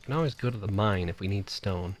stone, because we can always go to the mine if we need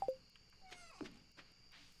stone.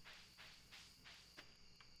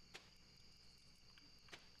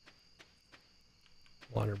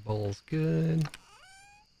 Water bowl's good.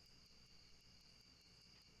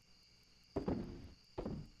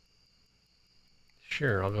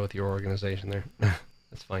 Sure, I'll go with your organization there.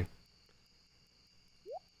 That's fine.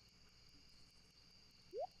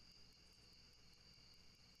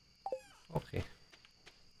 Okay.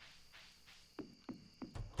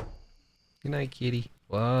 Good night, kitty.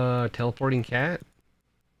 Whoa, teleporting cat?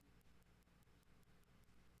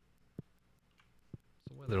 What's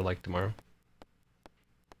the weather like tomorrow?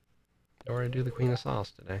 Or I do the Queen of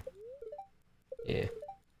Sauce today. Yeah.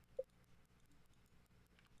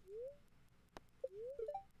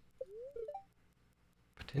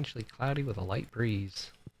 Potentially cloudy with a light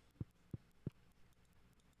breeze.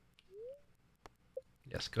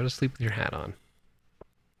 Yes, go to sleep with your hat on.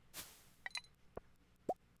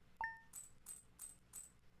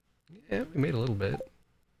 Yeah, we made a little bit.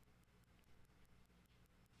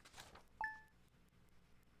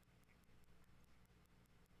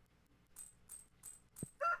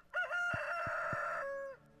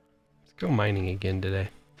 Let's go mining again today.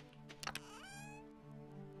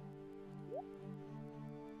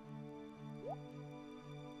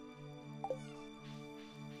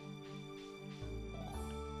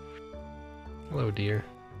 Hello, dear.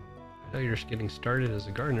 I know you're just getting started as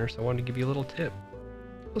a gardener, so I wanted to give you a little tip.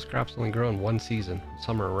 Those crops only grow in one season. When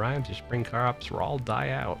summer arrives, your spring crops will all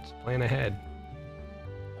die out. So plan ahead.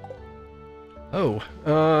 Oh,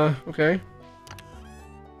 okay.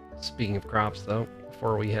 Speaking of crops, though,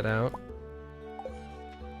 before we head out,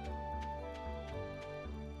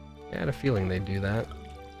 I had a feeling they'd do that.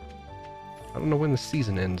 I don't know when the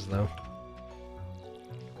season ends, though.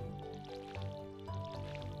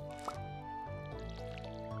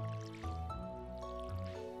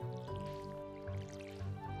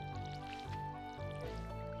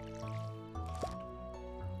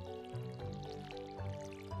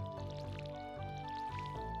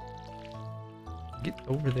 Get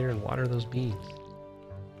over there and water those beans.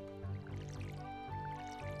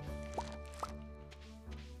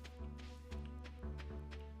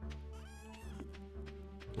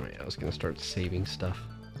 Alright, I was gonna start saving stuff.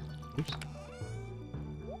 Oops.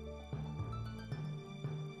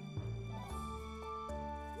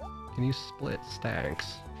 Can you split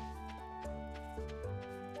stacks?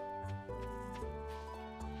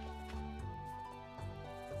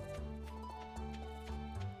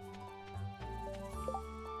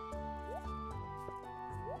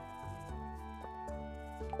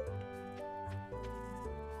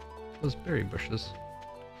 Those berry bushes.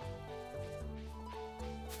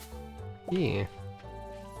 Yeah.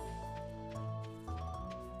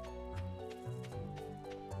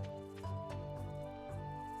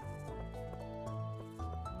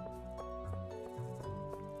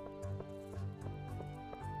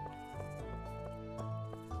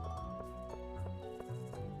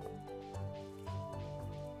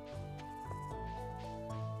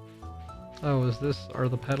 Oh, are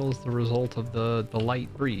the petals the result of the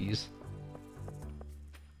light breeze?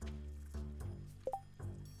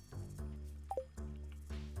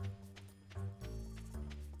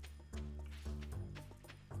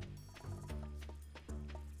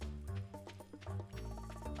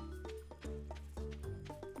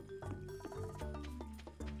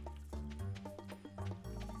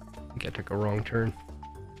 I think I took a wrong turn.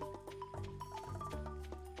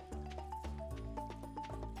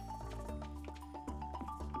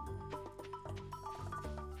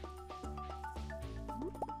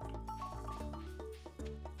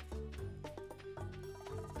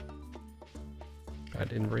 I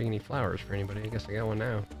didn't bring any flowers for anybody. I guess I got one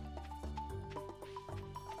now.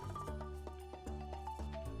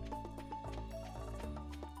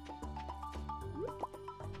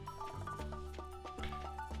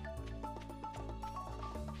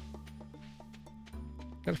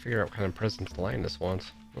 Gotta figure out what kind of presents Linus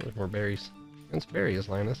wants. Oh, there's more berries. And some berries,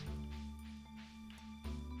 Linus.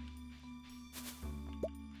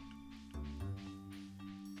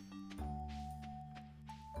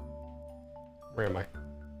 Where am I?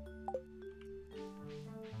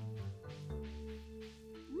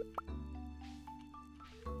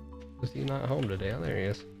 Is he not home today? Oh, there he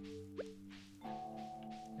is.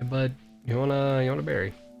 Hey, bud, you want a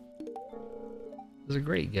berry? This is a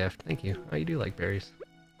great gift. Thank you. Oh, you do like berries.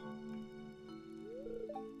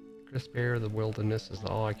 Crisp air of the wilderness is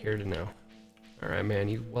all I care to know. Alright, man.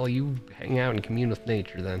 You hang out and commune with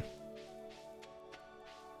nature then.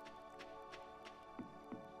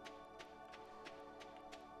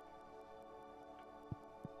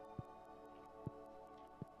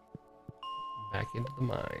 Back into the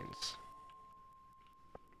mines.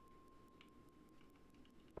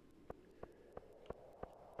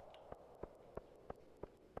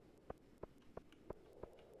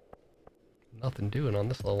 Nothing doing on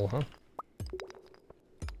this level, huh?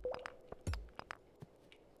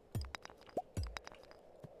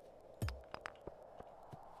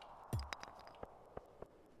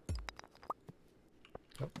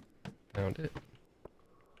 Oh, found it.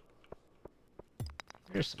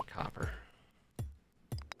 Here's some copper.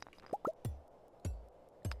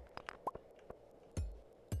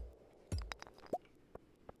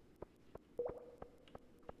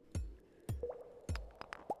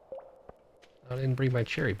 I didn't bring my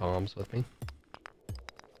cherry bombs with me.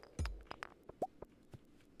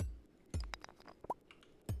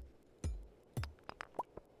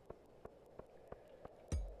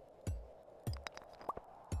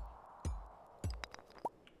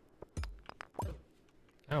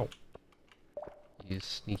 Ow. You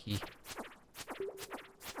sneaky.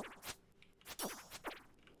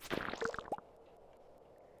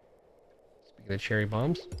 Speaking of cherry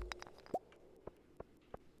bombs.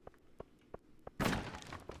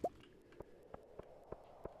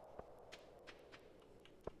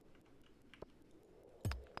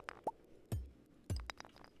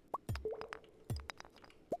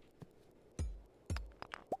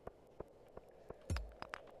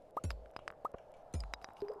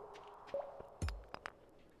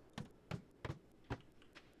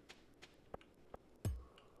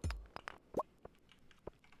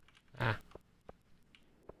 Ah.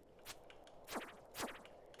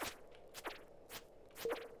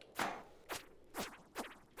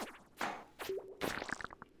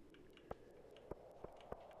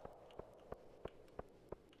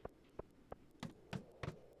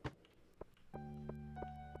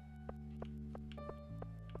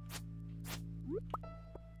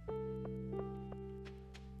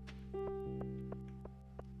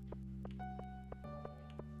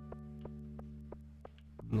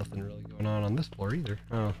 Nothing really going on this floor either.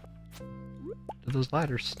 Oh. Do those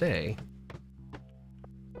ladders stay?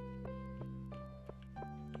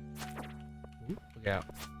 Ooh, look out.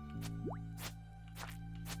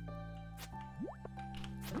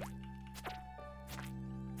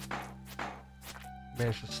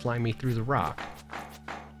 Managed to slime me through the rock.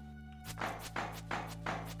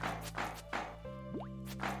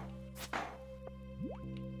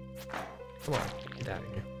 Come on, get out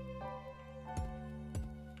of here.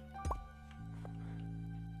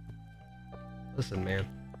 Listen, man.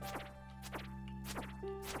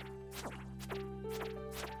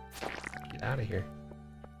 Get out of here.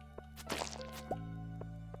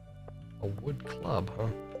 A wood club, huh?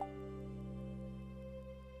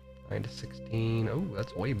 9 to 16. Oh,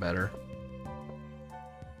 that's way better.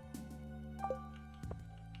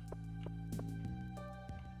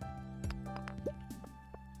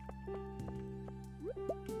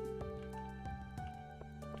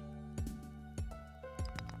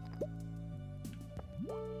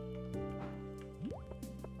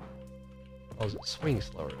 Oh, it swings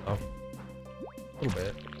slower though. A little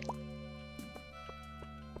bit.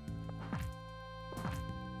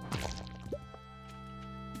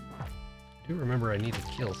 I do remember I need to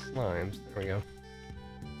kill slimes. There we go.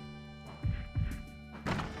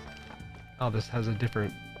 Oh, this has a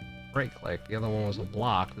different right click. The other one was a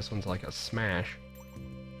block. This one's like a smash.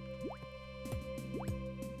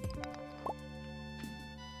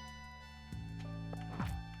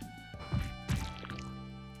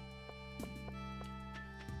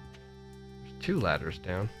 There's 2 ladders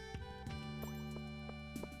down.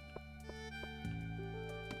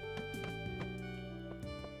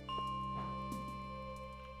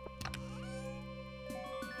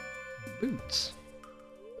 Boots.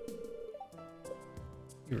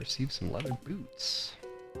 You received some leather boots.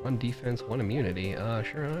 1 defense, 1 immunity. Sure,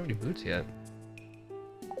 I don't have any boots yet.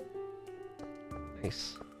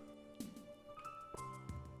 Nice.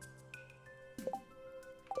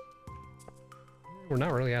 We're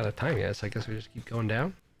not really out of time yet, so I guess we just keep going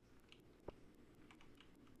down.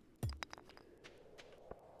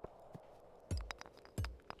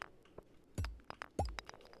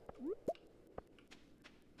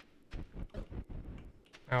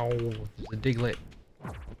 Ow, there's a diglet.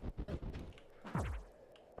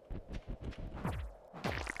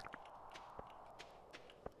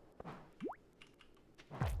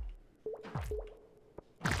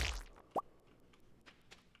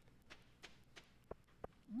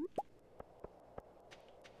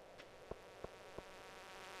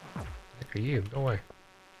 Heck are you? Go away.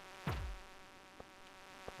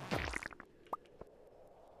 I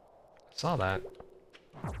saw that.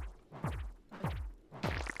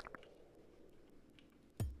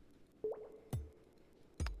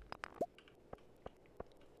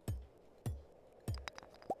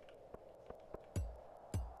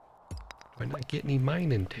 Why not get any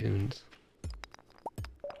mining tunes?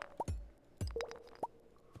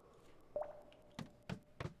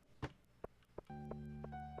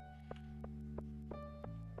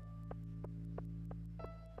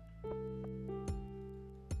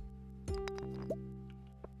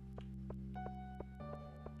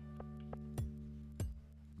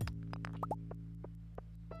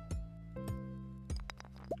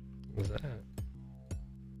 What was that?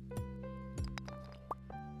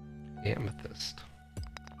 Amethyst.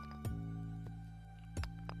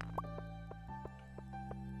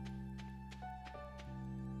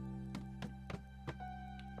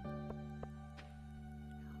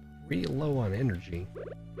 Real low on energy.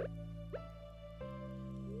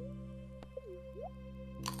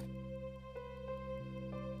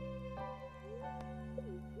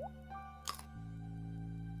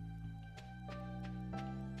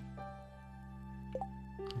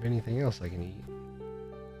 Anything else I can eat?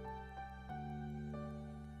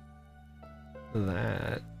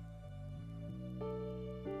 That.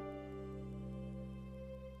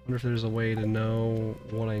 Wonder if there's a way to know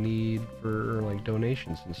what I need for like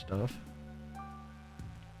donations and stuff.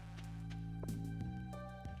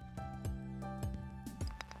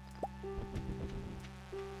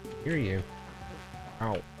 Hear you.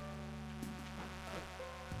 Ow.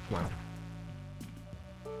 Wow.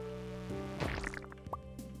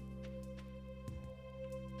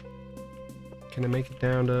 Can I make it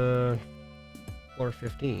down to floor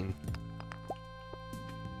 15?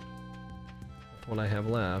 That's what I have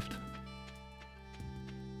left.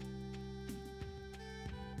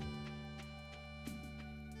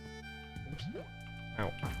 Oops.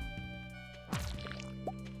 Ow.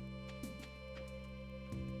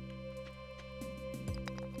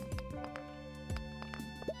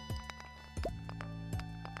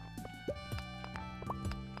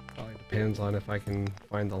 Probably depends on if I can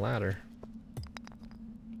find the ladder.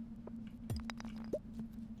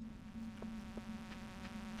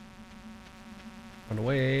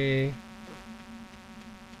 away.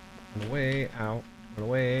 Run away. Ow. Run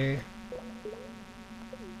away.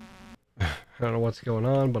 I don't know what's going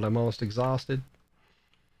on, but I'm almost exhausted.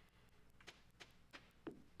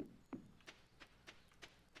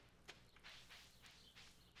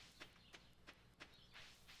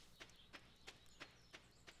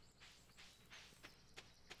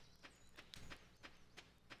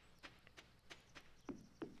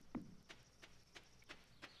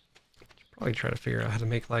 Probably try to figure out how to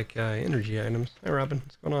make like energy items. Hi Robin,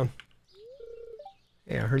 what's going on?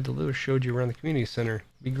 Hey, I heard that Lewis showed you around the community center.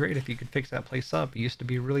 It'd be great if you could fix that place up. It used to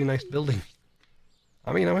be a really nice building.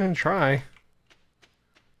 I mean, I'm gonna try.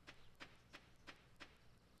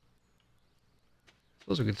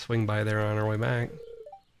 Suppose we could swing by there on our way back.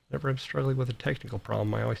 Whenever I'm struggling with a technical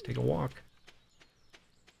problem, I always take a walk.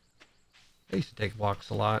 I used to take walks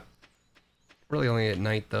a lot. Really only at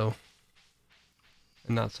night though.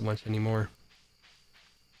 And not so much anymore.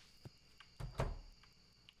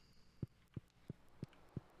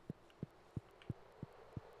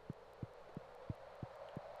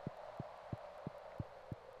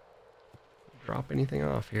 Drop anything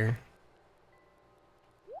off here.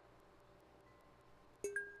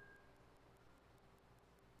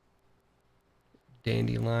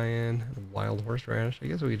 Dandelion, wild horseradish. I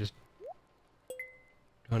guess we could just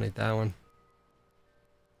donate that one.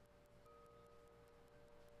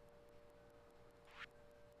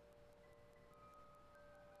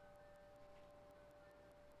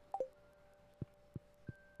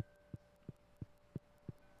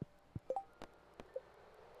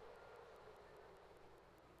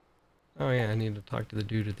 Oh yeah, I need to talk to the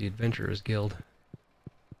dude at the Adventurers Guild.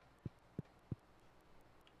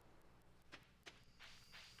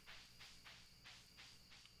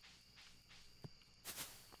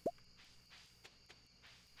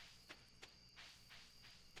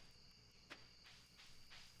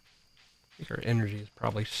 I think our energy is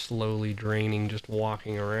probably slowly draining just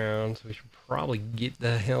walking around, so we should probably get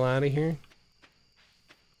the hell out of here.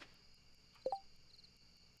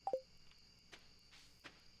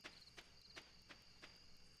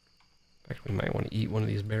 In fact, we might want to eat one of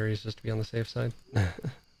these berries just to be on the safe side.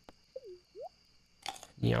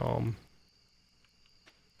 Yum.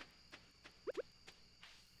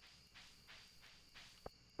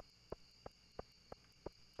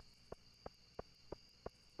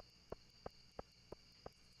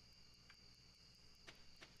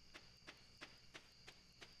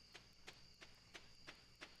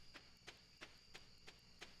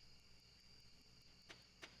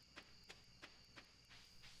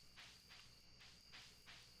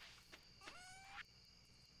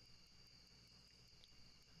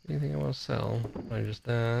 Anything I want to sell? Probably just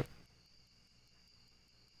that.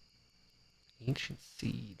 Ancient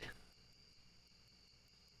seed.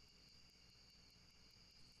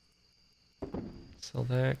 Sell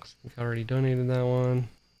that, 'cause I think I already donated that one.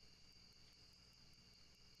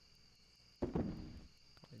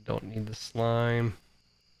 I don't need the slime.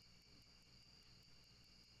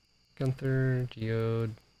 Gunther,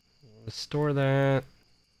 geode. Let's store that.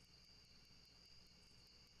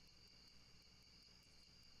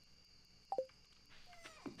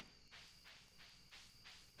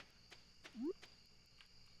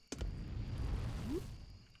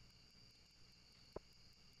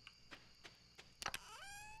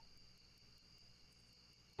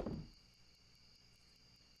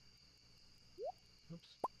 Oops.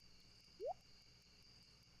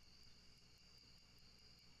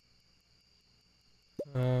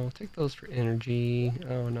 We'll take those for energy.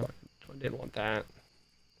 Oh no, I didn't want that.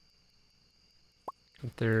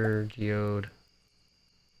 Gunther, geode.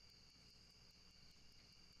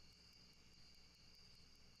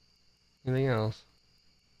 Anything else?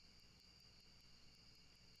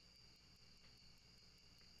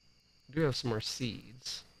 We do have some more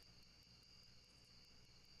seeds.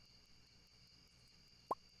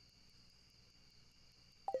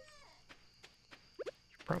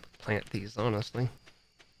 Should probably plant these, honestly.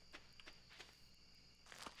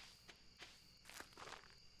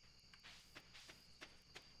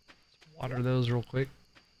 Let's water those real quick.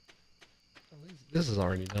 This is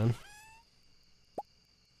already done.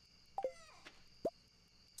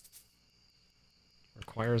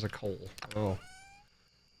 Requires a coal. Oh.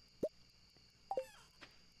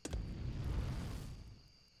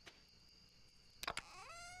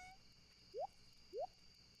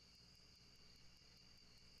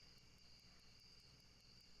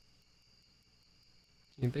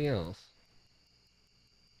 Anything else?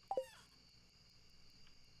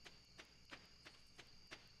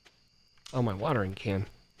 Oh, my watering can.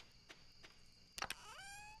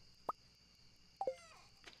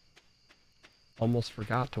 Almost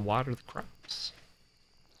forgot to water the crops.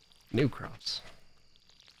 New crops.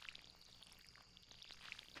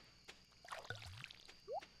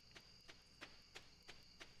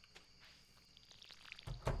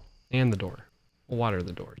 And the door. We'll water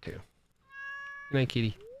the door too. Good night,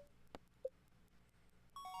 kitty.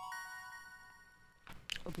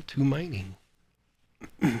 Level 2 mining.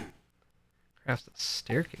 Crafts a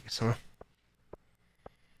staircase, huh?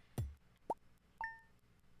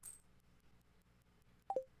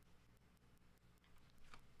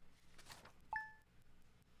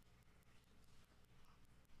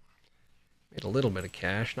 Made a little bit of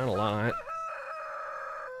cash, not a lot.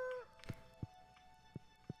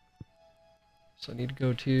 So I need to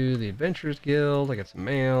go to the Adventurers Guild. I got some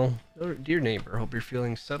mail. Dear neighbor, hope you're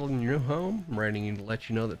feeling settled in your new home. I'm writing you to let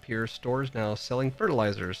you know that Pure Store is now selling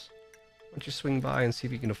fertilizers. Why don't you swing by and see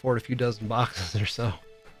if you can afford a few dozen boxes or so.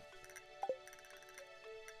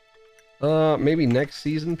 Maybe next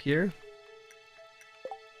season, Pierre.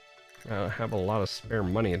 I have a lot of spare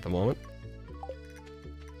money at the moment.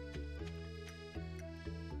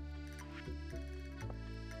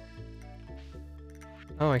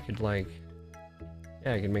 Oh, I could like...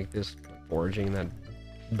 Yeah, I can make this foraging that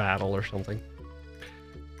battle or something.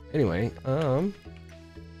 Anyway, that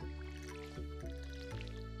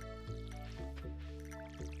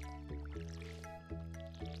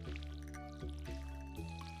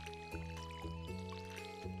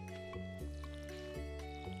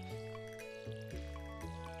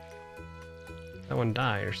one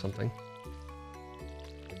died or something.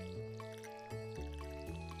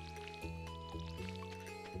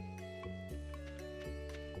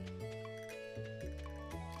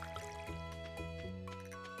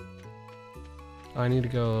 I need to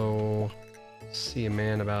go see a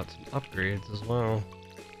man about some upgrades as well.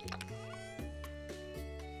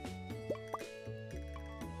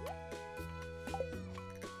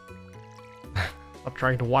 Stop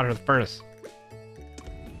trying to water the furnace.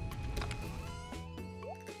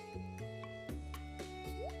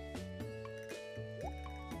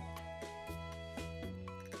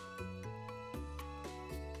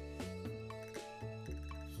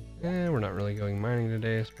 We're not really going mining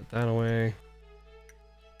today, let's put that away.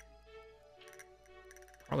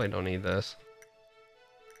 Probably don't need this.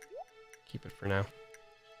 Keep it for now.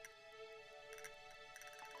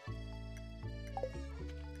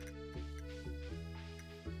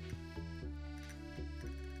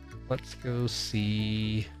 Let's go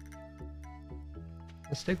see...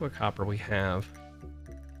 Let's take what copper we have.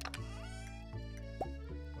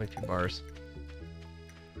 22 bars.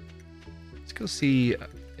 Let's go see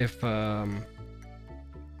if,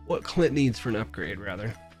 what Clint needs for an upgrade,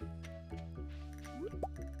 rather.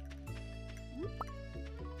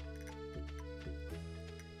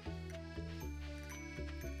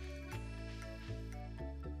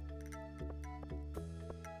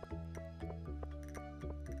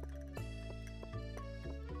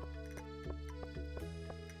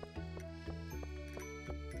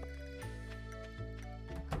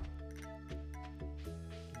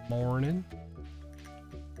 Morning.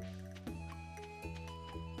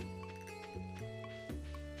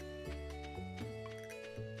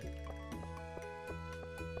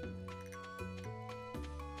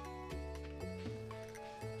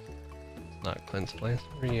 It's not Clint's place.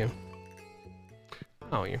 Where are you?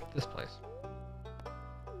 Oh, you're this place.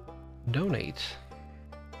 Donate.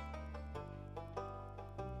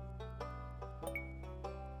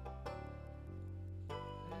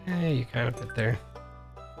 Hey, you kind of fit there.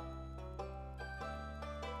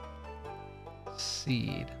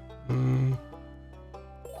 Seed.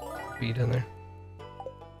 Feed in there.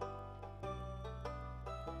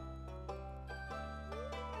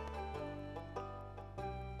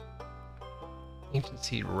 Ancient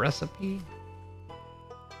seed recipe.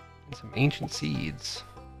 And some ancient seeds.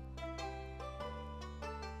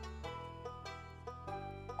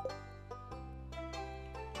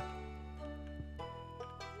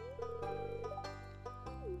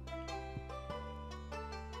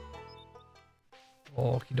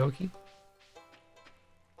 Okie dokie.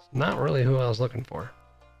 It's not really who I was looking for.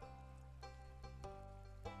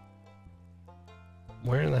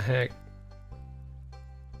 Where the heck's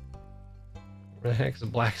the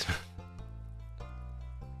blacksmith?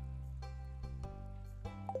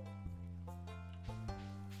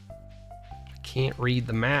 I can't read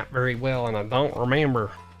the map very well and I don't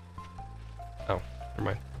remember. Oh, never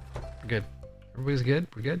mind. We're good. Everybody's good?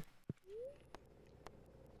 We're good?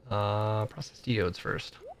 Process geodes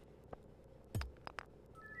first.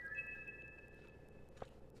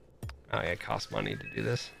 Oh yeah, it costs money to do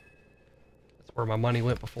this. That's where my money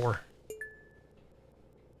went before.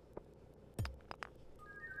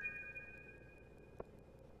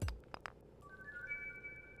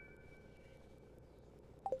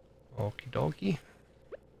 Okie dokie.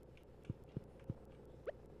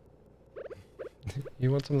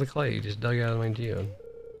 You want some of the clay you just dug out of my geode.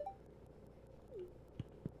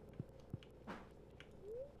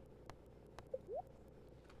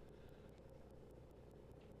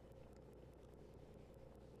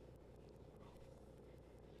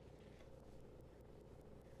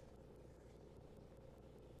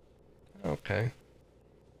 Okay.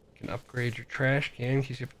 You can upgrade your trash can in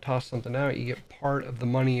case you have to toss something out. You get part of the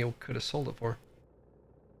money you could have sold it for.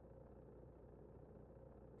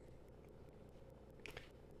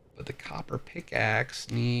 But the copper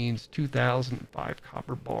pickaxe needs 2,005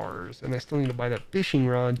 copper bars. And I still need to buy that fishing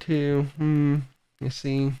rod too. You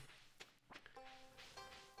see.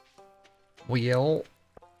 Well,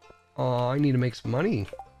 I need to make some money.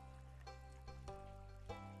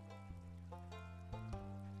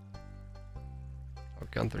 Oh,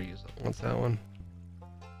 Gunther used it. What's that one?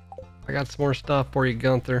 I got some more stuff for you,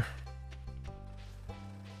 Gunther.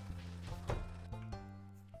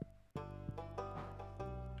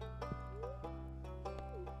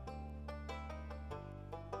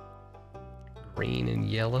 Green and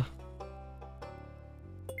yellow.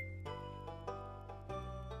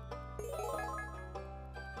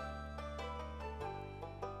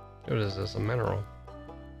 What is this? A mineral?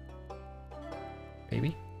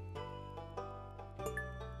 Maybe?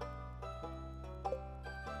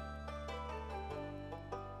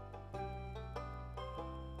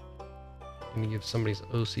 Can you give somebody's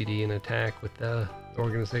OCD an attack with the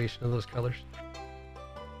organization of those colors?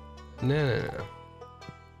 No.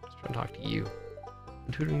 Just trying to talk to you.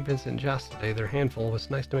 I'm tutoring Vincent and Joss today. They're a handful. It's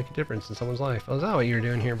nice to make a difference in someone's life. Oh, is that what you were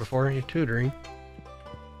doing here before? You're tutoring.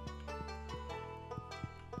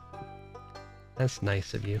 That's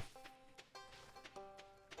nice of you.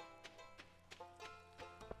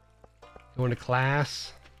 Going to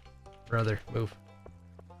class? Brother, move.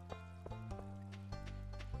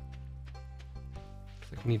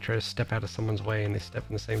 It's like when you try to step out of someone's way and they step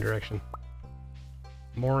in the same direction.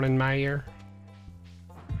 Morning, Mayor.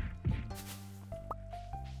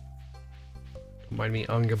 Don't mind me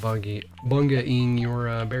bunga-ing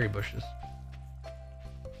your berry bushes.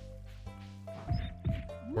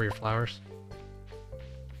 Or your flowers.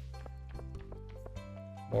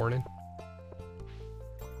 Morning.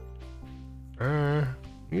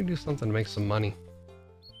 You can do something to make some money.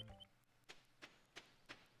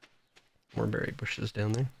 More berry bushes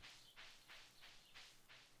down there.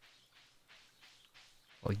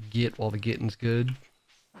 While the getting's good.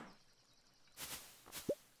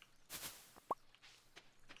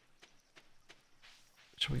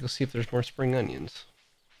 Shall we go see if there's more spring onions?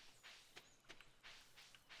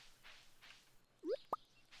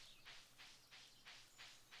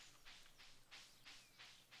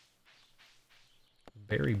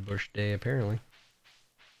 Berry bush day, apparently.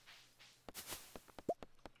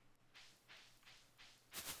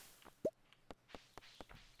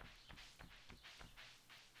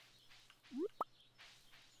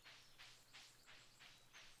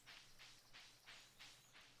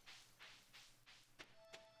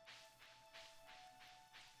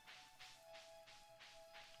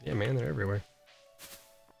 Yeah, man, they're everywhere.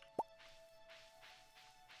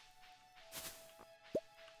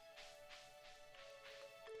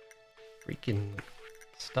 Freaking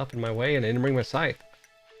stuff in my way, and I didn't bring my scythe.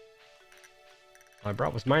 All I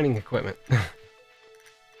brought was mining equipment.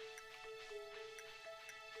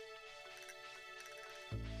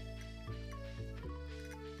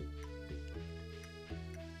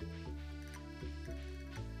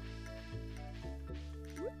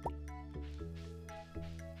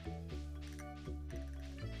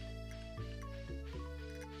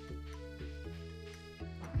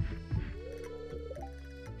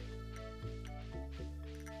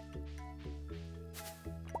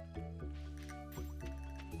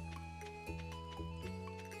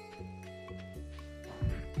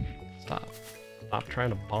 Stop trying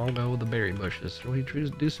to bongo the berry bushes. Shall we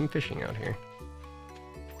do some fishing out here?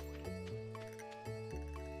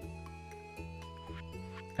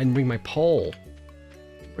 I didn't bring my pole.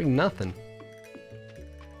 Bring nothing.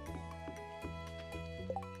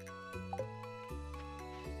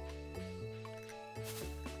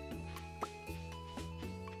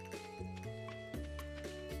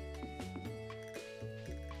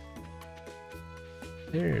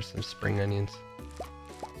 There's some spring onions.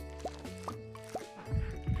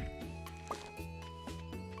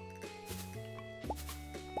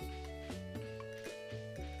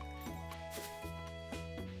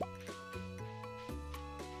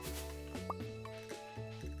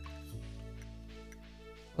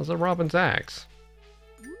 How's a robin's axe?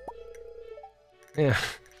 Yeah.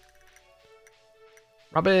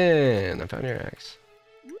 Robin, I found your axe.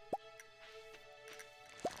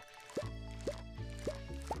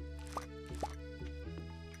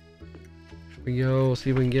 Should we go see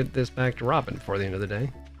if we can get this back to Robin before the end of the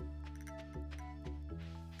day?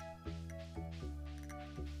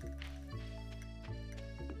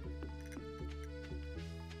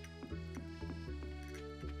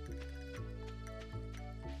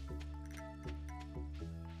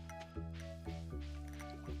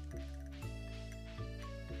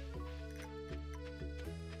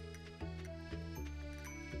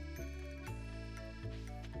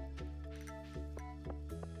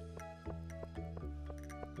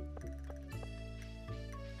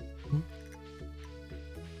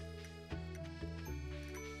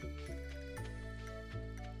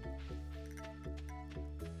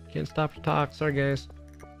 Can't stop to talk, sorry guys.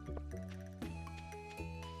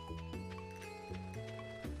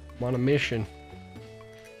 I'm on a mission.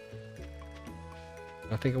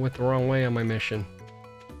 I think I went the wrong way on my mission.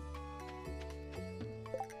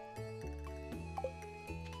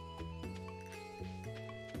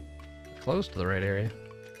 Close to the right area.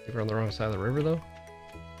 Think we're on the wrong side of the river though.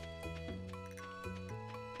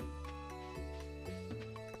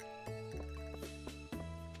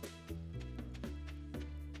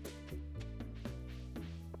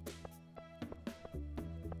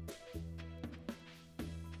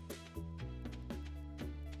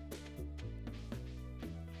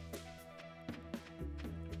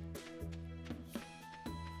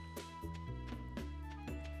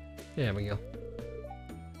 Yeah, Miguel.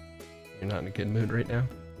 You're not in a good mood right now.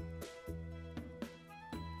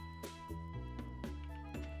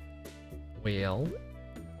 Well,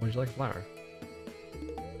 would you like a flower?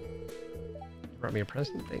 Brought me a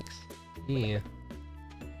present, thanks. Yeah.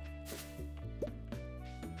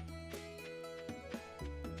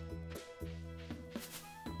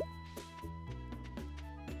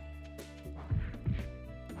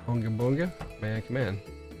 Bunga bunga, may I come in?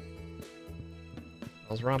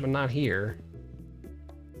 How's Robin not here?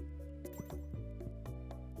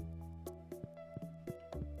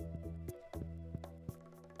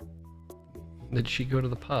 Did she go to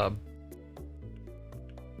the pub?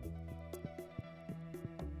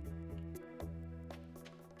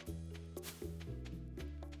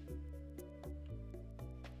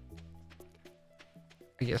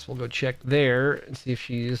 I guess we'll go check there and see if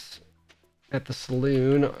she's at the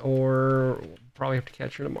saloon, or we'll probably have to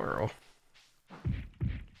catch her tomorrow.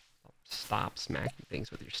 Stop smacking things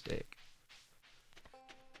with your stick.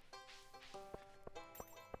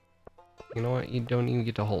 You know what? You don't even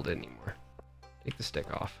get to hold it anymore. Take the stick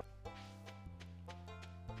off.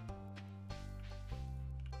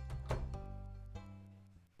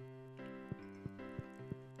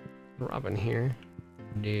 Robin here.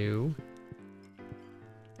 No.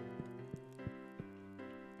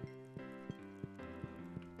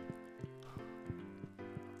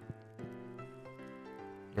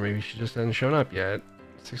 Or maybe she just hasn't shown up yet.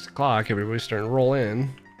 6 o'clock, everybody's starting to roll in.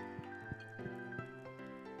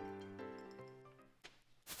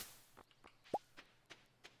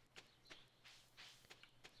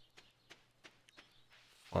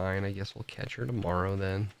 Fine, I guess we'll catch her tomorrow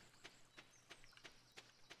then.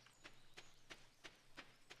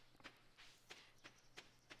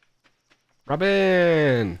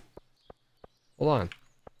 Robin! Hold on.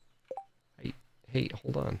 Hey,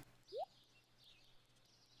 hold on.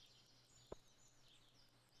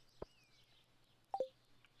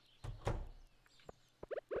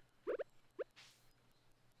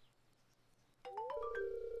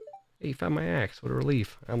 Hey, you found my axe. What a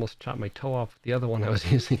relief. I almost chopped my toe off with the other one I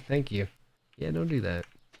was using. Thank you. Yeah, don't do that.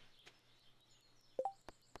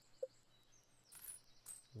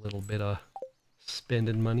 A little bit of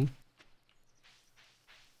spending money.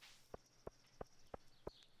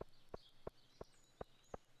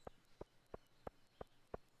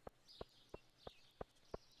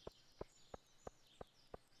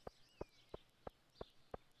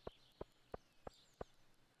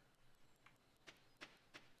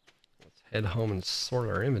 Head home and sort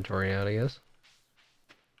our inventory out, I guess.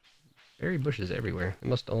 Berry bushes everywhere. They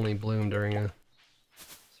must only bloom during a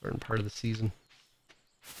certain part of the season.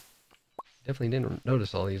 Definitely didn't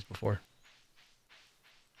notice all these before.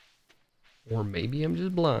 Or maybe I'm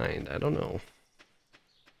just blind. I don't know.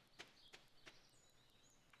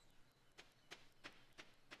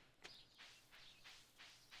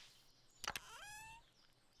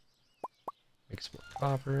 Make some more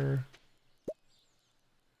copper.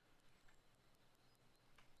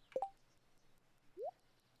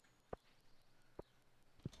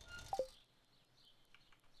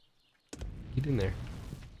 Get in there.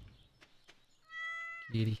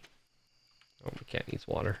 Kitty. Oh, the cat needs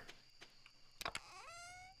water.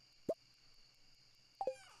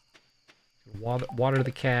 Water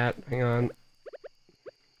the cat. Hang on.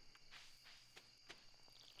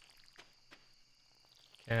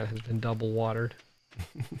 Cat has been double watered.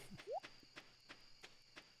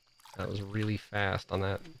 That was really fast on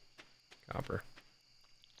that copper.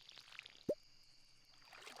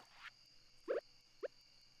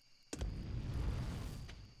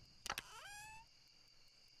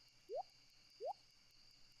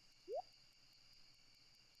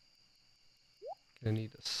 Gonna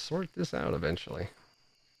need to sort this out eventually.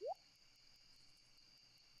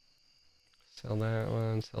 Sell that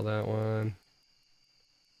one, sell that one.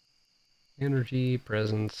 Energy,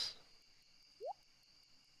 presence.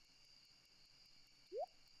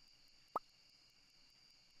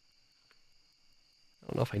 I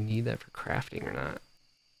don't know if I need that for crafting or not.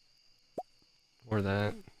 Or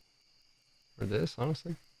that. Or this,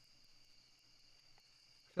 honestly. I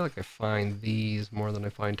feel like I find these more than I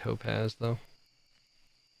find topaz, though.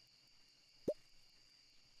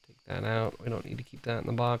 Take that out. We don't need to keep that in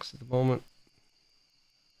the box at the moment.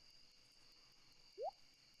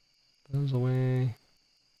 Those away.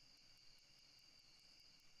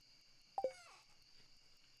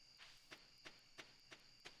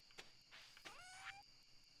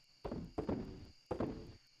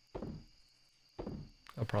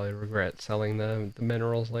 I'll probably regret selling the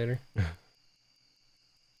minerals later.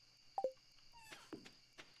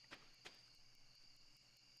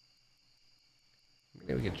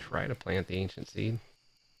 Maybe we could try to plant the ancient seed.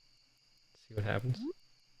 See what happens.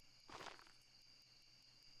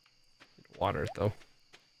 Water it though.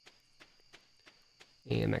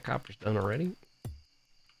 And that copper's done already.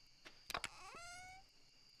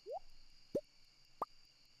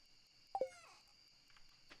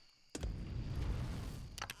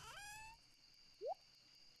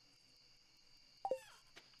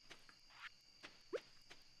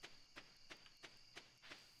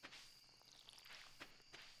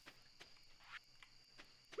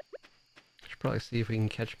 Should probably see if we can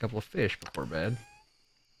catch a couple of fish before bed.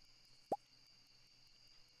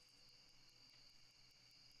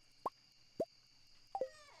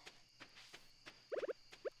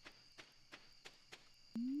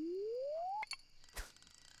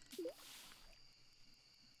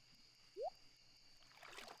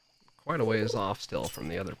 Quite a ways off still from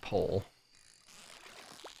the other pole.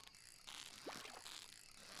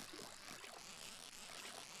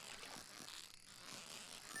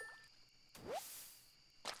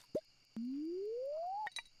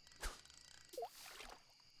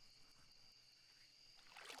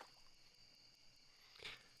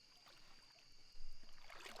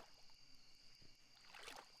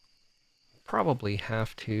 Probably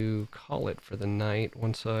have to call it for the night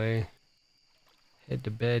once I head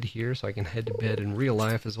to bed here, so I can head to bed in real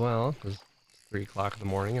life as well, because it's 3 o'clock in the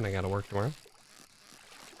morning and I gotta work tomorrow.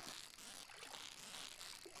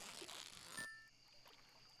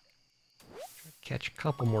 Catch a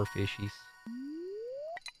couple more fishies.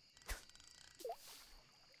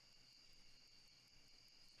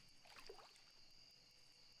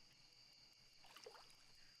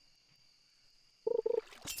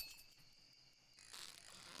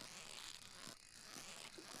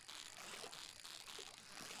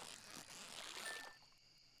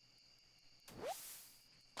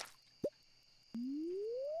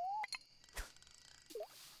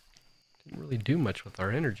 Didn't really do much with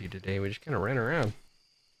our energy today, we just kind of ran around.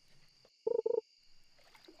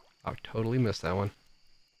 I totally missed that one.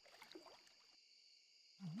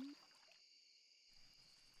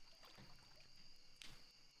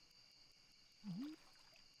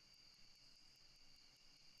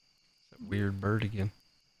 It's that weird bird again.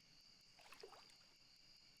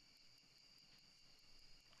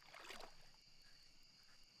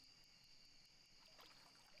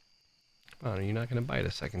 Come on, you're not going to bite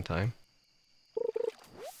a second time.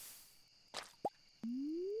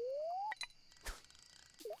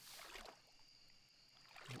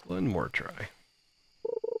 One more try.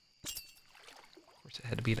 Of course, it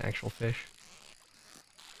had to be an actual fish.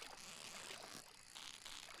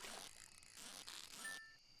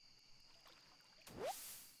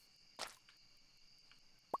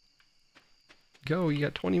 Go, you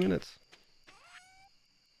got 20 minutes.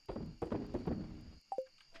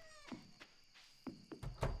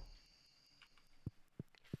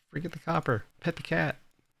 Forget the copper. Pet the cat.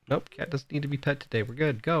 Nope, cat doesn't need to be pet today. We're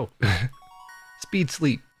good. Go. Speed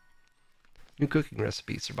sleep. New cooking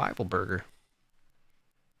recipe. Survival burger.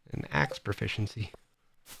 And axe proficiency.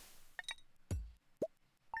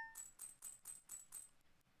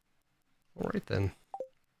 Alright then.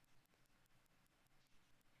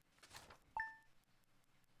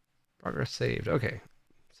 Progress saved. Okay.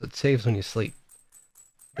 So it saves when you sleep.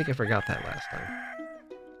 I think I forgot that last time.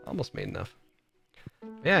 Almost made enough.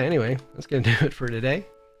 Yeah, anyway, that's going to do it for today.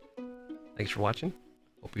 Thanks for watching.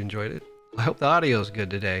 Hope you enjoyed it. I hope the audio is good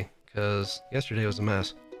today, because yesterday was a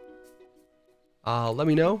mess. Let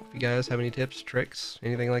me know if you guys have any tips, tricks,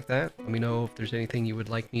 anything like that. Let me know if there's anything you would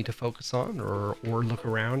like me to focus on or look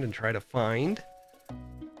around and try to find.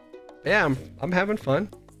 Yeah, I'm having fun.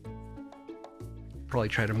 Probably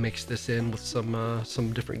try to mix this in with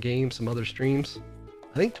some different games, some other streams.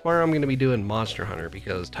 I think tomorrow I'm going to be doing Monster Hunter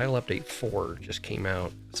because Title Update 4 just came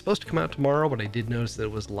out. It's supposed to come out tomorrow, but I did notice that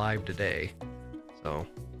it was live today. So,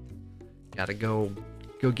 gotta go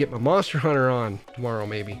get my Monster Hunter on tomorrow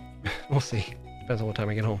maybe. We'll see. Depends on what time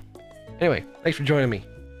I get home. Anyway, thanks for joining me.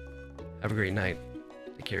 Have a great night.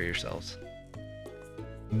 Take care of yourselves.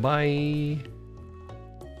 Bye.